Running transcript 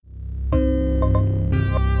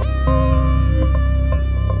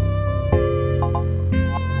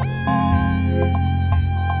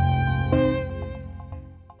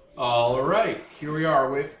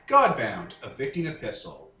with Godbound, Evicting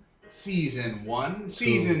Epistle. Season 1,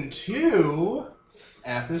 Season 2,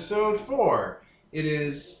 Episode 4. It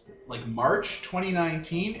is like March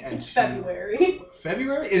 2019. And it's February.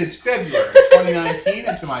 February? It is February 2019,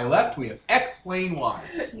 and to my left we have Explain Why.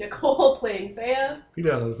 Nicole playing Thea.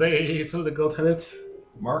 Peter as Zay, so the goat-headed.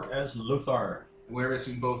 Mark as Lothar. We're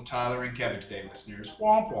missing both Tyler and Kevin today, listeners.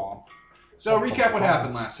 Womp womp. So recap what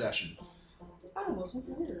happened last session. I wasn't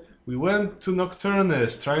here. We went to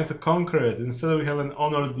Nocturnus, trying to conquer it. Instead we have an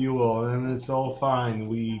honor duel, and it's all fine.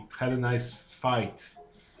 We had a nice fight.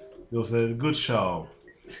 It was a good show.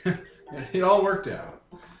 It all worked out.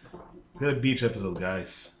 We had a beach episode,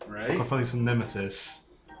 guys. Right? Hopefully some nemesis.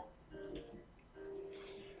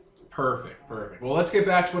 Perfect. Well, let's get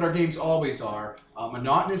back to what our games always are.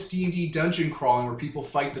 Monotonous D&D dungeon crawling where people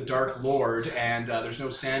fight the Dark Lord and there's no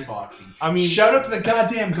sandboxing. I mean, shout out to the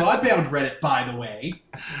goddamn Godbound Reddit, by the way.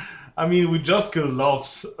 I mean, we just killed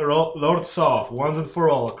Lord Soft once and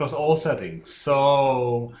for all across all settings.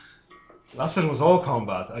 So last session was all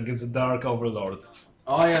combat against the Dark Overlord.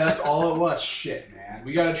 Oh yeah, that's all it was. Shit, man.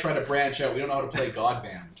 We gotta try to branch out. We don't know how to play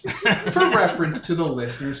Godbound. For reference to the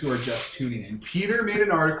listeners who are just tuning in, Peter made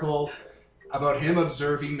an article about him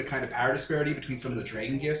observing the kind of power disparity between some of the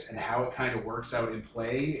dragon gifts and how it kind of works out in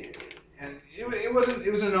play. And it was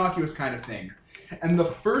an innocuous kind of thing. And the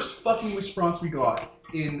first fucking response we got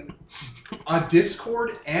in on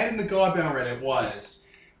Discord and in the Godbound Reddit was,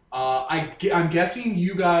 I'm guessing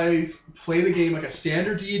you guys play the game like a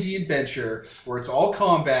standard D&D adventure where it's all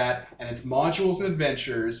combat and it's modules and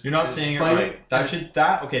adventures. You're not saying it right.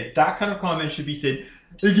 That kind of comment should be said.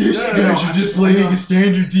 I guess you guys are just playing a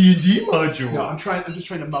standard D&D module. No, I'm just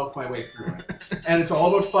trying to mouth my way through it. And it's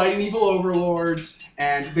all about fighting evil overlords,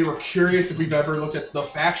 and they were curious if we've ever looked at the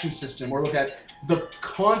faction system or looked at the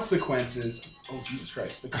consequences. Oh, Jesus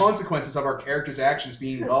Christ. The consequences of our characters' actions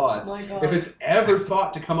being gods. Oh my God. If it's ever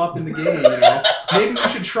thought to come up in the game, maybe we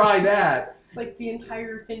should try that. It's like the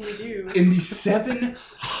entire thing we do. In the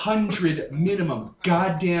 700 minimum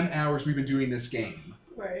goddamn hours we've been doing this game.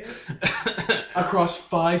 Right. Across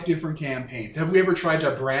 5 different campaigns. Have we ever tried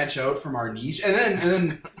to branch out from our niche? And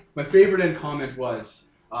then my favorite end comment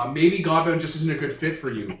was, maybe Godbound just isn't a good fit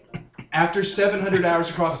for you. After 700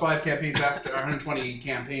 hours across 5 campaigns, after 120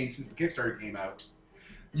 campaigns since the Kickstarter came out,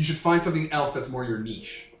 you should find something else that's more your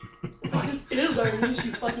niche. It is our niche,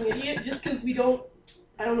 you fucking idiot. Just because we don't...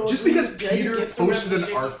 I don't know. Just because Peter posted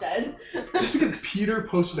an article. Just because Peter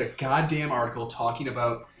posted a goddamn article talking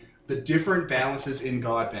about the different balances in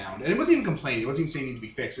Godbound, and it wasn't even complaining, it wasn't even saying it needed to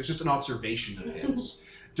be fixed, it's just an observation of his,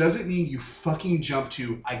 doesn't mean you fucking jump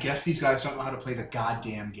to, I guess these guys don't know how to play the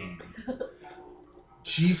goddamn game.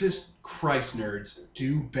 Jesus Christ, nerds,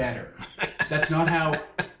 do better. That's not how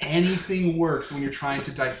anything works when you're trying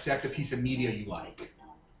to dissect a piece of media you like.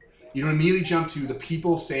 You don't immediately jump to the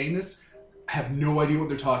people saying this have no idea what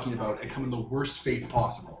they're talking about and come in the worst faith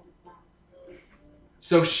possible.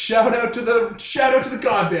 So shout out to the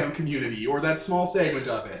Godbound community, or that small segment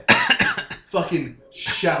of it. Fucking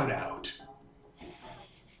shout out.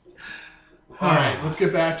 Alright, let's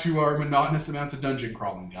get back to our monotonous amounts of dungeon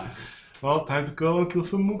crawling, guys. Well, time to go and kill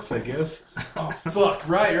some mooks, I guess. Oh, fuck.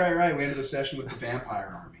 Right. We ended the session with the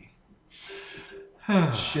vampire army.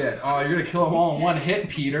 Shit. Oh, you're gonna kill them all in one hit,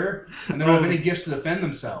 Peter. And they don't have any gifts to defend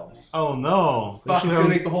themselves. Oh no. Fuck, it's gonna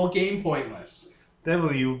make the whole game pointless.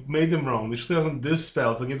 Definitely, you made them wrong. They should have some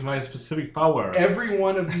dispel to get my specific power. Every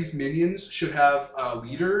one of these minions should have a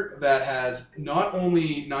leader that has not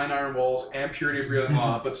only 9 iron walls and purity of Brilliant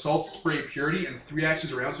Law, but salt spray purity and 3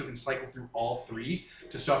 actions around so you can cycle through all 3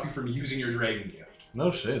 to stop you from using your dragon gift.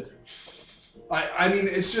 No shit. I mean,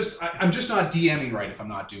 it's just I'm just not DMing right if I'm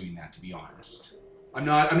not doing that, to be honest. I'm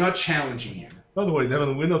not challenging you. Don't worry,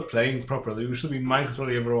 Devin, we're not playing properly. We should be mind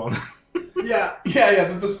controlling everyone. Yeah.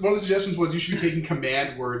 One of the suggestions was you should be taking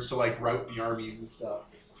command words to like route the armies and stuff.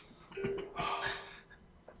 Good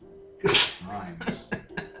times.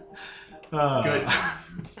 Good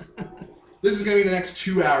times. This is going to be the next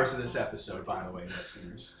 2 hours of this episode, by the way,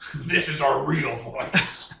 listeners. This is our real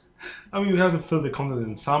voice. I mean, we have to fill the content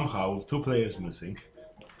in somehow with 2 players missing.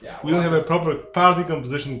 Yeah. We don't have a proper party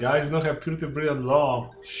composition, guys. We don't have Purity of Brilliant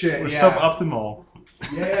Law. Shit, We're yeah. suboptimal.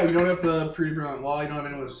 Yeah, we don't have the Purity Brilliant Law. You don't have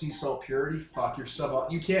anyone with Sea Salt Purity. Fuck, you're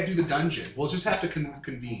you can't do the dungeon. We'll just have to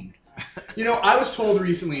convene. I was told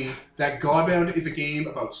recently that Godbound is a game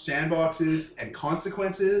about sandboxes and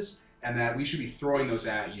consequences, and that we should be throwing those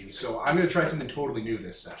at you. So I'm going to try something totally new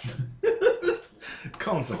this session.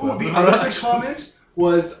 Consequences. The other comment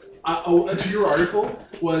was, to your article,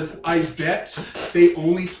 was I bet they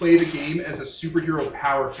only play the game as a superhero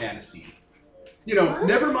power fantasy. You know, What?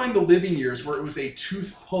 never mind the living years where it was a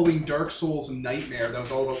tooth-pulling Dark Souls nightmare that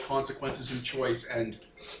was all about consequences and choice and,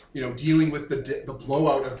 you know, dealing with the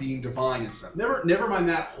blowout of being divine and stuff. Never mind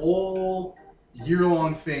that whole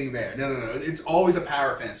year-long thing there. No. It's always a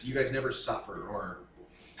power fantasy. You guys never suffer or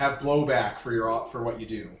have blowback for what you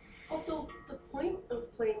do. Also, the point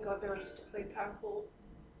of playing Godbound is to play powerful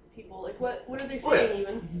people. Like, what are they Well, saying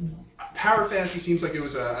even? Power fantasy seems like it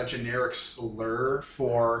was a generic slur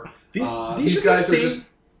for These these are guys the are same, just.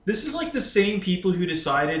 This is like the same people who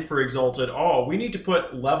decided for Exalted, oh, we need to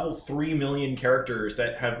put level 3 million characters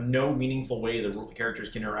that have no meaningful way the characters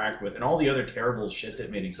can interact with, and all the other terrible shit that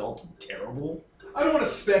made Exalted terrible. I don't want to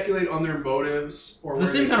speculate on their motives or It's where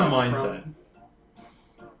the same they kind of come mindset. from.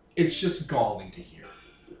 It's just galling to hear.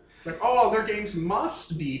 It's like, oh, their games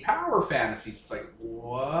must be power fantasies. It's like,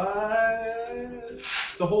 what?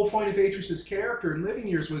 The whole point of Atris's character in Living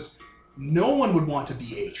Years was no one would want to be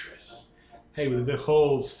Atris. Hey, we did the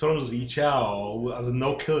whole Storms of Ichao as a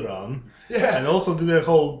no-kill run, Yeah. and also did the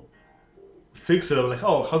whole fix it of like,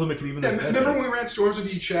 oh, how to make it even Yeah, better. remember when we ran Storms of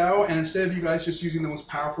Yi Chao, and instead of you guys just using the most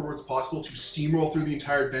powerful words possible to steamroll through the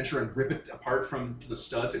entire adventure and rip it apart from the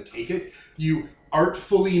studs and take it, you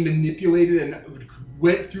artfully manipulated and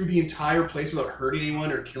went through the entire place without hurting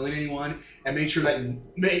anyone or killing anyone, and made sure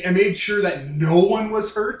that no one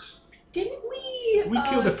was hurt. Didn't we? We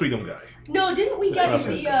killed the Freedom guy. No, didn't we The get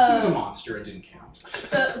process. He was a the monster. It didn't count.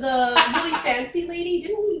 really fancy lady?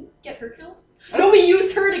 Didn't we get her killed? No, we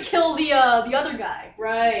used her to kill the other guy.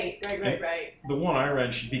 Right. The one I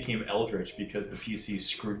ran, she became Eldritch because the PC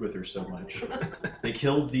screwed with her so much. They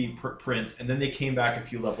killed the prince, and then they came back a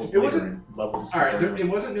few levels It later wasn't- and leveled All right, her. it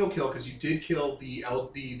wasn't no kill because you did kill the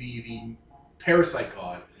parasite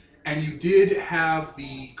god, and you did have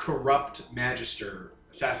the corrupt magister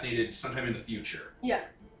assassinated sometime in the future.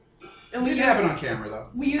 And we Didn't happen on used, camera though.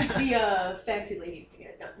 we used the fancy lady to get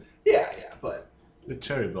it done. Yeah, but The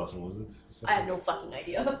cherry blossom, was it? I have no fucking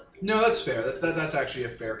idea. no, that's fair. That's actually a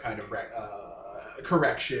fair kind of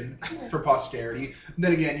correction for posterity.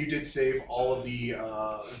 Then again, you did save all of the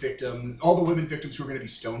all the women victims who were going to be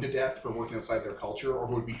stoned to death for working outside their culture or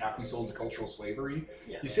who would have to be sold to cultural slavery.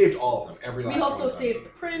 Yeah. You saved all of them, every last We one also of them. saved the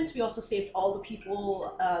prince. We also saved all the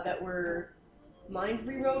people that were mind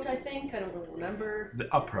rewrote. I think I don't really remember.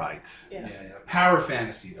 The upright. Yeah. Yeah. Power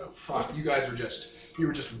fantasy though. Fuck, you guys were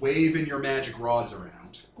just waving your magic rods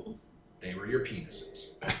around. They were your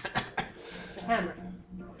penises. The hammer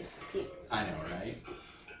is the penis. I know, right?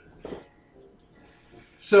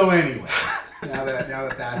 So anyway, now that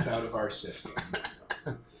that's out of our system,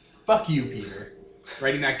 fuck you, Peter.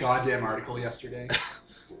 Writing that goddamn article yesterday.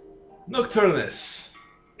 Nocturnus.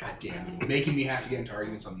 God damn you, making me have to get into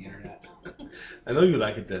arguments on the internet. I know you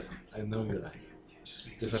like it, Devin. I know you like it. It just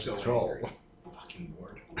makes me Just so have to troll. angry. Fucking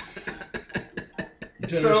lord. You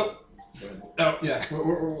So, oh yeah,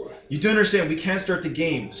 we're- You do understand, we can't start the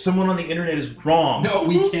game. Someone on the internet is wrong. no,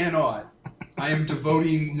 we cannot. I am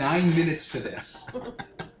devoting 9 minutes to this.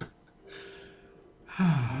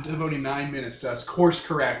 I'm devoting 9 minutes to us course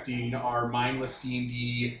correcting our mindless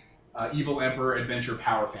D&D Evil Emperor Adventure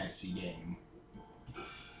Power Fantasy game.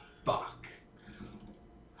 Fuck.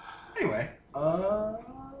 Anyway, what's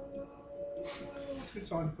a good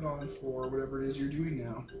song to put on for whatever it is you're doing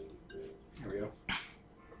now? Here we go.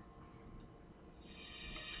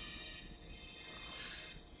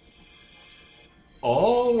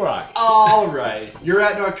 All right. All right, you're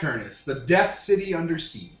at Nocturnus, the Death City under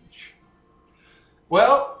siege.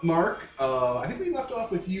 Well, Mark, I think we left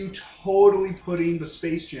off with you totally putting the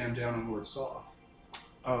Space Jam down on Lord Soth.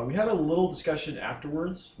 We had a little discussion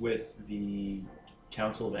afterwards with the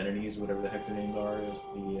Council of Entities, whatever the heck their names are,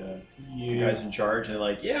 the guys in charge, and they're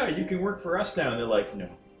like, yeah, you can work for us now. And they're like, no.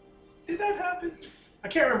 Did that happen? I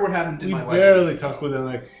can't remember what happened. Did We my wife barely talked with them.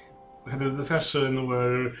 Like, we had a discussion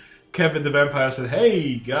where Kevin the vampire said,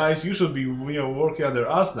 "Hey guys, you should be working under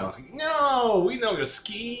us now." Like, no, we know your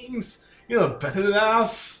schemes. You're not better than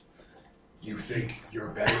us. You think you're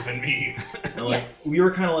better than me? And like, Yes. we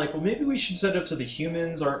were kind of like, well, maybe we should set it up so the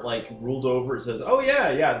humans aren't like ruled over. It says, oh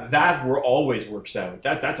yeah, that always works out.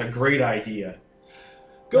 That's a great idea.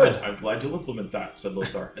 Good. I'm glad you'll implement that," said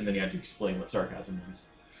Lothar, and then he had to explain what sarcasm was.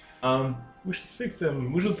 We should fix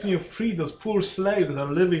them. We should free those poor slaves that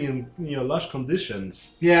are living in lush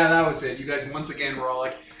conditions. Yeah, that was it. You guys once again were all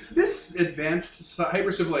like, this advanced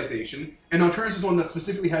hyper civilization, and Nocturnus is one that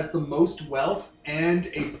specifically has the most wealth and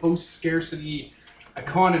a post-scarcity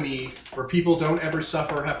economy where people don't ever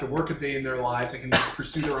suffer or have to work a day in their lives and can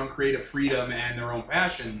pursue their own creative freedom and their own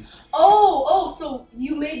passions. Oh, so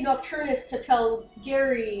you made Nocturnus to tell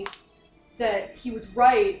Gary that he was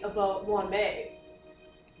right about Juan May.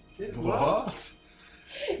 What?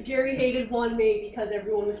 Gary hated Wanmei because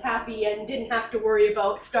everyone was happy and didn't have to worry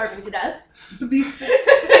about starving to death. But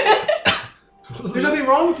there's nothing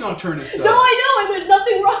wrong with Nocturnus, though. No, I know, and there's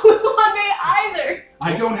nothing wrong with Wanmei either.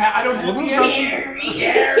 I don't have What the is energy.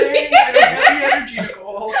 Gary, I don't have the energy,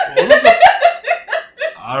 Nicole.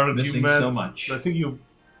 Missing Argument. so much. I think you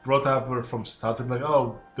brought up from starting like,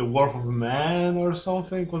 oh, the War of Man or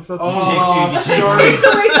something. What's that? Oh, Takes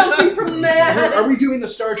away something from man. Are we doing the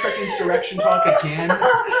Star Trek Insurrection talk again?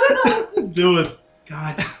 Do it.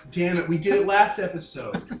 God damn it, we did it last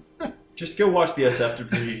episode. Just go watch the SF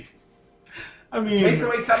debris. I mean, Takes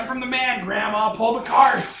away something from the man, Grandma. Pull the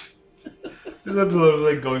cart. this episode is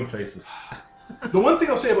like going places. The one thing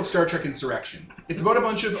I'll say about Star Trek Insurrection, it's about a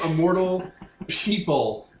bunch of immortal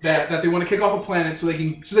people that they want to kick off a planet so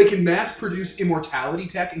they can mass produce immortality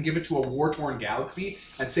tech and give it to a war-torn galaxy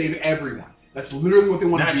and save everyone. That's literally what they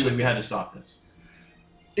want to do. Naturally, we had to stop this.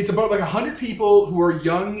 It's about like 100 people who are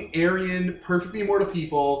young, Aryan, perfectly immortal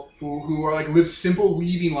people who are like live simple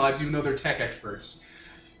weaving lives even though they're tech experts.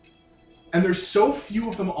 And there's so few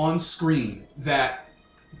of them on screen that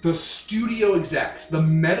the studio execs, the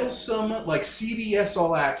meddlesome like CBS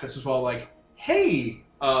All Access was all like, hey,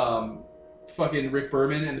 fucking Rick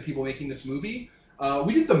Berman and the people making this movie,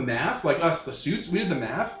 we did the math, like us, the suits, we did the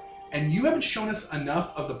math, and you haven't shown us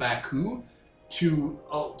enough of the Baku to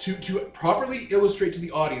properly illustrate to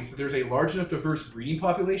the audience that there's a large enough diverse breeding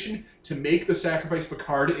population to make the sacrifice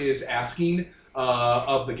Picard is asking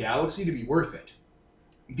of the galaxy to be worth it.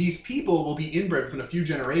 These people will be inbred within a few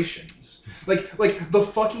generations. Like the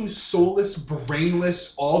fucking soulless,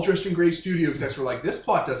 brainless, all dressed in gray studio execs were like, this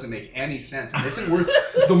plot doesn't make any sense. And isn't worth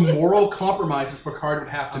the moral compromises Picard would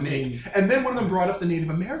have to make. And then one of them brought up the Native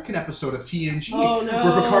American episode of TNG,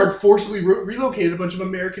 where Picard forcibly relocated a bunch of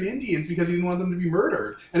American Indians because he didn't want them to be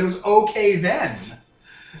murdered. And it was okay then.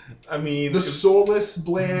 I mean, The soulless,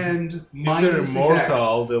 bland, if they're mindless immortal,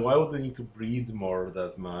 execs. then why would they need to breed more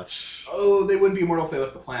that much? Oh, they wouldn't be immortal if they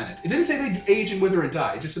left the planet. It didn't say they'd age and wither and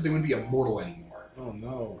die. It just said they wouldn't be immortal anymore. Oh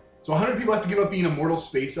no. So 100 people have to give up being immortal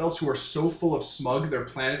space elves who are so full of smug their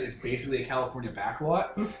planet is basically a California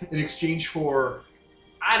backlot in exchange for,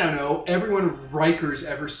 I don't know, everyone Riker's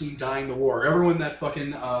ever seen dying in the war. Everyone that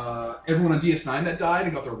fucking, everyone on DS9 that died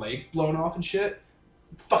and got their legs blown off and shit.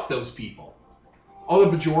 Fuck those people. All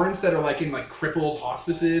the Bajorans that are like in like crippled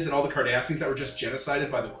hospices and all the Cardassians that were just genocided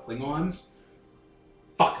by the Klingons.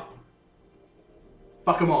 Fuck them.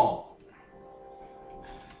 Fuck them all.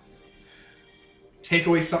 Take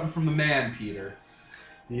away something from the man, Peter.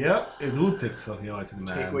 Yeah, it would take something away from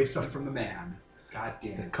the man. Take away something from the man. God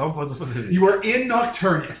damn The it. comfort of the You are in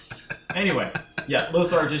Nocturnus. Anyway, yeah,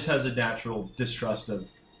 Lothar just has a natural distrust of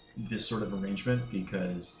this sort of arrangement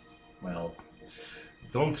because, well,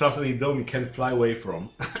 Don't trust any dome you can't fly away from.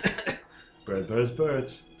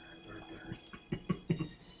 Birds.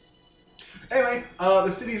 Anyway, the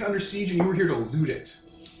city is under siege and you were here to loot it.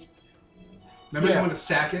 Remember you Yeah. wanted to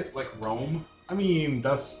sack it like Rome? I mean,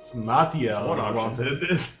 that's Matiel one who option. wanted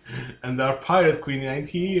it. And our pirate queen ain't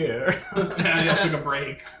here. I took a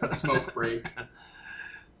break. A smoke break.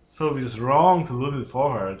 So it was wrong to loot it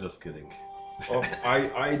for her. Just kidding.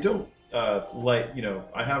 I don't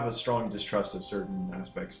I have a strong distrust of certain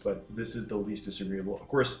aspects, but this is the least disagreeable. Of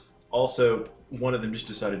course, also, one of them just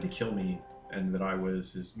decided to kill me, and that I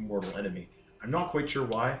was his mortal enemy. I'm not quite sure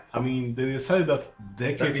why. I mean, they decided that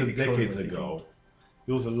decades That and may be decades clever ago.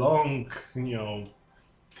 It was a long,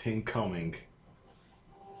 thing coming.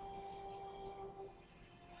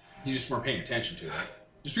 You just weren't paying attention to it.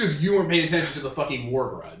 Just because you weren't paying attention to the fucking war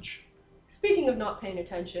grudge. Speaking of not paying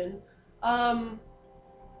attention,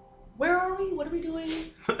 where are we? What are we doing?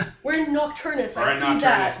 We're in Nocturnus. We're I in see Nocturnus,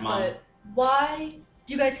 that, Mom. but why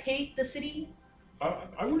do you guys hate the city?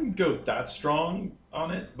 I wouldn't go that strong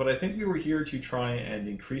on it, but I think we were here to try and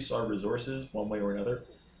increase our resources one way or another.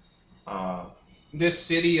 This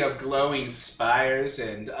city of glowing spires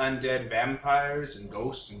and undead vampires and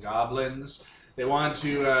ghosts and goblins, they want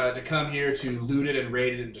to come here to loot it and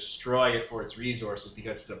raid it and destroy it for its resources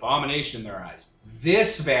because it's an abomination in their eyes.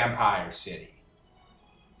 This vampire city.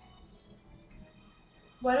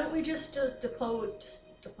 Why don't we just depose?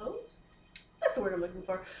 Depose? That's the word I'm looking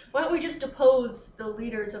for. Why don't we just depose the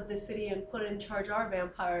leaders of this city and put in charge our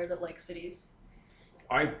vampire that likes cities?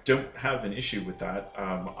 I don't have an issue with that.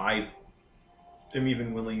 I am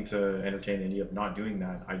even willing to entertain the idea of not doing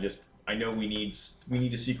that. I know we need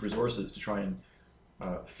to seek resources to try and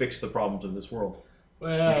fix the problems of this world, which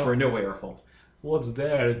were Well, in no way our fault. what's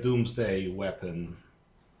their doomsday weapon?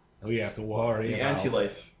 We have to worry The about.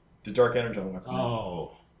 anti-life, the dark energy weapon.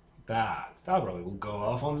 Oh, that probably will go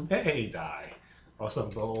off on the day they die. Or some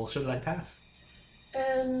bullshit like that.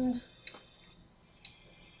 And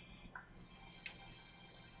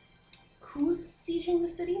who's sieging the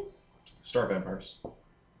city? Star vampires.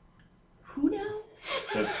 Who now?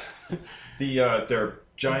 They're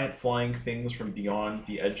giant flying things from beyond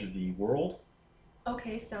the edge of the world,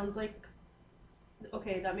 Okay, sounds like.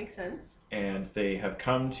 Okay, that makes sense. and they have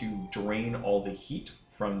come to drain all the heat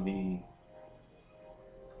from the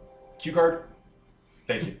cue card.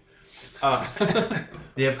 Thank you.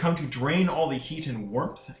 They have come to drain all the heat and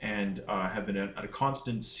warmth, and have been at a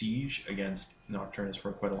constant siege against Nocturnus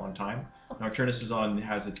for quite a long time. Nocturnus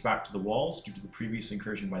has its back to the walls due to the previous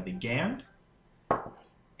incursion by the Gand.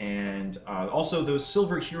 And also those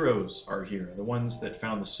silver heroes are here, the ones that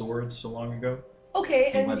found the swords so long ago. Okay,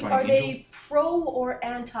 Being and led by are an they pro or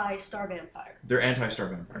anti Star Vampire? They're anti-star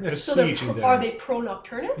vampire. They're So they're sieging them. are they pro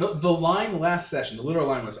Nocturnus? The line last session, the literal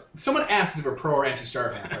line was, someone asked if they were pro or anti-Star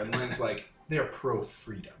Vampire, and the line's like, they're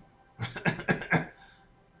pro-freedom.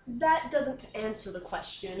 That doesn't answer the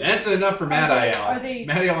question. That's enough for Mad Are IL. they-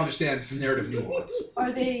 Mad IL understands the narrative nuance.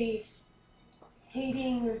 Are they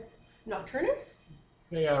hating Nocturnus?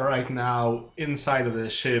 They are right now inside of the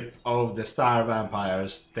ship of the Star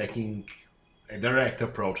Vampires, taking a direct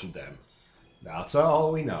approach to them. That's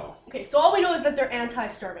all we know. Okay, so all we know is that they're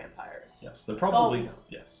anti-Star Vampires. Yes, they're That's all we probably know.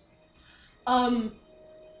 yes.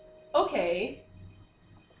 Okay.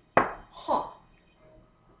 Huh.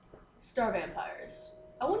 Star Vampires.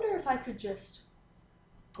 I wonder if I could just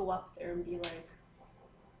go up there and be like,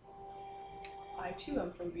 I too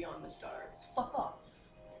am from beyond the stars. Fuck off.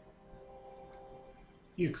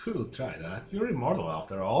 You could try that. You're immortal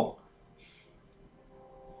after all.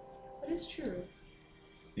 That is true.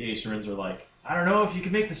 The Acerins are like, I don't know if you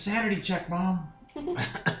can make the sanity check, Mom.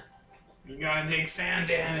 You gotta take sand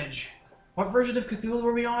damage. What version of Cthulhu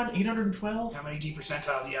were we on? 812? How many D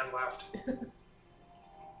percentile do you have left?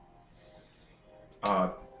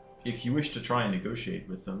 If you wish to try and negotiate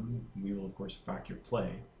with them, we will of course back your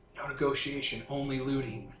play. No negotiation, only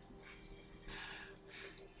looting.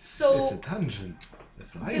 So It's a dungeon.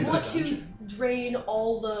 That's right. they it's a want to dungeon. drain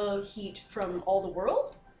all the heat from all the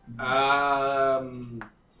world?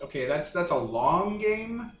 Okay, that's a long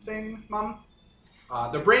game thing, Mom.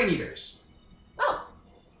 They're brain eaters. Oh.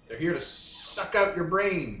 They're here to suck out your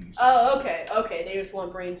brains. Oh, okay, okay. They just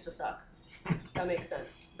want brains to suck. That makes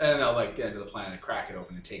sense. And they'll like get into the planet, crack it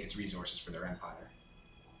open, and take its resources for their empire.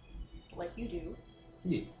 Like you do.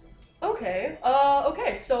 Yeah. Okay.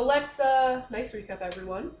 Okay. So let's. Nice recap,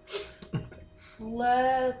 everyone.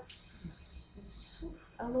 Let's.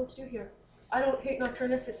 I don't know what to do here. I don't hate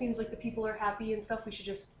Nocturnus. It seems like the people are happy and stuff. We should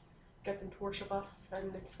just get them to worship us,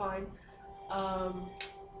 and it's fine.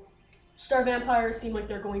 Star vampires seem like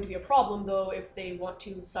they're going to be a problem, though, if they want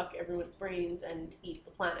to suck everyone's brains and eat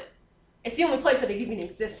the planet. It's the only place that it even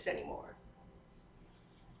exists anymore.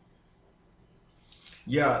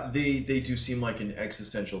 Yeah, they do seem like an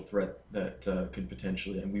existential threat that could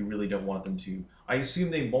potentially, and we really don't want them to. I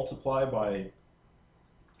assume they multiply by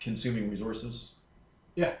consuming resources.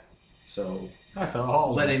 Yeah. So That's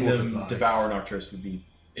all. letting that them multiplies. devour Nocturus would be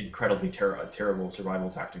incredibly terrible survival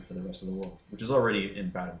tactic for the rest of the world, which is already in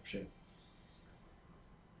bad shape.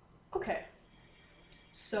 Okay.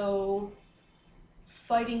 So,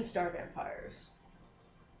 fighting star vampires.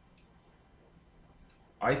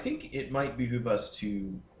 I think it might behoove us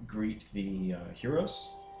to greet the heroes.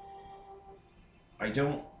 I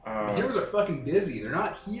don't. The heroes are fucking busy. They're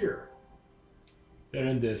not here. They're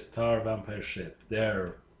in this Star Vampire ship.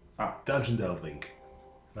 They're dungeon delving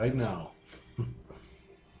right now.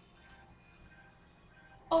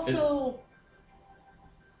 Also,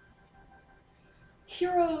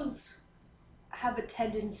 heroes have a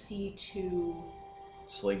tendency to,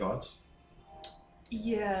 slay gods.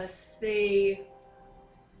 yes, they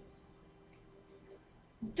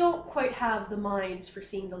don't quite have the minds for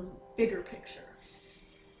seeing the bigger picture.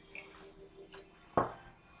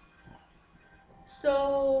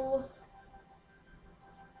 So,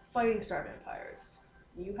 fighting star vampires.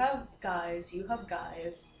 You have guys.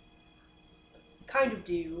 Kind of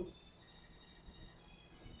do.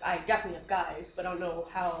 I definitely have guys, but I don't know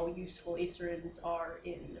how useful Acerins are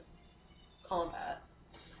in combat.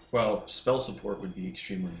 Well, spell support would be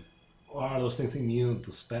extremely. Or are those things immune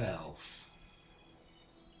to spells?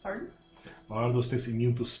 Pardon? Or are those things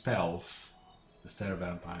immune to spells? The Star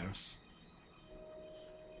Vampires.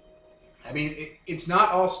 I mean, it's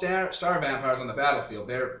not all star vampires on the battlefield.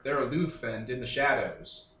 They're aloof and in the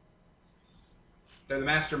shadows. They're the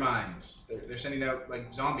masterminds. They're sending out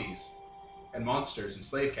like zombies and monsters and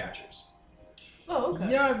slave catchers. Oh,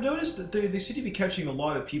 okay. Yeah, I've noticed that they seem to be catching a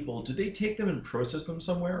lot of people. Do they take them and process them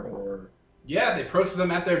somewhere, or Yeah, they process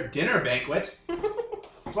them at their dinner banquet.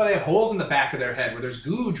 That's why they have holes in the back of their head where there's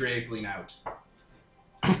goo dribbling out.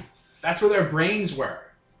 That's where their brains were.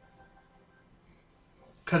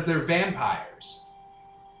 Because they're vampires.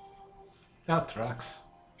 That tracks.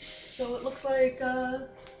 So it looks like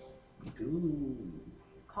Goo.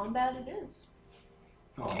 combat it is.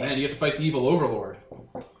 Oh man, you have to fight the evil overlord.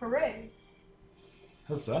 Hooray.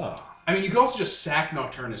 Huzzah. I mean, you could also just sack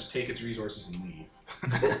Nocturnus, take its resources, and leave.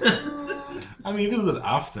 I mean, you can do that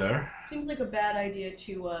after. Seems like a bad idea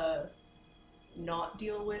to not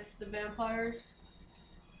deal with the vampires.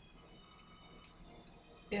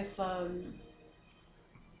 If like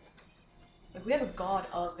we have a god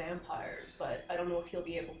of vampires, but I don't know if he'll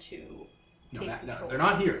be able to No, take no, control. they're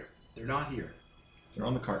not here. They're not here. They're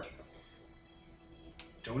on the cart.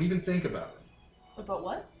 Don't even think about it. About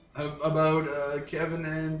what? About Kevin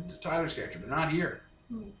and Tyler's character. They're not here.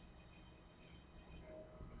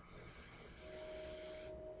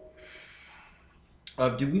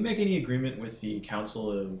 Did we make any agreement with the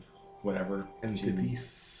council of whatever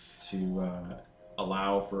Entities. to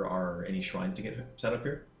allow for any shrines to get set up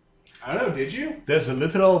here? I don't know, did you? There's a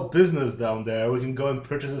literal business down there. We can go and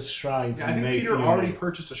purchase a shrine to I think make Peter human. already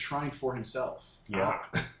purchased a shrine for himself. Yeah.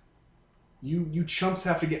 You chumps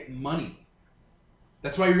have to get money.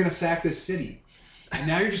 That's why you're going to sack this city. And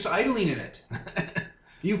now you're just idling in it.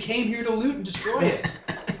 You came here to loot and destroy it.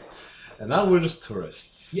 And now we're just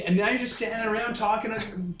tourists. Yeah, and now you're just standing around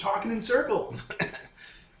talking in circles.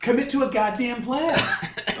 Commit to a goddamn plan.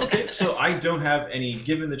 Okay, so I don't have any.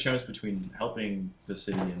 Given the choice between helping the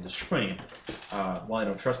city and destroying it, while I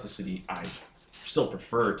don't trust the city, I still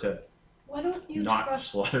prefer to. Why don't you Not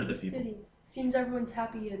trust slaughter the people. city? Seems everyone's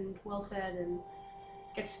happy and well fed and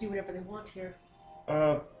gets to do whatever they want here.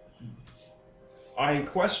 I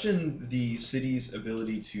question the city's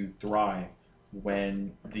ability to thrive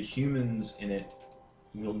when the humans in it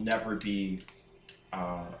will never be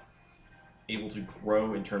able to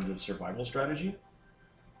grow in terms of survival strategy.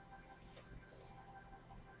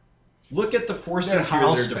 Look at the forces They're here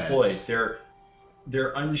house that are deployed. pets.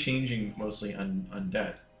 They're unchanging, mostly undead.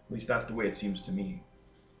 At least that's the way it seems to me.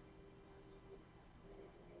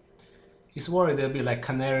 He's worried they'll be like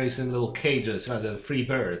canaries in little cages rather than free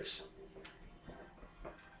birds.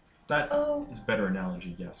 That Oh, is a better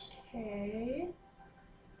analogy, yes. okay.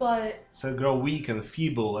 But So they'll grow weak and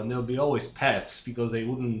feeble, and they'll be always pets because they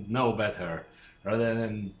wouldn't know better, rather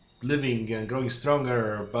than living and growing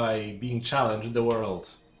stronger by being challenged in the world.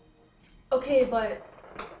 okay, but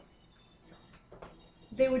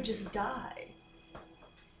they would just die.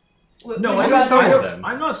 No, Maybe I'm not, some I of don't, them.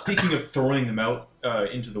 I'm not speaking of throwing them out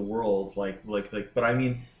into the world, but I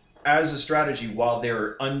mean, as a strategy, while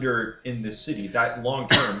they're in this city, that long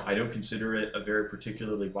term, I don't consider it a very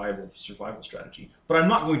particularly viable survival strategy. But I'm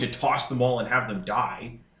not going to toss them all and have them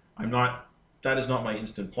die. That is not my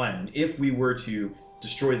instant plan. If we were to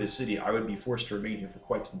destroy this city, I would be forced to remain here for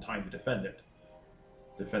quite some time to defend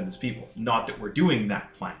its people. Not that we're doing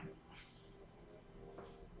that plan.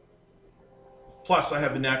 Plus, I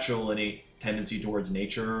have a natural innate tendency towards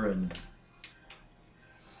nature, and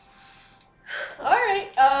Alright,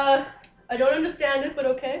 I don't understand it, but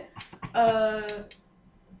okay.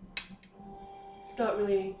 It's not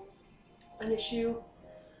really an issue.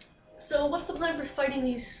 So what's the plan for fighting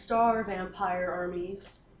these star vampire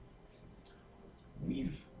armies?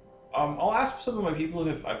 I'll ask some of my people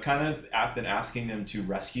if I've kind of been asking them to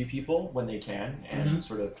rescue people when they can, and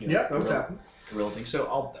sort of Those happen. guerrilla things.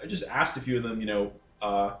 So I just asked a few of them,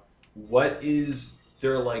 what is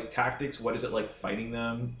their tactics? What is it like fighting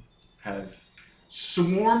them?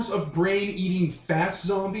 Swarms of brain-eating fast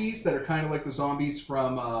zombies that are kind of like the zombies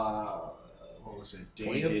from, what was it, Day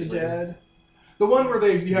 20 of the Days Later? Dead? The one where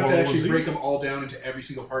you have to World War actually Z? break them all down into every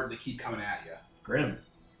single part and they keep coming at you. Grim.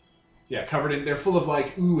 Yeah, they're full of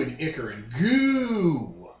ooh and ichor and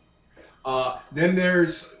goo. Then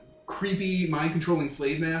there's creepy mind-controlling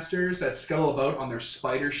slave masters that scuttle about on their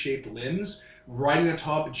spider-shaped limbs, riding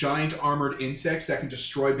atop giant armored insects that can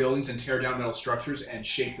destroy buildings and tear down metal structures and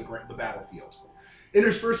shake the battlefield.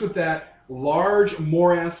 Interspersed with that, large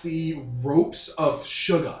morassy ropes of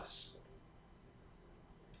shugas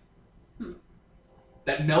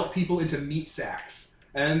that melt people into meat sacks.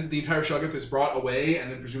 And the entire shuggoth is brought away, and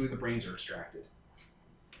then presumably the brains are extracted.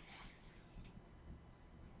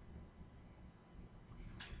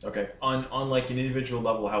 Okay. On an individual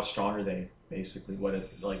level, how strong are they? Basically,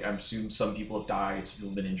 I'm assuming some people have died, some people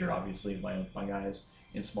have been injured. Obviously, my guys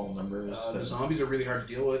in small numbers. The zombies are really hard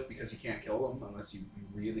to deal with because you can't kill them unless you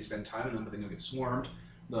really spend time on them, but then you'll get swarmed.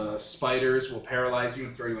 The spiders will paralyze you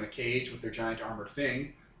and throw you in a cage with their giant armored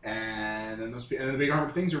thing. And then the big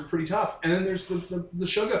armored things are pretty tough. And then there's the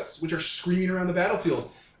Shuggas, which are screaming around the battlefield.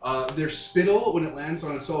 Their spittle, when it lands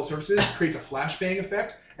on solid surfaces, creates a flashbang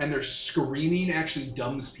effect, and their screaming actually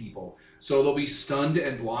dumbs people. So they'll be stunned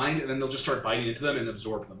and blind, and then they'll just start biting into them and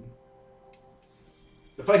absorb them.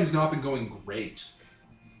 The fight has not been going great.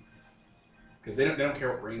 Because they don't care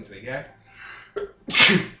what brains they get.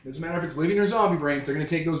 Doesn't matter if it's living or zombie brains, they're going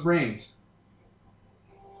to take those brains.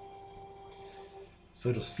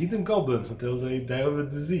 So just feed them goblins until they die of a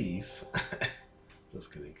disease.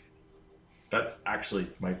 Just kidding. That's actually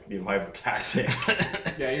might be a viable tactic.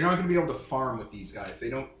 Yeah, you're not going to be able to farm with these guys. They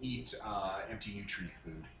don't eat empty nutrient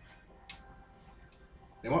food.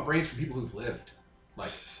 They want brains from people who've lived.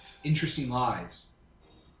 Like, interesting lives.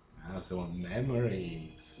 They want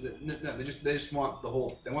memories. No, they just want the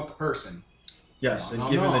whole... They want the person. Yes, No,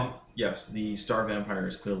 and given no. that, yes, the star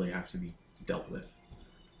vampires clearly have to be dealt with.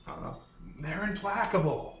 They're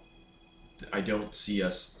implacable. I don't see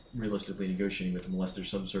us realistically negotiating with them unless there's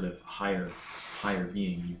some sort of higher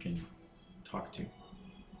being you can talk to.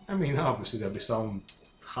 I mean, obviously there'll be some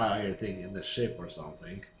higher thing in the ship or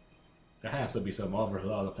something. There has to be some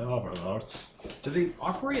overlord of the overlords. Do they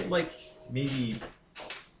operate like maybe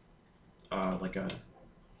like a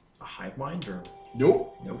hive mind or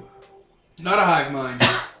Nope. nope? Not a hive mind.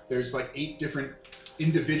 There's like 8 different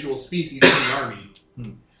individual species in the army.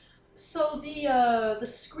 So the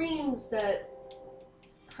screams that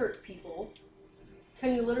hurt people,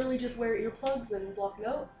 can you literally just wear earplugs and block it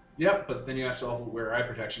out? Yep, but then you have to also wear eye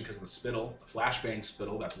protection because of the spittle, the flashbang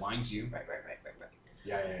spittle that blinds you. Right.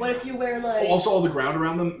 Yeah. What if you wear like... Also, all the ground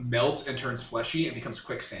around them melts and turns fleshy and becomes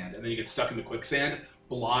quicksand, and then you get stuck in the quicksand,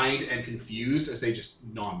 blind and confused as they just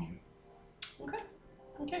nom you.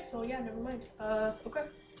 Okay, so yeah, never mind. Okay.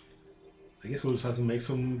 I guess we'll just have to make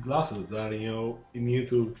some glasses that are, immune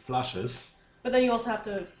to flashes. But then you also have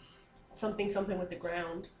to something with the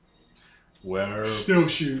ground. Where...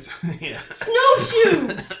 Snowshoes. Yeah.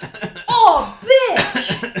 Snowshoes! Oh,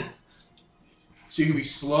 bitch! So you can be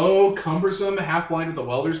slow, cumbersome, half blind with a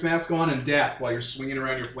welder's mask on, and deaf while you're swinging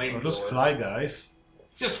around your flamethrower. Or just fly, guys.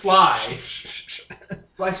 Just fly.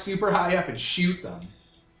 Fly super high up and shoot them.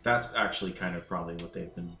 That's actually kind of probably what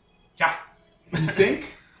they've been. Yeah. You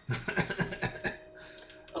think?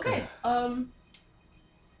 Okay,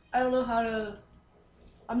 I don't know how to...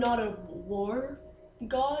 I'm not a war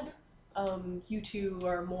god. You two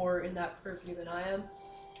are more in that purview than I am.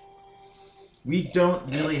 We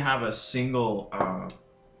don't really have a single.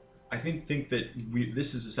 I think that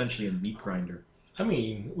this is essentially a meat grinder. I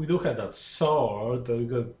mean, we do have that sword that we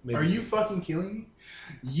got maybe... Are you fucking killing me?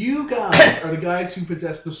 You guys are the guys who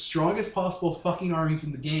possess the strongest possible fucking armies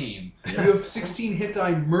in the game. Yeah. You have 16 hit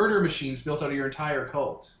die murder machines built out of your entire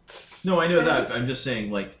cult. No, I know that. I'm just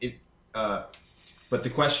saying, like it. But the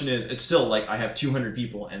question is, it's still like I have 200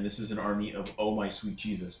 people, and this is an army of oh my sweet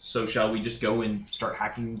Jesus. So shall we just go and start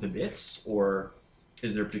hacking them to bits, or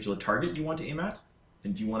is there a particular target you want to aim at?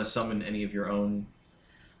 And do you want to summon any of your own?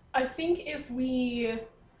 I think if we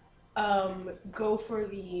go for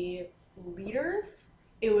the leaders,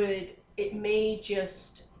 it may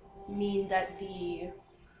just mean that the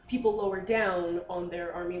people lower down on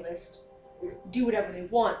their army list do whatever they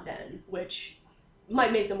want then, which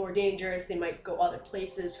might make them more dangerous. They might go other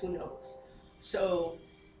places, who knows. So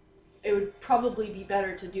it would probably be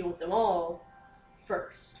better to deal with them all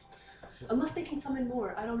first. Unless they can summon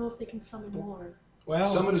more. I don't know if they can summon more.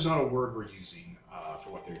 Well, Summon is not a word we're using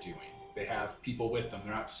for what they're doing. They have people with them.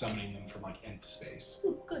 They're not summoning them from like nth space.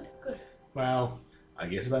 Good. well, I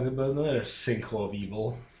guess it's like another sinkhole of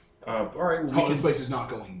evil. All right, Oh, this place is not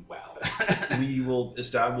going well. we will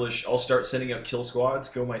establish. I'll start sending out kill squads.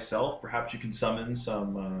 Go myself. Perhaps you can summon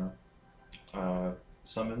some. I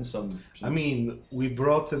mean, we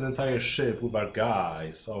brought an entire ship with our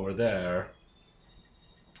guys over there.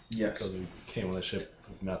 Yes. Because we came on a ship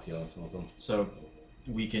with Matthew and so on. So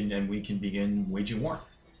we can begin waging war.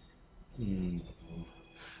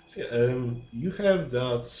 So, you have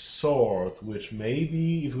that sword, which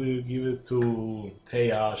maybe if we give it to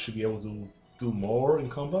Thea, she'll be able to do more in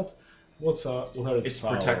combat. What are its It's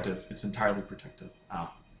power? protective. It's entirely protective.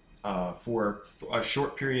 Ah. For a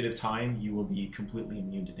short period of time, you will be completely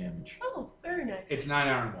immune to damage. Oh, very nice. It's 9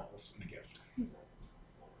 iron walls and a gift.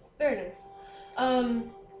 Very nice.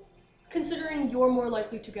 Considering you're more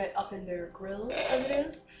likely to get up in their grill as it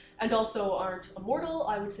is, and also aren't immortal,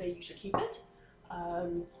 I would say you should keep it.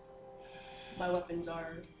 My weapons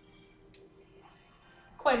are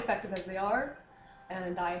quite effective as they are,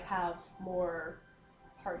 and I have more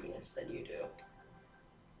hardiness than you do.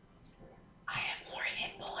 I have more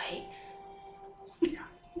hit points.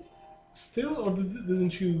 still, or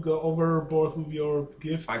didn't you go overboard with your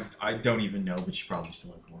gifts? I don't even know, but she probably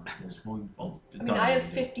still like more. I mean, I have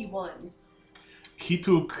 51.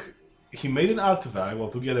 He made an artifact, well,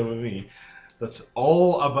 together with me, that's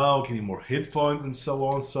all about getting more hit points and so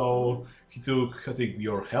on. So he took, I think,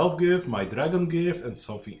 your health gift, my dragon gift, and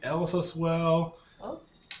something else as well. Oh.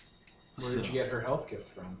 Where did you get her health gift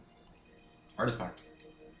from? Artifact.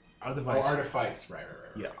 Artifice. Oh, Artifice. Right.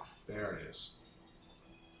 Yeah. There it is.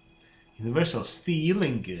 Universal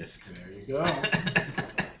stealing gift. There you go.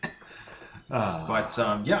 But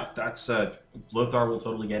yeah, that's Lothar will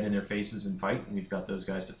totally get in their faces and fight, and we've got those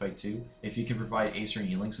guys to fight too. If you can provide Acer and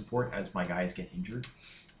healing support as my guys get injured.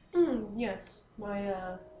 Yes. My,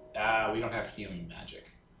 We don't have healing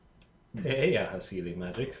magic. Theia has healing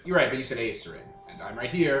magic. You're right, but you said Acerin, and I'm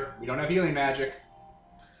right here. We don't have healing magic.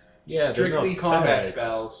 Yeah, they're Strictly not combat clerics.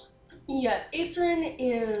 spells. Yes, Acerin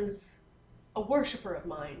is a worshipper of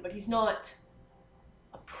mine, but he's not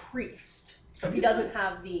a priest. So he doesn't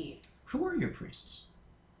have the Who are your priests?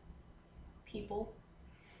 people.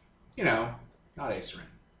 You know, not Acerin.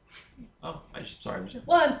 Oh, sorry.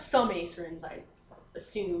 Well, some Acerins, I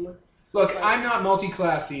assume. Look, Right. I'm not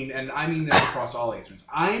multi-classing, and I mean this across all Acerins.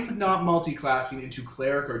 I'm not multi-classing into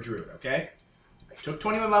cleric or druid, okay? I took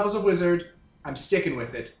 21 levels of wizard. I'm sticking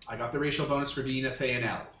with it. I got the racial bonus for being a Thayan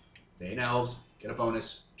elf. Thayan elves get a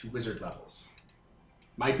bonus to wizard levels.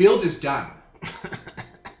 My build is done.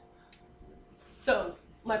 So,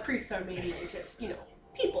 my priests are mainly just,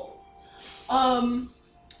 people.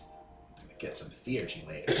 Get some theurgy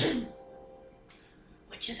later.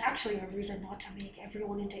 Which is actually a reason not to make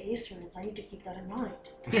everyone into Acerins. I need to keep that in mind.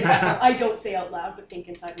 I don't say out loud, but think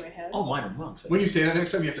inside my head. All mine are monks. When you say that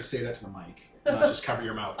next time, you have to say that to the mic. Not just cover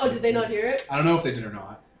your mouth. Oh, did they not hear it? I don't know if they did or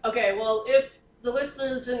not. Okay, well, if the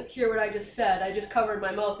listeners didn't hear what I just said, I just covered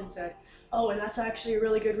my mouth and said, oh, and that's actually a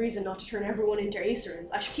really good reason not to turn everyone into Acerins.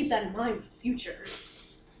 I should keep that in mind for the future.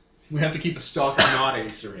 We have to keep a stock of not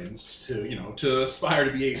Acerins to aspire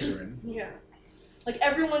to be Acerin. Yeah. Like,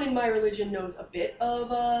 everyone in my religion knows a bit of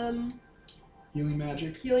Healing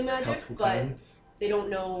magic. healing magic, Helpful but hand. they don't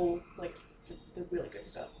know, like, the really good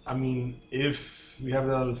stuff. I mean, if we have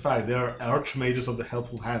another fact, they are archmages of the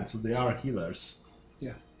helpful hand, so they are healers.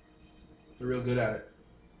 They're real good at it.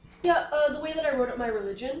 Yeah, the way that I wrote up my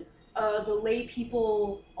religion, the lay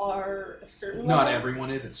people are a certain level. Not everyone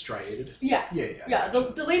is. It's striated. Yeah. Yeah.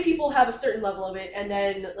 The lay people have a certain level of it, and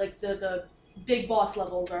then, like, the big boss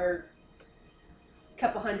levels are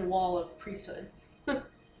kept behind a wall of priesthood.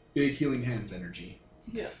 Big healing hands energy.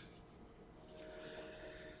 Yeah.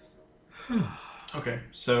 Okay,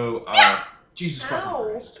 so Jesus fucking Ow.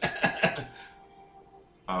 Christ.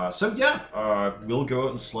 we'll go out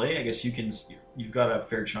and slay. I guess you've got a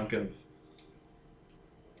fair chunk of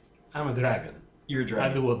I'm a dragon. your I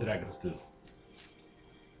dragon. do what dragons do.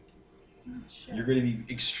 Shit. You're going to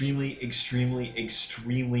be extremely, extremely,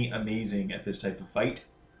 extremely amazing at this type of fight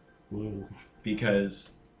Ooh.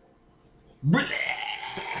 because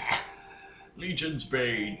Legion's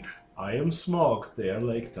Bane. I am Smog, they are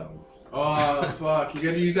Lake Town. Oh, fuck. You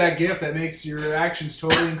gotta use that gift that makes your actions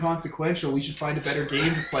totally inconsequential. We should find a better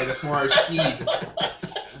game to play that's more our speed.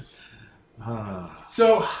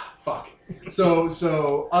 So, fuck.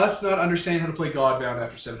 So us not understanding how to play Godbound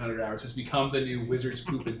after 700 hours has become the new wizard's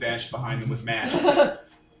poop advantage behind him with magic.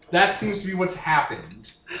 That seems to be what's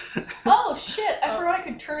happened. Oh, shit! I forgot I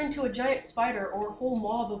could turn into a giant spider or a whole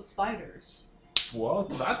mob of spiders. What?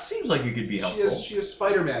 Well, that seems like it could be helpful. She has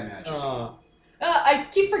Spider-Man magic. I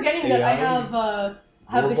keep forgetting that I AI? have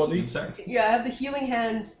the Body? Insect. I have the healing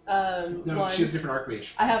hands No, one. she has a different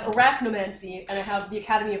archmage. I have arachnomancy and I have the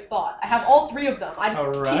Academy of Thought. I have all three of them. I just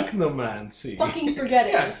keep Arachnomancy. fucking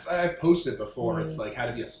forgetting. Yeah, I've posted it before. It's like how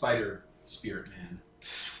to be a spider spirit man.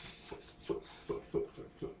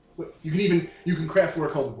 You can craft what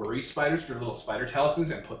are called worry spiders for little spider talismans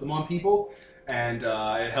and put them on people, and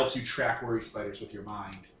it helps you track worry spiders with your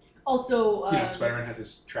mind. Also, Spider-Man has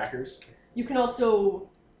his trackers. you can also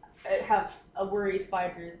have a worry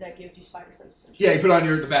spider that gives you spider sense. Yeah, you put it on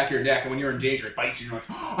the back of your neck, and when you're in danger, it bites you. And you're like,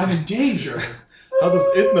 oh, I'm in danger. How does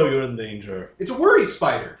it know you're in danger? It's a worry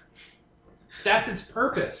spider. That's its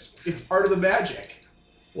purpose. It's part of the magic.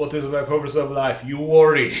 What is my purpose of life? You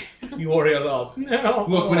worry. You worry a lot. No.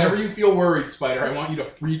 Look, whenever you feel worried, Spider, I want you to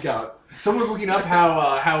freak out. Someone was looking up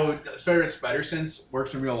how Spider-Man's spider sense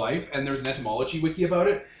works in real life, and there was an etymology wiki about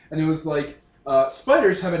it, and it was like,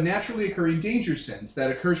 spiders have a naturally occurring danger sense that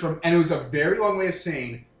occurs from, and it was a very long way of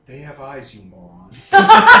saying, they have eyes, you moron.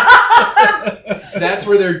 That's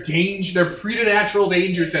where their preternatural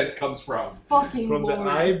danger sense comes from. Fucking From the Lord.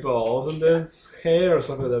 eyeballs and the hair or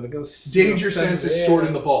something like that. Because Danger sense is stored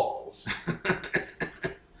in the balls.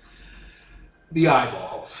 The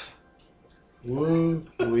eyeballs.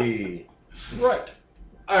 Woo-wee. Right.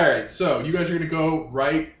 Alright, so you guys are going to go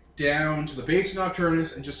right down to the base of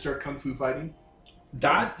Nocturnus and just start kung fu fighting?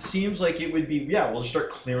 That seems like it would be. Yeah, we'll just start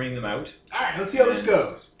clearing them out, Alright, let's see how this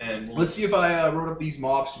goes. and we'll Let's see if I wrote up these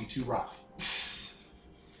mobs to be too rough.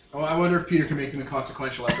 Oh, I wonder if Peter can make them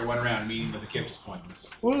inconsequential after one round, meaning that the gift is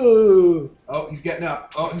pointless. Woo! Oh, he's getting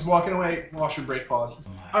up. Oh, he's walking away. Washroom break, pause.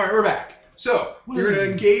 Alright, we're back. So, you're going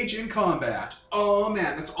to engage in combat. Oh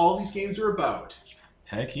man, that's all these games are about.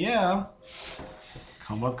 Heck yeah.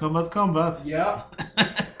 Combat, combat, combat. Yep.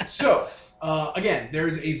 So, again, there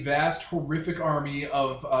is a vast, horrific army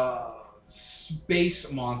of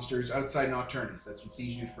space monsters outside Nocturnus that's been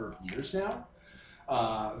sieging it for years now.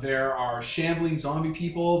 There are shambling zombie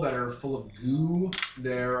people that are full of goo.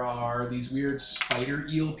 There are these weird spider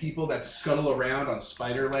eel people that scuttle around on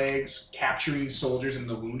spider legs, capturing soldiers and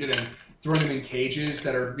the wounded and throwing them in cages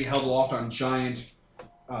that are being held aloft on giant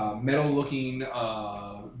metal-looking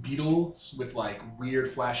beetles with like weird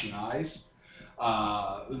flashing eyes.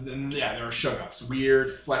 Then, yeah, there are shoggoths, weird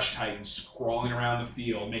flesh titans crawling around the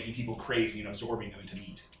field, making people crazy and absorbing them into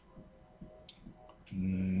meat.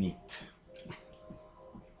 Neat.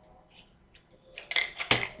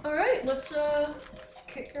 Alright, let's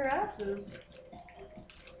kick their asses.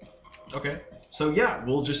 Okay. So yeah,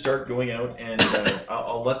 we'll just start going out, and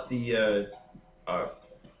I'll let the.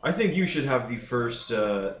 I think you should have the first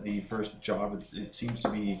job. It seems to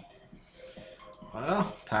be.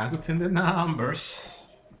 Well, time to thin the numbers.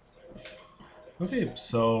 Okay,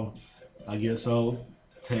 so I guess I'll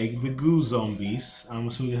take the goo zombies. I'm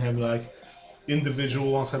assuming they have like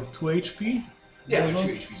individual ones have 2 HP. Yeah, Why they're 2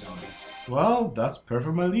 not? HP zombies. Well, that's perfect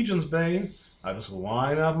for my Legion's Bane. I just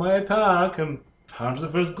line up my attack and punch the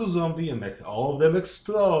first goo zombie and make all of them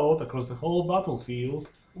explode across the whole battlefield.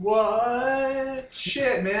 What?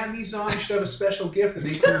 Shit, man, these zombies should have a special gift that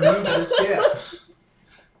makes them immune to this gift.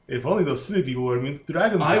 If only those silly people were immune to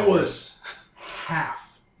dragon I powers. was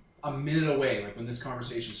half a minute away, like when this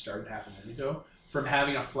conversation started half a minute ago, from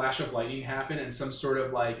having a flash of lightning happen and some sort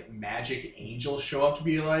of like magic angel show up to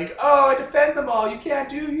be like, oh, I defend them all, you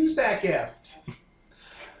can't use that gift.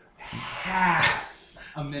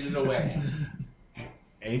 Half a minute away.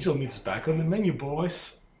 Angel meets back on the menu,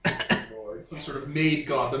 boys. Lord, some sort of maid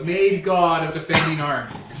god, the maid god of defending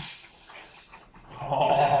armies.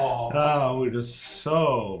 Oh. Oh, we're just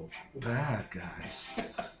so bad, guys.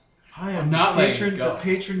 I am not letting patron, it go. the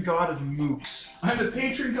patron god of mooks. I'm the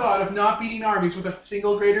patron god of not beating armies with a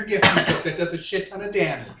single greater gift you took that does a shit ton of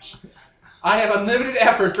damage. I have unlimited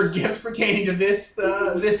effort for gifts pertaining to this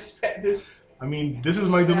I mean, this is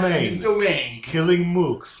my domain. domain. Killing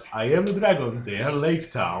mooks. I am the dragon. They are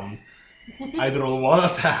Lake Town. I roll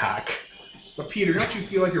 1 attack. But Peter, don't you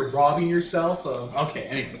feel like you're robbing yourself of... Okay,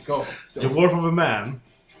 anyway, go. The worth of a man.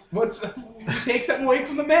 What's... You take something away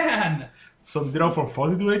from the man! So they drop from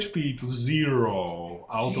 42 HP to 0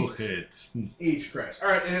 auto Jesus. hits. H. Christ.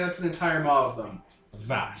 Alright, and that's an entire mob of them.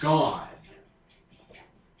 Vast. Gone.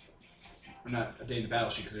 Or not a day in the battle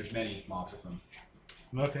sheet, because there's many mobs of them.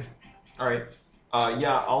 Okay. All right.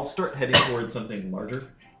 Yeah, I'll start heading towards something larger.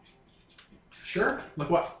 Sure. Like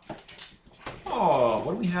what? Oh,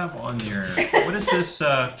 what do we have on here? What is this?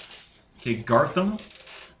 Okay, Gartham.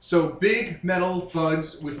 So, big metal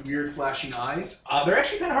bugs with weird flashing eyes. They're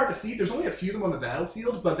actually kind of hard to see. There's only a few of them on the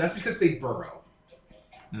battlefield, but that's because they burrow.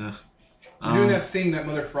 Ugh. They're doing that thing that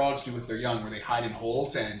mother frogs do with their young, where they hide in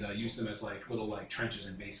holes and use them as like little like trenches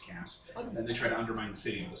and base camps. And they try to undermine the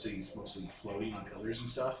city. The city's mostly floating on pillars and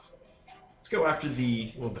stuff. Let's go after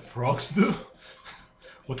the. What the frogs do?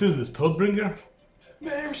 What is this, Toadbringer?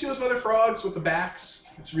 Man, you ever see those mother frogs with the backs?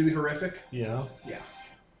 It's really horrific. Yeah. Yeah.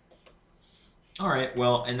 All right.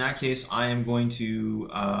 Well, in that case, I am going to.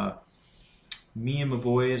 Me and my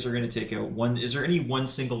boys are going to take out one. Is there any one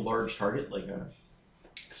single large target, like a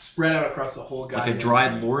Spread out across the whole guy. like a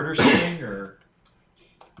dried lord or something, or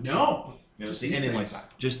No. you know, Just these anything like things.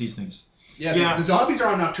 that? Just these things. Yeah, Yeah. The zombies are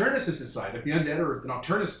on Nocturnus' side. Like the undead are the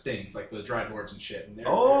Nocturnus things, like the dried lords and shit. And they're,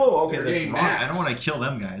 Oh, okay, they're that's getting wrong. mad. I don't want to kill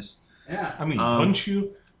them guys. Yeah. I mean, Um, don't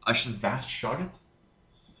you? I should vast shoggoth.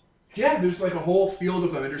 Yeah, there's like a whole field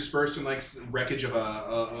of them interspersed in like wreckage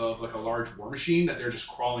of like a large war machine that they're just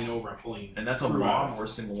crawling over and pulling. And that's a crew out mob, of. or a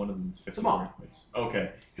single one of them is 50 It's a mob. points.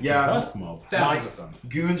 Okay. It's Yeah. a fast mob. Thousands of them.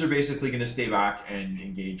 Goons are basically going to stay back and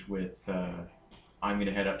engage with I'm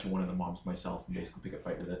gonna head up to one of the mobs myself and basically pick a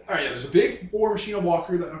fight with it. All right, yeah. There's a big war machine, a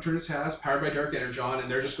walker that Nocturnus has, powered by Dark Energon,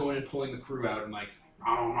 and they're just going and pulling the crew out and like,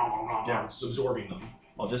 Yeah. just absorbing them.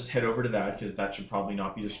 I'll just head over to that because that should probably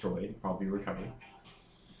not be destroyed, probably recover.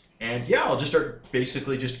 And yeah, I'll just start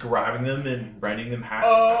basically just grabbing them and branding them half.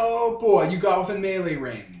 Oh boy, you got within melee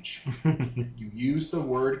range. You used the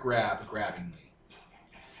word grabbingly.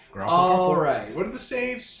 All right. What are the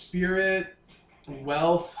saves? Spirit,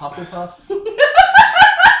 wealth, Hufflepuff.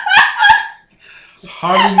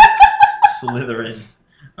 Slytherin.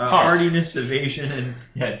 Hardiness, evasion, and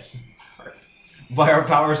Yes. By our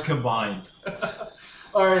powers combined.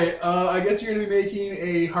 All right. I guess you're going to be making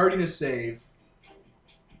a hardiness save.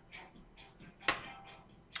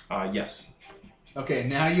 Yes. Okay.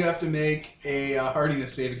 Now you have to make a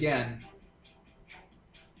hardiness save again.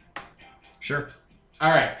 sure. All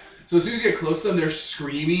right. So as soon as you get close to them, they're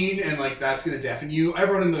screaming, and like that's gonna deafen you.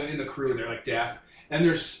 Everyone in the crew, they're like deaf, and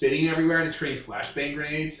they're spitting everywhere, and it's creating flashbang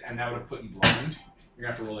grenades, and that would have put you blind. You're gonna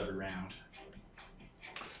have to roll every round.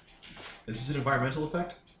 Is this an environmental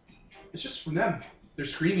effect? It's just from them. They're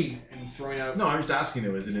screaming and throwing out. No, I'm just asking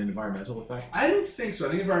though, is it an environmental effect? I don't think so. I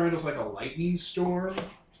think environmental's like a lightning storm.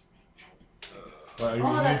 Are you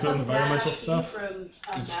Oh, that into fun Mad environmental Max scene stuff? from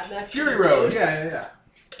Mad Max. Fury Road. Yeah.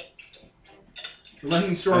 The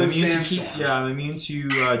lightning storm I'm and immune to sandstorm. heat, yeah, I'm immune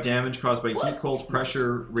to damage caused by heat, cold,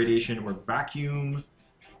 pressure, radiation, or vacuum.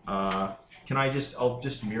 Can I just? I'll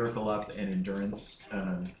just miracle up an endurance.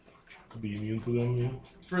 To be immune to them, yeah.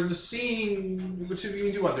 For the scene, what you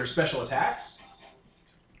can do? What? Their special attacks?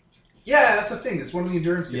 Yeah, that's a thing. It's one of the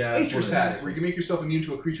endurance gifts. Yeah, it's one of Aether's the had it, endurance where you can make yourself immune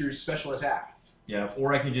to a creature's special attack. Yeah,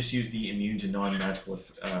 or I can just use the immune to non-magical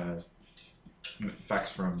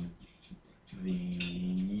effects from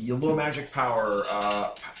the low magic power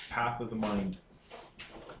path of the mind.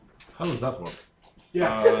 How does that work?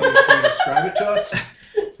 Yeah. Can you describe it to us?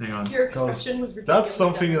 Hang on. Your expression was ridiculous. That's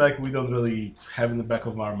something Devin. like we don't really have in the back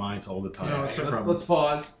of our minds all the time. No, it's no let's, problem. let's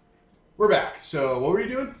pause. We're back. So, what were you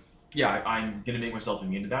doing? Yeah, I'm gonna make myself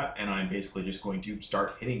immune to that, and I'm basically just going to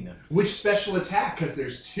start hitting them. Which special attack? Because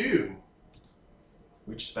there's two.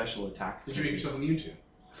 Which special attack? Did you make yourself immune to? Oh,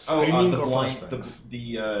 Screaming the or blind,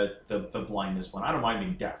 flashbangs? the blindness one. I don't mind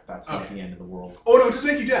being deaf. That's not Okay. the end of the world. Oh no, it doesn't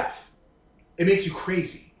make you deaf. It makes you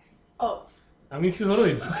crazy. Oh, I mean, he's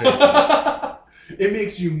already crazy. It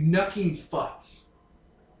makes you knucking futs.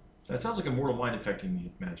 That sounds like a mortal mind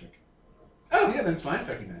affecting magic. Oh yeah, then it's mind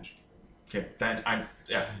affecting magic. Okay, then I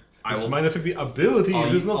It's will. might affect the abilities.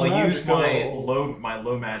 I'll, It's not I'll use magical. my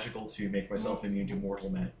low magical to make myself immune to mortal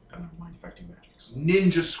mind affecting magics.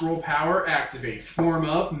 Ninja scroll power activate. Form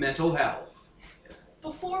of mental health.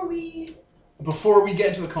 before we, Before we get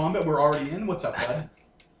into the combat we're already in, what's up, bud?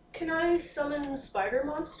 can I summon Spider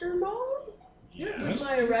Monster mode Yeah. with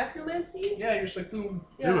my arachnomancy? Yeah, you're just like, boom.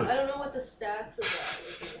 Yeah, Do it. I don't know what the stats of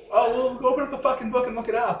that would be. Oh, well, go open up the fucking book and look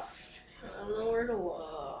it up. I don't know where to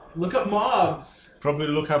look. Look up mobs. Probably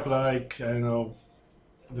look up like I don't know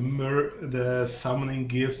the summoning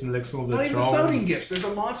gifts and like some of the Not even the throne. summoning gifts. There's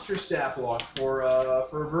a monster stat block for a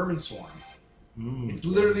vermin swarm. It's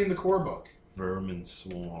literally in the core book. Vermin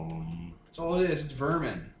swarm. That's all it is. It's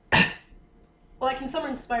vermin. Well, I can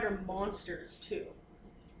summon spider monsters too,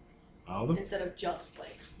 All of them. instead of just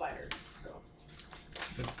like spiders.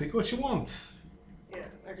 So Pick what you want. yeah,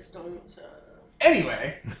 I just don't.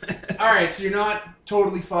 Anyway, all right. So you're not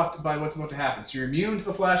totally fucked by what's about to happen. So you're immune to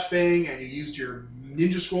the flashbang, and you used your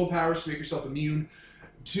ninja scroll powers to make yourself immune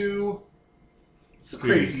to the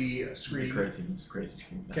crazy scream. Crazy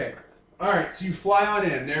scream. That's Okay. right. All right. So you fly on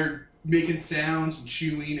in. They're making sounds and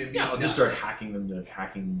chewing and Yeah, I'll being just nuts. start hacking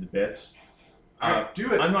them to bits. All right,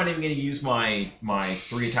 do it. I'm not even going to use my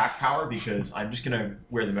 3 attack power because I'm just going to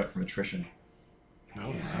wear them out from attrition.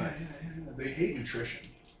 No. Yeah. They hate nutrition.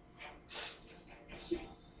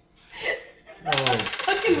 Oh.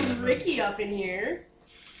 Fucking Ricky up in here.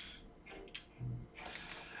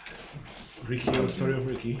 Ricky, the story of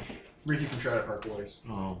Ricky. Ricky from Shadow Park Boys.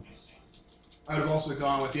 Oh. I would have also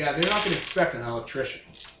gone with, yeah, they're not going to expect an electrician.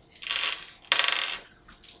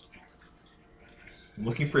 I'm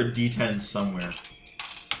looking for a D10 somewhere.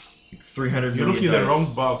 Like 300 You're million looking at the dice.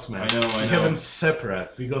 wrong box, man. I know, I We know. have them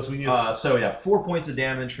separate because we need. So yeah, 4 points of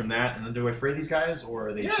damage from that, and then do I fray these guys, or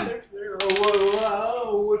are they Yeah, two? they're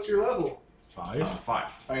what's your level? 5.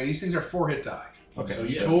 5. Okay, these things are 4 hit die. Okay, So you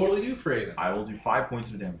so- totally do fray them. I will do 5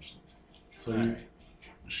 points of damage. So you Alright.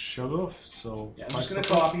 shut off. So Yeah, I'm just gonna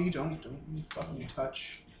five- copy. Don't you fucking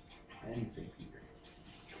touch anything, Peter.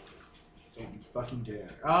 Don't you fucking dare.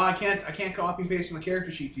 Oh, I can't copy and paste on the character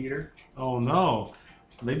sheet, Peter. Oh no.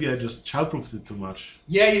 Maybe I just childproofed it too much.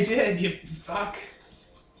 Yeah, you did. You fuck.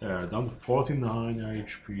 Yeah, down to 49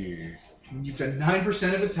 HP. You've done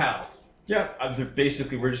 9% of its health. Yeah,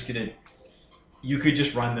 basically we're just gonna. You could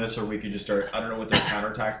just run this, or we could just start. I don't know what the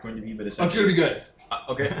counterattack's going to be, but Oh, it's essentially. gonna be good.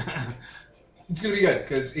 Okay. It's gonna be good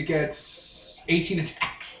because it gets 18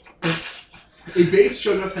 attacks. A base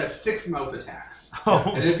Shogus has 6 mouth attacks,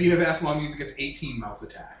 Oh. and then being a vast mom means it gets 18 mouth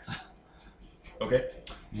attacks. Okay.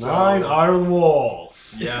 9 iron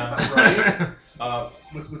walls. Yeah. Right?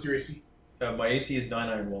 What's your AC? My AC is 9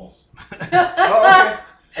 iron walls. Oh,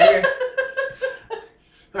 okay. Okay.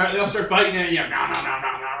 All right, they'll start biting at you. No.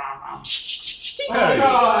 Oh my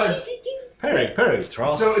god. Parry,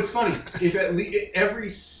 Tross. So it's funny if at least every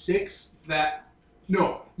 6 that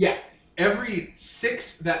every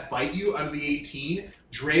 6 that bite you out of the 18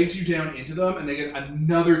 drags you down into them, and they get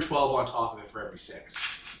another 12 on top of it for every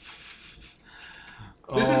 6.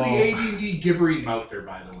 This is the AD&D gibbering mouther,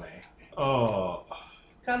 by the way. Oh.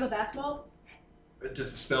 Can I have a vast mob?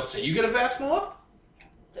 Does the spell say you get a vast mob?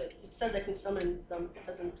 It says I can summon them. It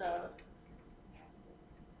doesn't.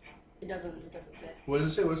 It doesn't say. What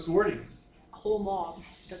does it say? What's the wording? A whole mob.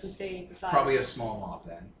 It doesn't say the size. Probably a small mob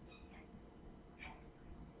then.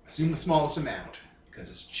 Assume the smallest amount, because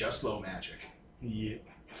it's just low magic. Yeah.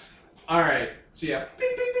 Alright, so yeah.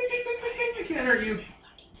 Bing, bing, bing, bing, bing, bing, bing, they can't hurt you.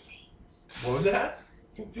 What was that?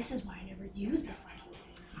 So this is why I never use the fucking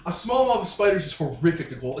things. A small mob of spiders is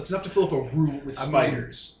horrific, Nicole. It's enough to fill up a room with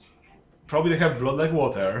spiders. Probably they have blood like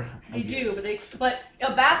water. They do, but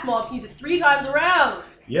a vast mob can use it 3 times around.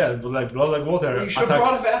 Yeah, but like blood like water. Well, you should have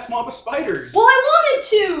brought a vast mob of spiders. Well, I wanted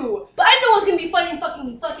to, but I didn't know I was gonna be fighting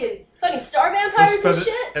fucking star vampires and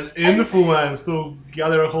shit. An influence to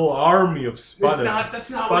gather a whole army of spiders. That's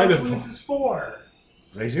not what influence is for.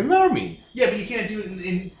 Raising an army. Yeah, but you can't do it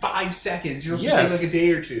in 5 seconds. You're supposed to Yes. take like a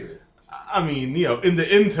day or 2. I mean, in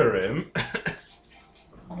the interim.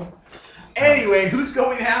 Anyway, who's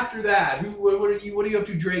going after that? What are you up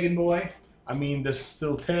to, Dragon Boy? I mean, there's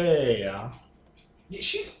still Thea. Yeah,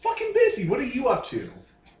 she's fucking busy. What are you up to?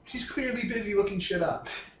 She's clearly busy looking shit up.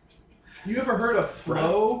 You ever heard of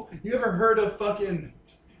flow? You ever heard of fucking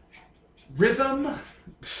rhythm?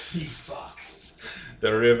 He fucks.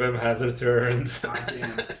 The rhythm has returned.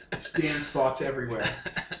 Goddamn. Damn spots everywhere.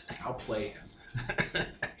 I'll play him.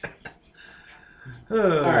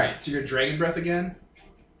 Alright, so you're Dragon Breath again?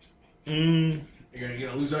 You're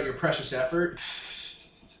gonna lose out your precious effort?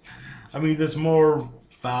 I mean, there's more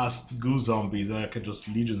fast goo zombies and I can just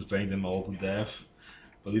Legion's Bane them all to death.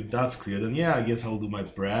 But if that's clear, then yeah, I guess I'll do my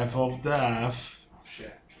Breath of Death.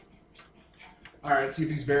 Shit. Alright, let's see if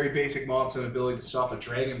these very basic mobs have an ability to stop a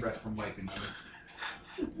Dragon Breath from wiping them.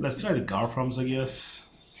 Let's try the Garfrums, I guess.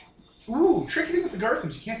 Ooh, tricky thing with the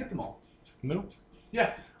Garthams, you can't hit them all. No?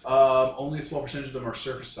 Yeah. Only a small percentage of them are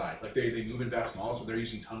surface side. Like they move in vast malls, but they're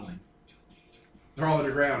using tunneling. They're all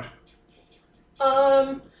underground.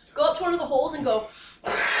 Go up to one of the holes and go.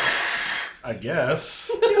 I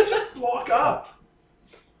guess. Just block up.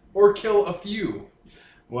 Or kill a few.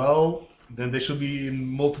 Well, then they should be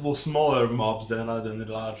multiple smaller mobs then other than the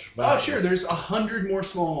large Oh, sure, there's 100 more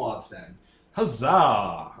small mobs then.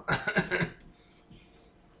 Huzzah!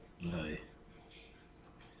 Aye.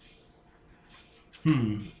 How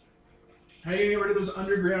are you gonna get rid of those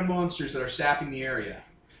underground monsters that are sapping the area?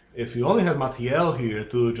 If you only had Mathiel here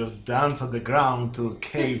to just dance at the ground till it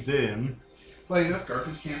caved in. Funny enough,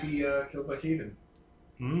 Garthams can't be killed by Caven.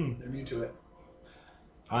 They're immune to it.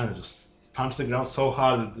 Fine, just punch the ground so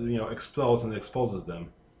hard that explodes and exposes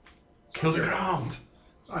them. Kill the ground!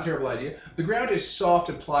 It's not a terrible idea. The ground is soft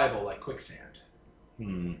and pliable like quicksand.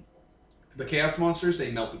 The chaos monsters,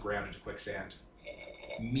 they melt the ground into quicksand.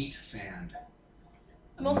 Meat sand.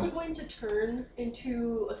 I'm also going to turn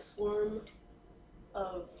into a swarm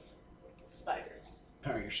of spiders.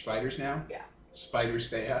 Oh, you're spiders now? Yeah. Spiders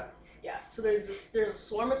stay at? Yeah. So there's a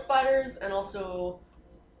swarm of spiders and also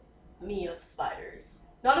me of spiders.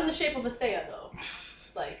 Not in the shape of a Thea though.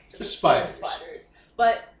 Like just a swarm of spiders.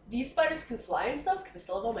 But these spiders can fly and stuff because I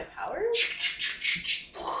still have all my powers.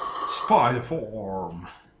 Spider form!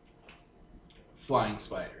 Flying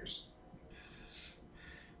spiders.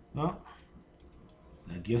 Well,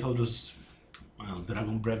 I guess I'll just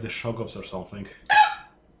Dragon Breath the Shogovs or something.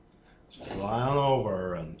 Just fly on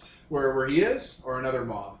over and Where he is? Or another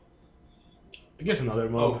mob? I guess another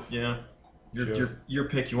mob. Yeah. Sure. Your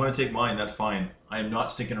pick. You want to take mine? That's fine. I am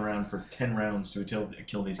not sticking around for 10 rounds to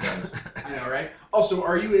kill these guys. I know, right? Also,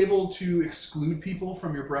 are you able to exclude people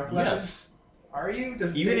from your breath weapons? Yes. Are you?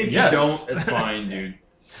 Does it Even say- if Yes. you don't, it's fine, dude.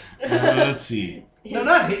 Let's see. No,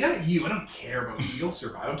 not you. I don't care about you. You'll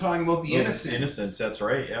survive. I'm talking about the innocents. Innocence, that's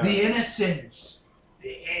right, yeah. The innocents.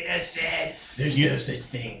 The innocents. There's no such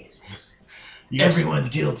thing as Everyone's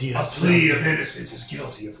guilty A of plea something. of innocence is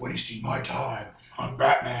guilty of wasting my time. I'm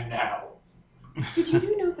Batman now. Did you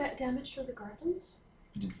do no damage to the Garthams?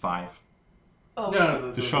 I did 5. Oh,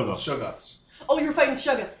 No, The Shoggoths. Shoggoths. Oh, you're fighting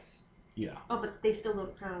Shoggoths. Yeah. Oh, but they still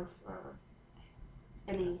don't have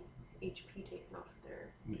any HP taken off their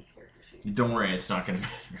character sheet. Don't worry, it's not gonna.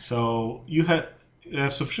 So you have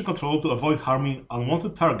sufficient control to avoid harming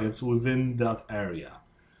unwanted targets within that area.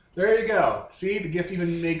 There you go. See, the gift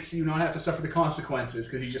even makes you not have to suffer the consequences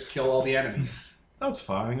because you just kill all the enemies. That's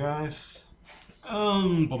fine, guys.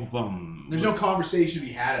 There's no conversation to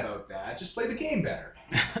be had about that. Just play the game better.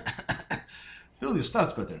 Build your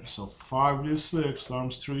stats better. So 5d6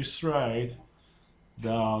 times 3 straight.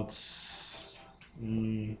 That's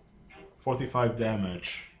 45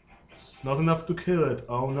 damage. Not enough to kill it.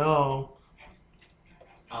 Oh no.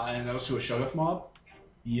 And that was to a Shoggoth mob?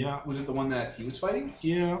 Yeah. Was it the one that he was fighting?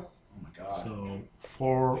 Yeah. Oh my god. So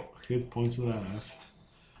 4 hit points left.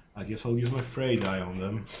 I guess I'll use my Frey die on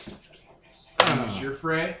them. Use your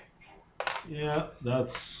fray? Yeah,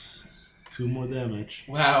 that's 2 more damage.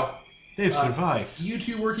 Wow. They've survived. You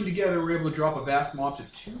two working together were able to drop a vast mob to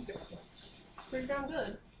 2 hit points. Pretty damn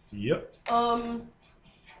good. Yep.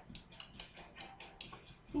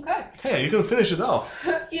 Okay. Hey, you can finish it off.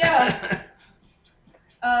 Yeah.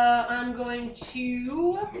 I'm going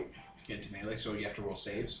to. Get into melee, so you have to roll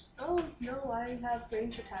saves. Oh no, I have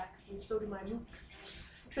range attacks, and so do my mooks.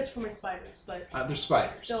 Except for my spiders, but They're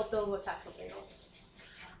spiders. they'll attack something else.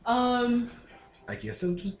 I guess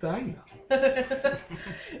they'll just die now.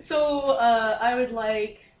 So I would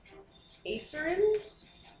like Acerins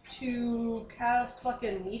to cast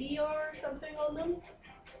fucking meteor or something on them.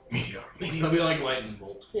 Meteor. It'll be like lightning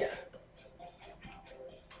bolt. Yeah.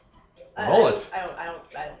 Roll it. I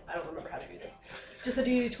don't remember how to do this. Just a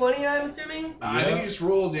D20, I'm assuming. I think you just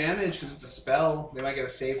roll damage because it's a spell. They might get a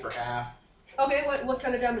save for half. Okay, what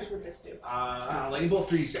kind of damage would this do? Lightning bolt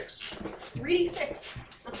 3d6. 3d6.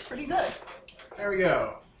 That's pretty good. There we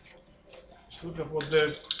go. Just look at what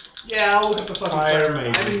the... Yeah, I'll look at the fucking Fire fire.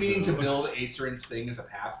 mages I've been meaning to do. build Acerin's thing as a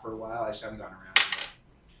path for a while. I just haven't gotten around to it.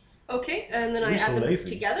 Okay, and then I You're add so them lazy.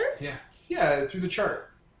 together? Yeah, through the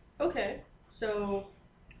chart. Okay, so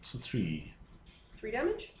So 3. 3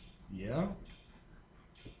 damage? Yeah.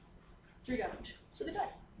 3 damage. So they die.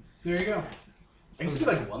 There you go. I guess it'd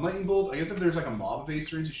be like 1 lightning bolt. I guess if there's like a mob of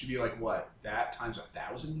Acerins, it should be like what? That times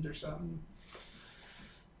 1,000 or something?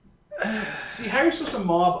 See, how are you supposed to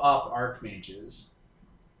mob up archmages?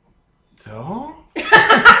 So?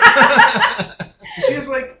 She has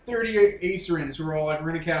like 30 Acerins who are all like,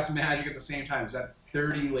 we're gonna cast magic at the same time. Is that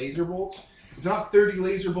 30 laser bolts? It's not 30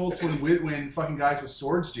 laser bolts when fucking guys with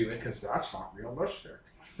swords do it, because that's not realistic.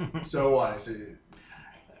 So what? Is it?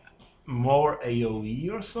 More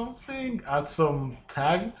AoE or something? Add some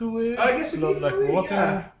tag to it? I guess it'd be like AoE,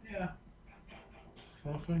 water? Yeah.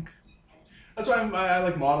 Something? That's why I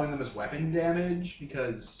like modeling them as weapon damage,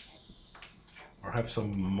 because Or have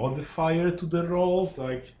some modifier to the rolls,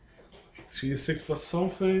 like 3d6 plus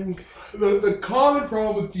something? the common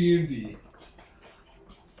problem with D&D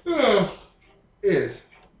is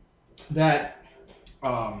that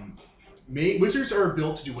wizards are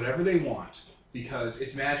built to do whatever they want because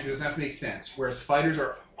it's magic. It doesn't have to make sense. Whereas fighters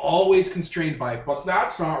are always constrained by, but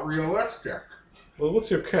that's not realistic. Well, what's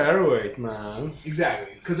your carry weight, man?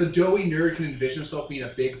 Exactly. Because a doughy nerd can envision himself being a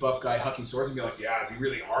big buff guy hucking swords and be like, yeah, it'd be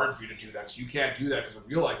really hard for you to do that, so you can't do that because in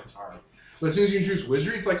real life it's hard. But as soon as you introduce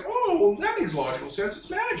wizardry, it's like, oh, well, that makes logical sense. It's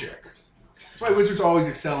magic. That's why wizards always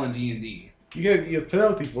excel in D&D. You get a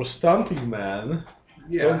penalty for stunting, man.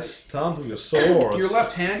 Yeah. Don't stunt with your swords. You're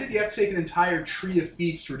left-handed, you have to take an entire tree of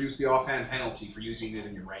feats to reduce the offhand penalty for using it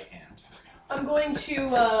in your right hand. I'm going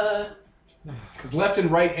to, Because left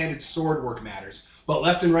and right-handed sword work matters, but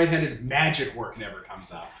left and right-handed magic work never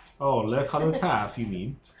comes up. Oh, left-handed path, you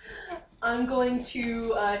mean? I'm going to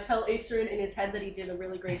tell Acerin in his head that he did a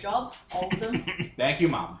really great job, all of them. Thank you,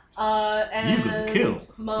 Mom. And got killed.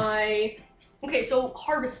 my... Okay, so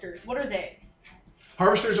harvesters, what are they?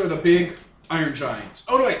 Harvesters are the big iron giants.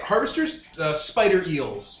 Oh, no, wait. Harvesters? Spider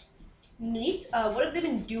eels. Neat. What have they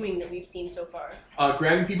been doing that we've seen so far?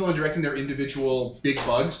 Grabbing people and directing their individual big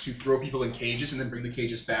bugs to throw people in cages and then bring the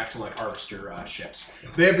cages back to, like, harvester ships.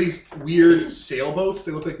 They have these weird sailboats.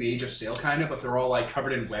 They look like the Age of Sail, kind of, but they're all, like,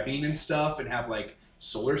 covered in webbing and stuff and have, like,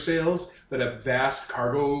 solar sails that have vast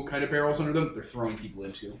cargo kind of barrels under them that they're throwing people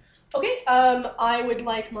into. Okay, I would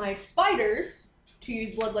like my spiders to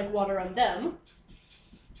use blood like water on them.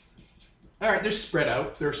 All right, they're spread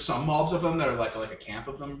out. There's some mobs of them that are like a camp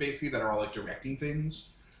of them, basically, that are all, like, directing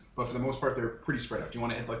things. But for the most part, they're pretty spread out. Do you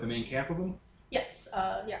want to hit, like, the main camp of them? Yes,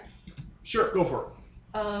 yeah. Sure, go for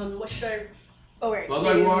it. What should I Oh, right. Blood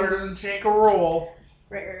like water doesn't take a roll.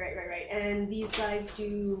 Right. And these guys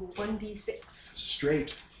do 1d6.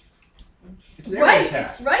 Straight. It's an area attack.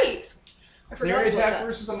 It's right. It's an area attack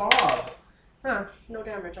versus a mob. Huh. No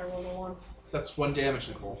damage. I rolled a 1. That's 1 damage,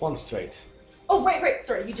 Nicole. 1 straight. Oh, right.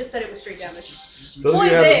 Sorry, you just said it was straight damage. Just Does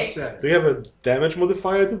Point you have, big. do you have a damage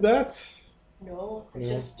modifier to that? No, it's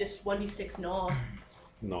Yeah. just 1d6 gnaw.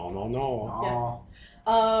 No.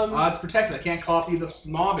 Aw. It's protected. I can't copy the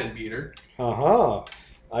mob in, Peter. Haha.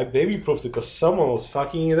 I baby-proofed it because someone was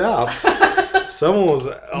fucking it up. Someone was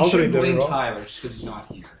You altering shouldn't the blame roll. Tyler just because he's not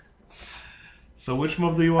here. So which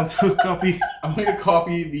mob do you want to copy? I'm going to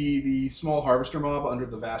copy the small harvester mob under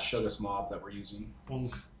the vast Shugus mob that we're using.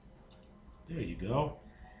 Bonk. There you go.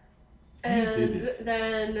 And did it.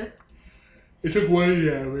 then It took 1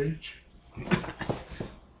 damage.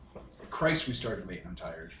 Christ, we started late and I'm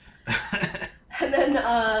tired.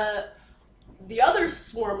 the other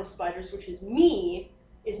swarm of spiders, which is me,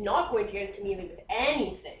 is not going to get into melee with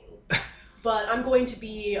anything. But I'm going to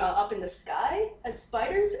be up in the sky as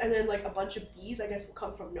spiders, and then like a bunch of bees, I guess, will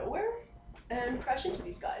come from nowhere and crash into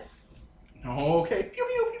these guys. Okay. Pew,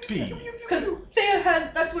 pew, pew, pew, pew, pew, Because pew. Saya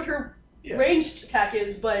that's what her Yeah. ranged attack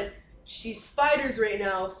is, but she's spiders right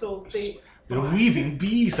now, so they They're weaving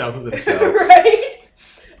bees out of themselves. right.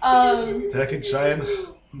 They're like a giant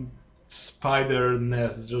spider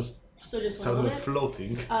nest just So just one suddenly moment.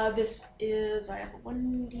 floating. This is I have a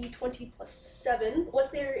 1d20 plus 7. What's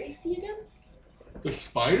their AC again? The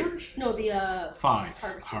spiders? No, the 5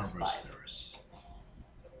 Harvesters, harvesters.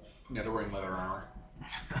 Yeah, they're wearing leather armor.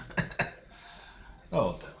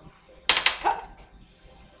 Oh, damn.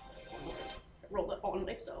 rolled it on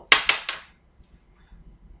myself.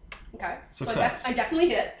 Okay. Success. So I definitely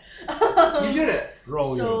hit. You did it!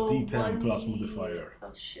 Roll So your d10 plus 1d modifier.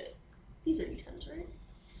 Oh shit. These are d10s, right?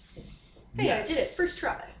 Hey, Yes. I did it. First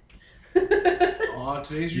try. Oh,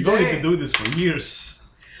 today's You've your only day. been doing this for years.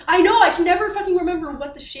 I know, I can never fucking remember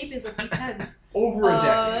what the shape is of d10s. Over a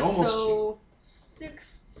decade, almost two. So 6,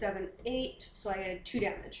 7, 8. So I had 2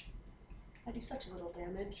 damage. I do such little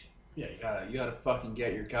damage. Yeah, you gotta fucking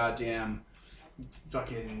get your goddamn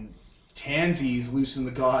fucking tansies loose in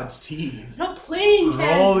the god's teeth. I'm not playing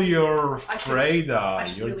Roll Tans. your I Freyda,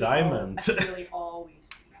 should your really diamond. I should really always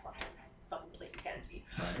be fucking playing Tansy.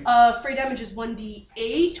 Right? Frey damage is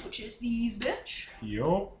 1d8, which is these bitch.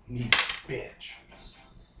 Yo. These bitch.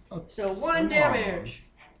 So 1 damage.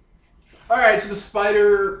 Alright, so the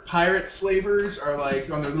spider pirate slavers are like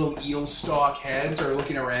on their little eel stalk heads are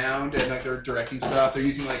looking around and like they're directing stuff. They're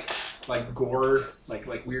using like gore, like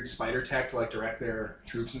weird spider tech to like direct their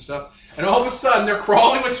troops and stuff. And all of a sudden they're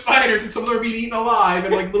crawling with spiders and some of them are being eaten alive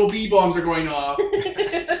and like little bee bombs are going off.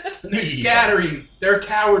 And they're scattering. They're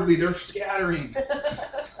cowardly. They're scattering.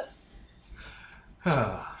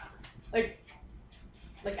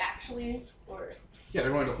 Like actually, or Yeah,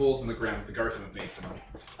 they're going to holes in the ground that the Gartham have made for them.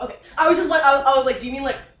 okay. I was like, do you mean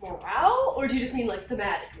like morale, or do you just mean like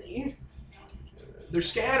thematically? They're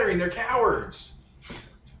scattering. They're cowards.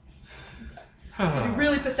 It'd be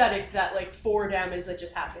really pathetic that like 4 damage that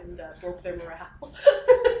just happened broke their morale.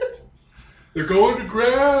 They're going to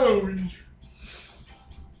ground.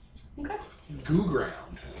 Okay. Goo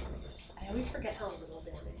ground. I always forget how little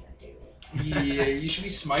damage I do. Yeah, you should be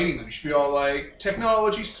smiting them. You should be all like,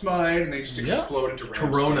 technology smite, and they just Yeah. explode into round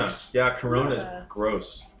Corona. sticks. Yeah, Corona's Yeah.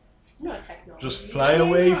 gross. I'm not a technology. Just fly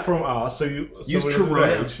away from us so you Use we're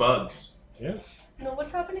Corona in of bugs. Yeah. No,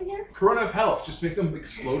 what's happening here? Corona of health. Just make them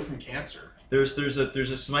explode from cancer. There's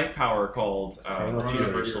a smite power called Corona a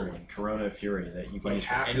universal Fury. one, Corona of Fury, that you It's can like use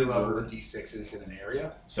for half any your level word. of d6s in an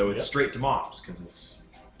area. So it's Yep. straight to mobs because it's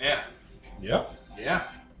Yeah. Yeah. Yeah.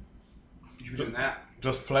 You should be doing that.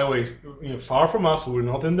 Just fly away far from us so we're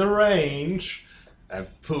not in the range. And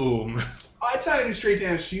boom. I tell you to do straight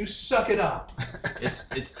damage to you. Suck it up. it's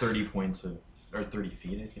 30 points of or 30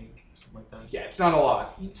 feet, I think, something like that. Yeah, it's not a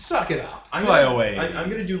lot. Suck it up. Fly away. I'm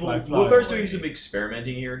gonna do. Fly Lothar's away. doing some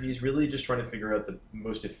experimenting here. He's really just trying to figure out the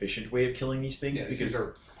most efficient way of killing these things Yeah, these because. things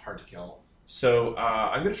are hard to kill. So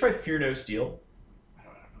I'm gonna try Fear No Steel.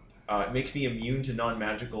 I don't know. It makes me immune to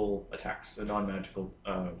non-magical attacks. So non-magical.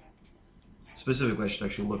 Specifically, I should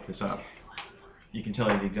actually look this up. You can tell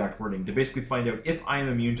you the exact wording to basically find out if I am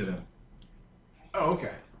immune to them. Oh,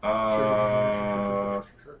 okay. Uh,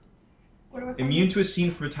 What do I find? Immune to a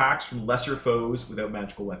scene from attacks from lesser foes without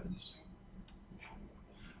magical weapons.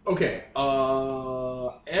 Okay.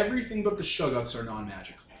 Everything but the Shuggoths are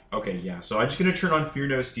non-magical. Okay, yeah. So I'm just gonna turn on Fear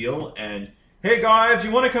No Steel and hey guys,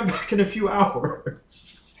 you want to come back in a few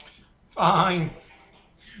hours? Fine.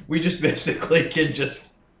 We just basically can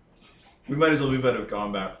just We might as well move out of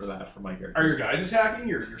combat for that for my character. Are your guys attacking?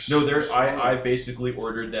 You're No, I basically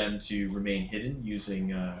ordered them to remain hidden using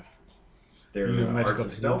their Your arts magical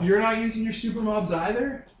of stealth. You're not using your super mobs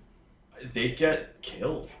either? They get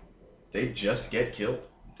killed. They just get killed.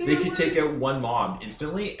 They could take out one mob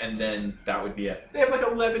instantly, and then that would be it. They have like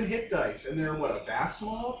 11 hit dice, and they're what, a vast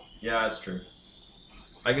mob? Yeah, that's true.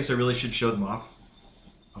 I guess I really should show them off.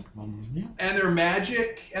 Yeah. And they're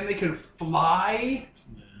magic, and they can fly.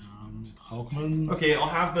 Hawkman. Okay, I'll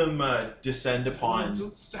have them descend upon.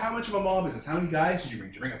 How much of a mob is this? How many guys did you bring?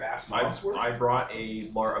 Did you bring a vast mob's worth? I brought I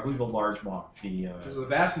believe a large mob. Because with a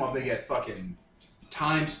vast mob, they get fucking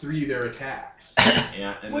 ×3 their attacks.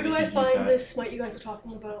 Yeah. And Where they do I could use find that. this smite you guys are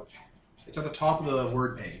talking about? It's at the top of the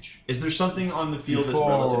word page. Is there something on the field that's Before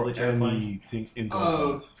relatively terrifying? anything in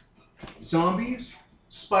Oh, zombies,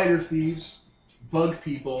 spider thieves, bug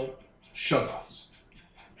people, shoggoths.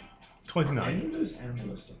 29. Any of those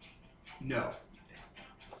animalistic? No.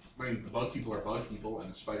 I mean, the bug people are bug people,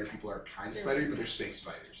 and the spider people are kind of spidery, but they're space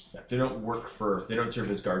spiders. Yeah, they don't work for. They don't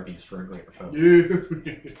serve as guard beasts for a greater foe.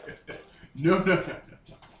 No.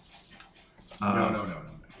 Uh, No.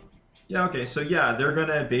 Yeah, okay, so yeah, they're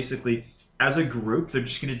gonna basically, as a group, they're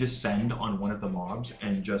just gonna descend on one of the mobs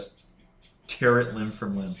and just tear it limb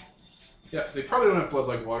from limb. Yeah, they probably don't have blood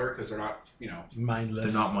like water because they're not,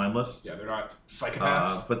 Mindless. They're not mindless. yeah, they're not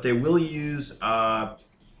psychopaths. But they will use God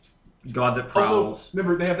That Prowls. Also,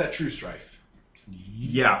 remember, they have that true strife.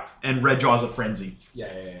 Yeah, and Red Jaws of Frenzy. Yeah.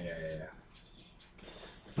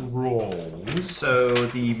 Roll. So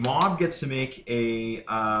the mob gets to make a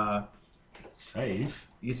Save.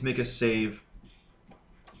 save.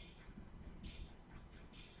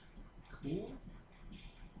 Cool.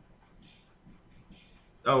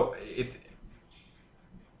 Oh, if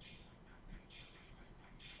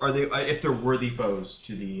they're worthy foes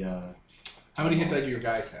to the. How many hit die do your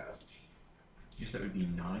guys have? I guess that would be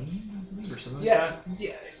 9, I believe, or something. Yeah,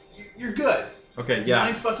 you're good. Okay. Yeah.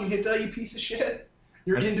 9 fucking hit die, you piece of shit.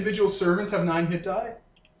 Your individual servants have 9 hit die?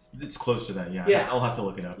 It's close to that. Yeah. Yeah. I'll have to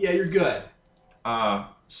look it up. Yeah, you're good.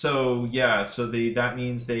 So that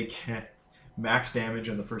means they get max damage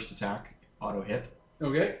on the first attack, auto hit.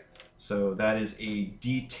 Okay. So that is a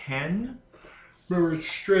D10, Remember, it's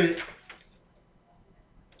straight.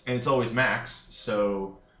 and it's always max.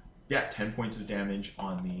 So yeah, 10 points of damage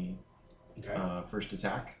on the Okay. first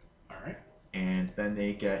attack, Alright. and then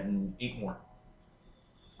they get 8 more.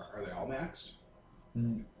 Are they all maxed?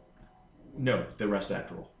 No, the rest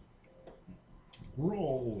after roll.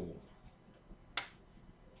 Roll.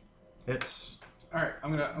 It's Alright,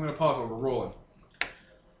 I'm gonna pause while we're rolling.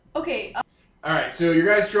 Okay, Alright, so your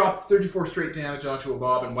guys drop 34 straight damage onto a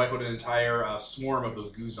mob and wipe out an entire swarm of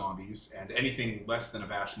those goo zombies, and anything less than a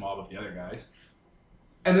vast mob of the other guys.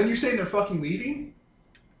 And then you're saying they're fucking leaving?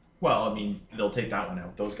 Well, I mean, they'll take that one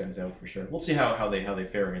out. Those guys out for sure. We'll see how they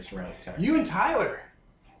fare against round attacks. You and Tyler.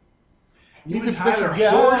 You You and can pick Tyler your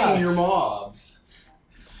hoarding guys. your mobs.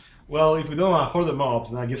 Well, if we don't want to hoard the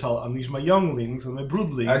mobs, then I guess I'll unleash my younglings and my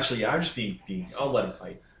broodlings Actually, yeah, I'm just being. I'll let him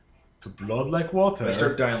fight. to blood like water If I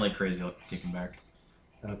start dying like crazy, I'll take him back.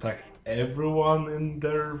 and attack everyone in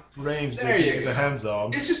their range There they you can get go. their hands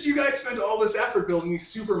on. It's just you guys spent all this effort building these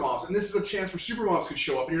super mobs, and this is a chance where super mobs could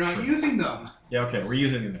show up, and you're not using them. Yeah, okay, we're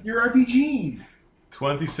using them. You're RPGing.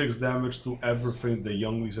 26 damage to everything the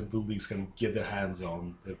younglings and broodlings can get their hands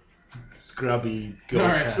on. The grubby goat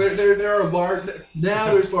Alright, so hands. there are large.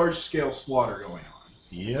 Now there's large scale slaughter going on.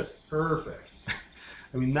 Yep. Perfect.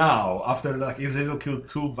 I mean, now, after like Israel killed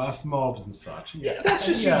 2 vast mobs and such. Yeah, that's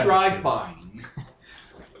just Yeah. you drive buying.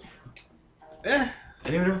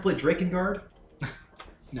 Anyone ever played Drakengard?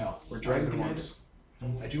 No, Or Dragon Dragon once.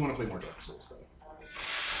 I do want to play more Dark Souls though.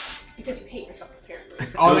 because you hate yourself, apparently.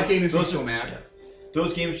 Oh, that game is me Those- so mad. yeah.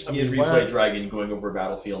 Those games just I need mean, to why- replay Dragon going over a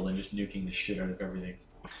battlefield and just nuking the shit out of everything.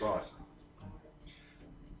 It's awesome.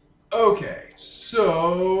 Okay,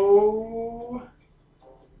 so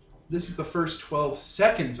this is the first 12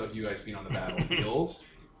 seconds of you guys being on the battlefield.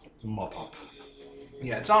 Mop up.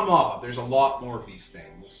 Yeah, it's not mob up. There's a lot more of these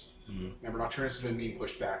things. Mhm. Remember, Nocturnus has been being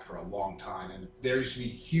pushed back for a long time, and there used to be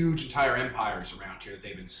huge entire empires around here that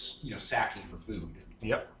they've been, sacking for food.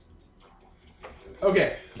 Yep.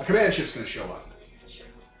 Okay, a command ship's gonna show up.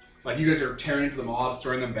 Like, you guys are tearing into the mobs,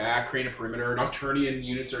 throwing them back, creating a perimeter. Nocturnian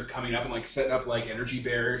units are coming up and, setting up, energy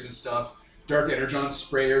barriers and stuff. Dark Energon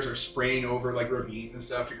sprayers are spraying over, ravines and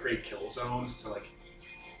stuff to create kill zones to,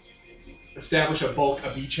 establish a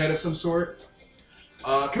beachhead of some sort.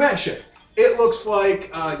 Command ship. It looks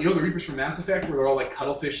like, the Reapers from Mass Effect, where they're all,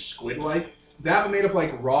 cuttlefish, squid-like? That one made of,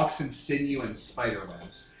 rocks and sinew and spider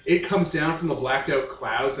webs. it comes down from the blacked out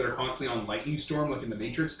clouds that are constantly on lightning storm, like in the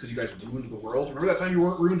Matrix, because you guys ruined the world. Remember that time you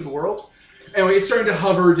ruined the world? Anyway, it's starting to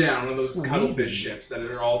hover down, one of those cuttlefish ships that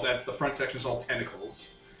the front section is all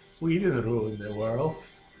tentacles. We didn't ruin the world.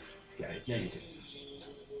 Yeah, you did.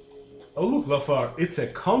 Oh look, Lafar, it's a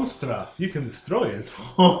Constra. You can destroy it.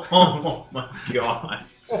 Oh my god.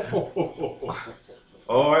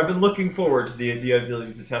 Oh, I've been looking forward to the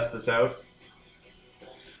ability to test this out.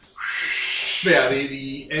 But yeah,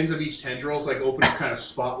 the ends of each tendrils like open up kind of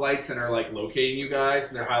spotlights and are like locating you guys,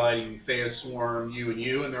 and they're highlighting Thea's swarm,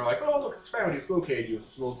 you, and they're like, oh look, it's found you, it's located you with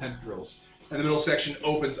its little tendrils. And the middle section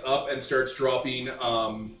opens up and starts dropping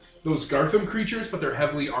those Gartham creatures, but they're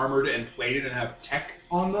heavily armored and plated and have tech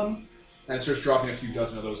on them. And it starts dropping a few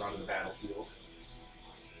dozen of those onto the battlefield.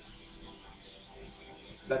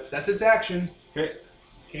 That's its action. Okay.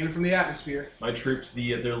 Came in from the atmosphere. My troops,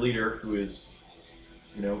 their leader, who is,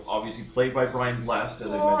 obviously played by Brian Blast, as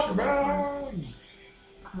I mentioned last time.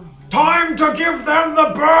 Time to give them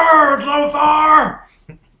the bird, Lothar!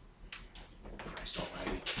 Christ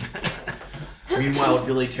almighty. Meanwhile,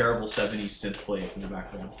 really terrible 70s synth plays in the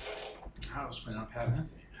background. I was playing on Pat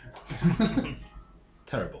Anthony.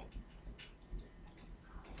 Terrible.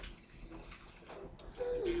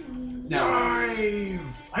 Now,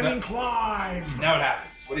 Climb! now what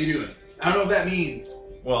happens? What are you doing? I don't know what that means.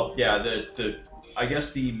 Well, yeah, I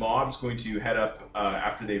guess the mob's going to head up,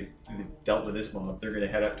 after they've dealt with this mob, they're going to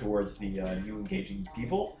head up towards the new engaging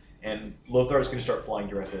people, and Lothar's going to start flying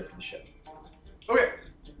directly up to the ship. Okay.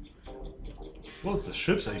 What's the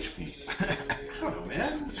ship's HP? I don't know,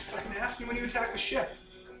 man. Just fucking ask me when you attack the ship.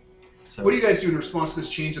 So, What do you guys do in response to this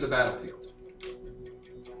change of the battlefield?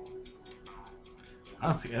 I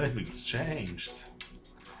don't think anything's changed.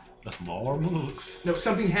 Just more mooks. No,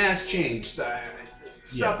 something has changed.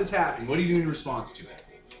 Stuff is happening. What are you doing in response to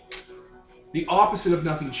it? The opposite of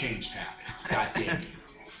nothing changed happened. God damn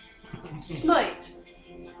you. Smite.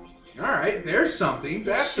 Alright, there's something.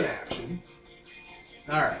 That's an action.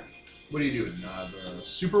 Alright. What are you doing? The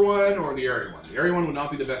super one or the area one? The area one would not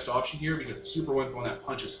be the best option here because the super one's the one that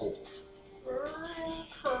punches holes.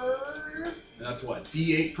 And that's what,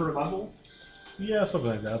 D8 per level? Yeah, something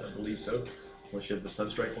like I that. believe so. Unless you have the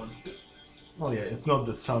Sunstrike one. Oh yeah, it's not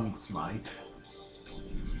the Sun Smite.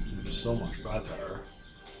 It's so much better.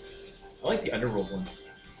 I like the Underworld one.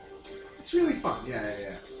 It's really fun.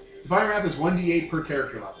 Yeah. Divine Wrath is 1d8 per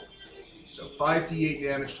character level. So 5d8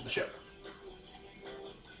 damage to the ship.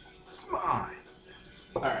 Smite.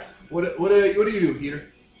 Alright. What are you doing,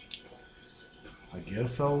 Peter? I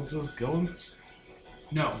guess I'll just go and...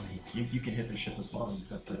 No. You can hit the ship as well. You've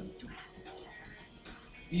got the...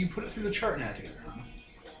 You put it through the chart navigator.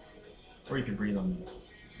 Or you can breathe on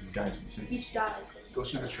the guys in suits. Each die.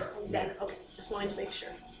 Goes through the chart. Then, okay, just wanted to make sure.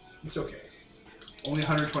 It's okay. Only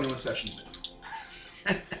 121 sessions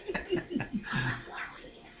in. You're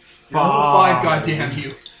level 5, goddamn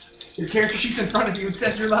you. Your character sheet's in front of you and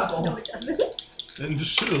says your level. No, it doesn't. Then you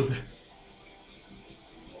should.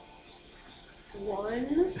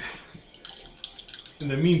 1. In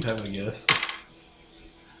the meantime, I guess.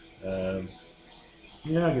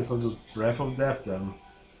 Yeah, I guess I'll do Breath of Death then.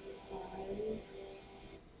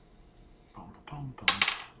 Pum, pum, pum.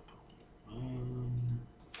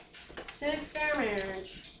 6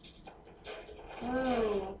 damage.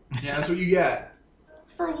 Oh. Yeah, that's what you get.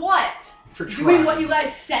 For what? For Doing trying. what you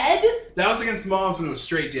guys said? That was against mobs when it was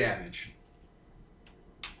straight damage.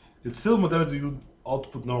 It's still whatever you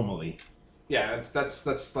output normally. Yeah,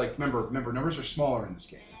 that's like, remember, numbers are smaller in this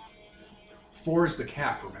game. 4 is the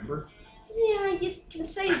cap, remember? Yeah, you can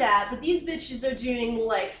say that, but these bitches are doing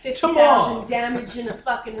like mobs. 50,000 damage in a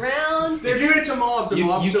fucking round. They're doing it to mobs, and You-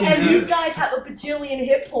 mobs you don't can And do these it. guys have a bajillion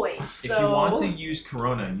hit points, so... If you want to use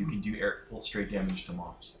Corona, you can do full straight damage to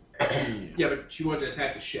mobs. Yeah, but she wanted to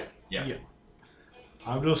attack the ship. Yeah. Yeah.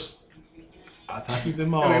 I'm just attacking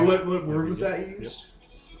them all. Anyway, what word was that you used?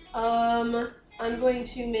 I'm going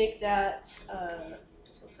to make that,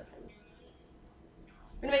 just 1 second.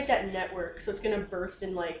 I'm gonna make that network, so it's gonna burst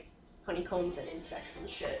in, like, honeycombs and insects and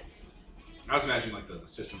shit. I was imagining like the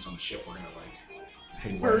systems on the ship were gonna like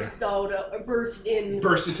Haywire. Burst in...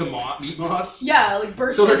 burst into meat moss. Yeah, like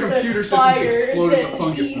burst So their into computer systems spiders explode into and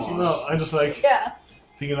fungus bees and moss. No, I'm just like Yeah.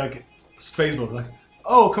 thinking like Spaceball, like,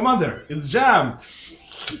 oh, Commander, it's jammed.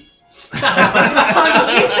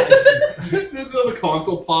 The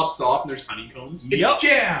console pops off and there's honeycombs. It's Yep.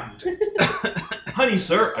 jammed. Honey,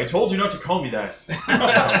 sir, I told you not to call me that.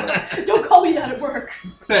 Don't call me that at work.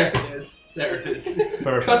 There it is. There it is.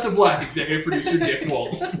 Perfect. Cut to black. Executive producer Dick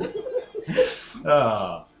Wolf.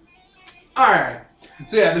 Ah, All right.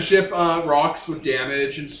 So yeah, the ship rocks with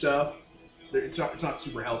damage and stuff. It's not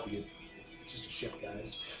super healthy. It's just a ship,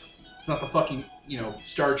 guys. It's not the fucking,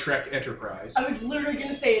 Star Trek Enterprise. I was literally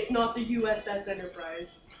gonna say it's not the USS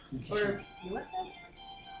Enterprise. Or USS?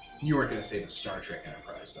 You weren't gonna say the Star Trek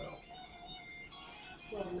Enterprise, though.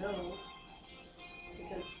 Well, no.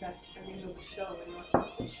 Because that's the name of the show and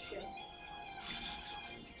not the ship.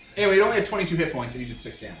 Anyway, it only had 22 hit points and you did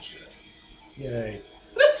 6 damage to it. Yay.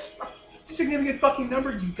 That's a significant fucking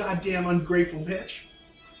number, you goddamn ungrateful bitch.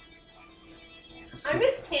 I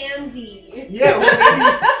miss Tansy. Yeah,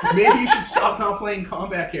 well, maybe you should stop not playing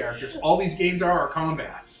combat characters. All these games are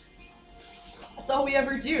combats. That's all we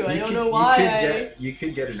ever do. I You don't could- know why. You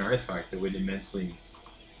could get an artifact that would immensely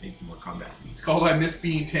make you more combat. It's called I Miss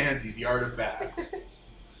Being Tansy, the artifact.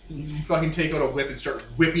 You fucking take out a whip and start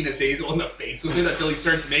whipping Azazel in the face with it until he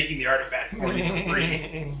starts making the artifact for you for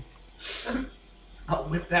free. I'll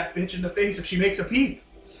whip that bitch in the face if she makes a peep.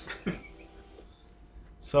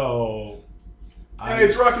 So, Hey,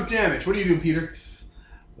 it's rock with damage. What are you doing, Peter?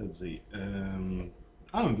 let's see.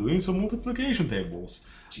 I'm doing some multiplication tables.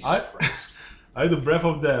 Jesus Christ. I do Breath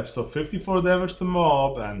of Death, so 54 damage to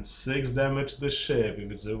mob and 6 damage to the ship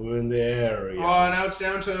if it's in the area. Now it's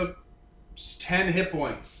down to 10 hit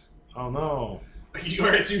points. Oh no.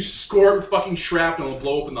 You score with fucking shrapnel and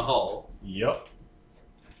blow open the hull. Yup.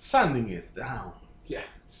 Sanding it down. Yeah,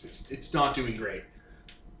 it's not doing great.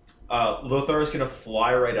 Lothar is going to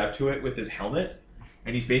fly right up to it with his helmet,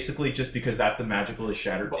 and he's basically, just because that's the magical is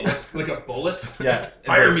shattered. Like a bullet? Yeah.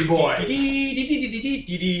 Fire me, boy. And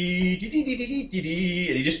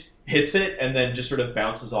he just hits it and then just sort of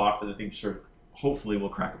bounces off, and the thing just sort of hopefully will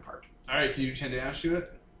crack apart. Alright, can you do 10 damage to it?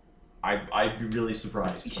 I'd be really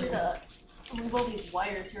surprised. You should move all these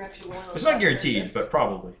wires you're actually going on. It's not guaranteed, but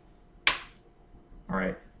probably.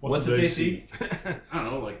 Alright. What's its AC? I don't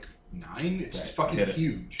know, like 9? It's Right, fucking hit it.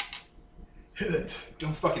 huge. Hit it.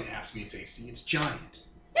 Don't fucking ask me its AC. It's giant.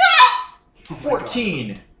 Oh my God.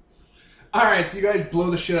 14! Alright, so you guys blow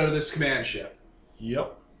the shit out of this command ship.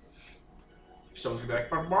 Yup. Someone's gonna be like,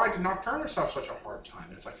 but why did Nocturnus have such a hard time?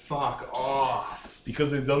 And it's like, fuck off. Because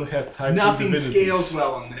they don't have type Nothing divinities. scales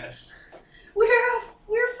well in this.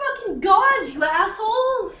 We're fucking gods, you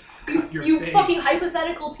assholes! Your You face. fucking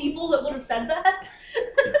hypothetical people that would have said that.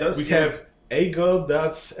 It does We feel- have a god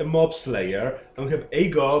that's a mob slayer, and we have a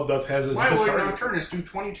god that has a Why would specific... Nocturnus do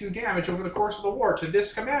 22 damage over the course of the war to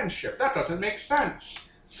this command ship? That doesn't make sense.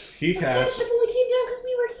 He That has ship only came down because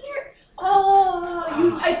we were here. Oh, you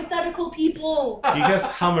hypothetical people. he has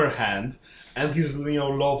hammer hand, and he's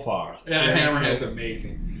Lothar. Yeah, Hammerhead's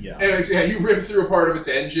amazing. Yeah. Anyways, yeah, you rip through a part of its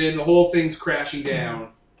engine, the whole thing's crashing down.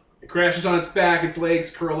 It crashes on its back, its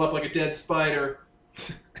legs curl up like a dead spider.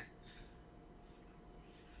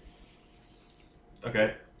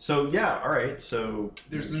 Okay. So, yeah, alright, so...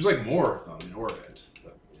 There's like more of them in orbit.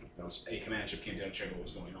 But that was a command ship came down to check what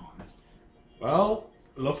was going on. Well,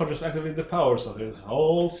 Lothar just activated the powers of his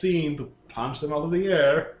whole scene to punch them out of the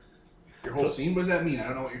air. Your whole scene, what does that mean? I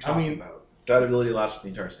don't know what you're talking about. That ability lasts for the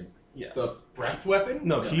entire scene. The breath weapon?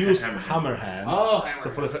 No, he used hammer hammer hand. hand. Oh, Hammerhead. So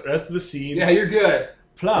for the rest of the scene, Yeah, you're good.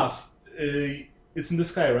 plus, it's in the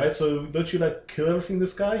sky, right? So don't you kill everything in the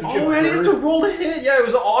sky? you Oh, I didn't have to roll to hit! Yeah, it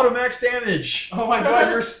was automax damage! Oh my god,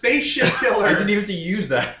 you're a spaceship killer! I didn't even have to use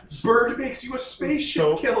that. Bird makes you a spaceship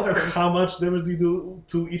So killer! how much damage do you do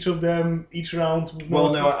to each of them each round? with Well,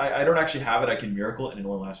 one- no, I don't actually have it. I can miracle it, and it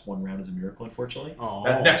only lasts one round as a miracle, unfortunately. Oh,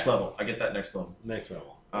 Next level. I get that next level. next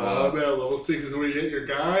level. man, level 6 is when you hit your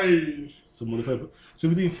guys. So modify. So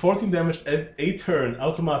we're doing 14 damage at a turn,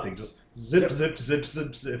 automatic. Just zip, Yep. zip, zip,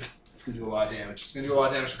 zip, zip. It's gonna do a lot of damage. It's gonna do a lot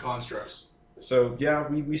of damage to constructs. So, yeah,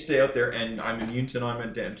 we stay out there, and I'm immune to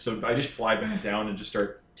non-med damage. So I just fly back down and just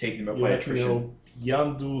start taking them out You by like, attrition.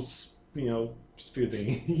 Yandu's, spear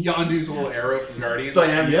thing. Yondu's a little arrow from Guardians. So I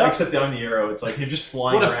am, Yep. except on the arrow. It's like him just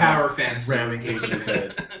flying What a around, power fantasy. ramming H's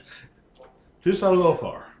head. This is our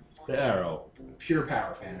Lothar, the arrow. Pure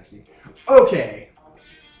power fantasy. Okay.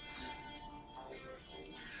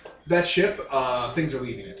 That ship, things are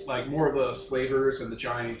leaving it. Like, more of the slavers and the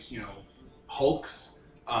giant, hulks,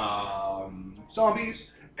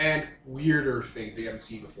 zombies, and weirder things that you haven't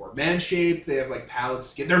seen before. Man-shaped, they have, pallid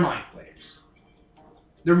skin. They're mind flayers.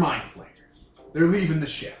 They're mind flayers. They're leaving the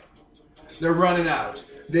ship. They're running out.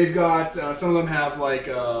 They've got, some of them have,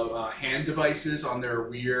 hand devices on their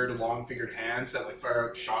weird, long-fingered hands that, fire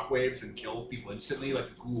out shockwaves and kill people instantly, like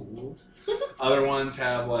the ghouls. Other ones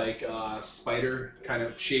have, spider kind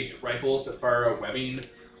of shaped rifles that fire out webbing.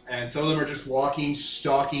 And some of them are just walking,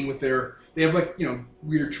 stalking with their... They have,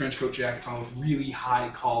 weird trench coat jackets on with really high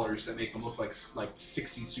collars that make them look like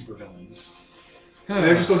 60 supervillains. And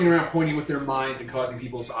they're just looking around, pointing with their minds and causing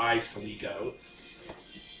people's eyes to leak out.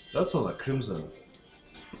 That's not like Crimson.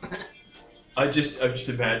 I'm just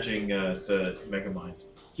imagining the Megamind.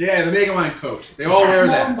 Yeah, the Megamind coat. They all wear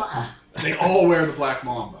that. Mamba. They all wear the Black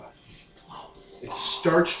Mamba. It's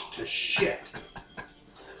starched to shit.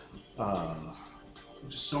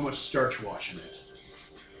 Just so much starch wash in it.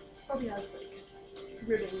 Probably has like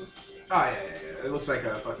ribbon. Oh, yeah. It looks like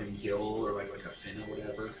a fucking gill or like a fin or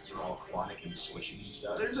whatever, because they're all aquatic and squishy and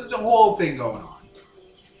stuff. There's a whole thing going on.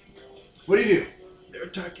 What do you do? They're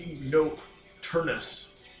attacking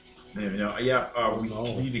Nocturnus. No, yeah, we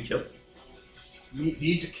continue to kill.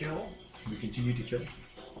 Need to kill? We continue to kill.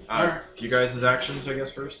 Alright. You guys' actions, I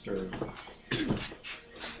guess, first, or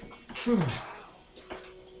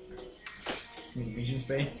Legion's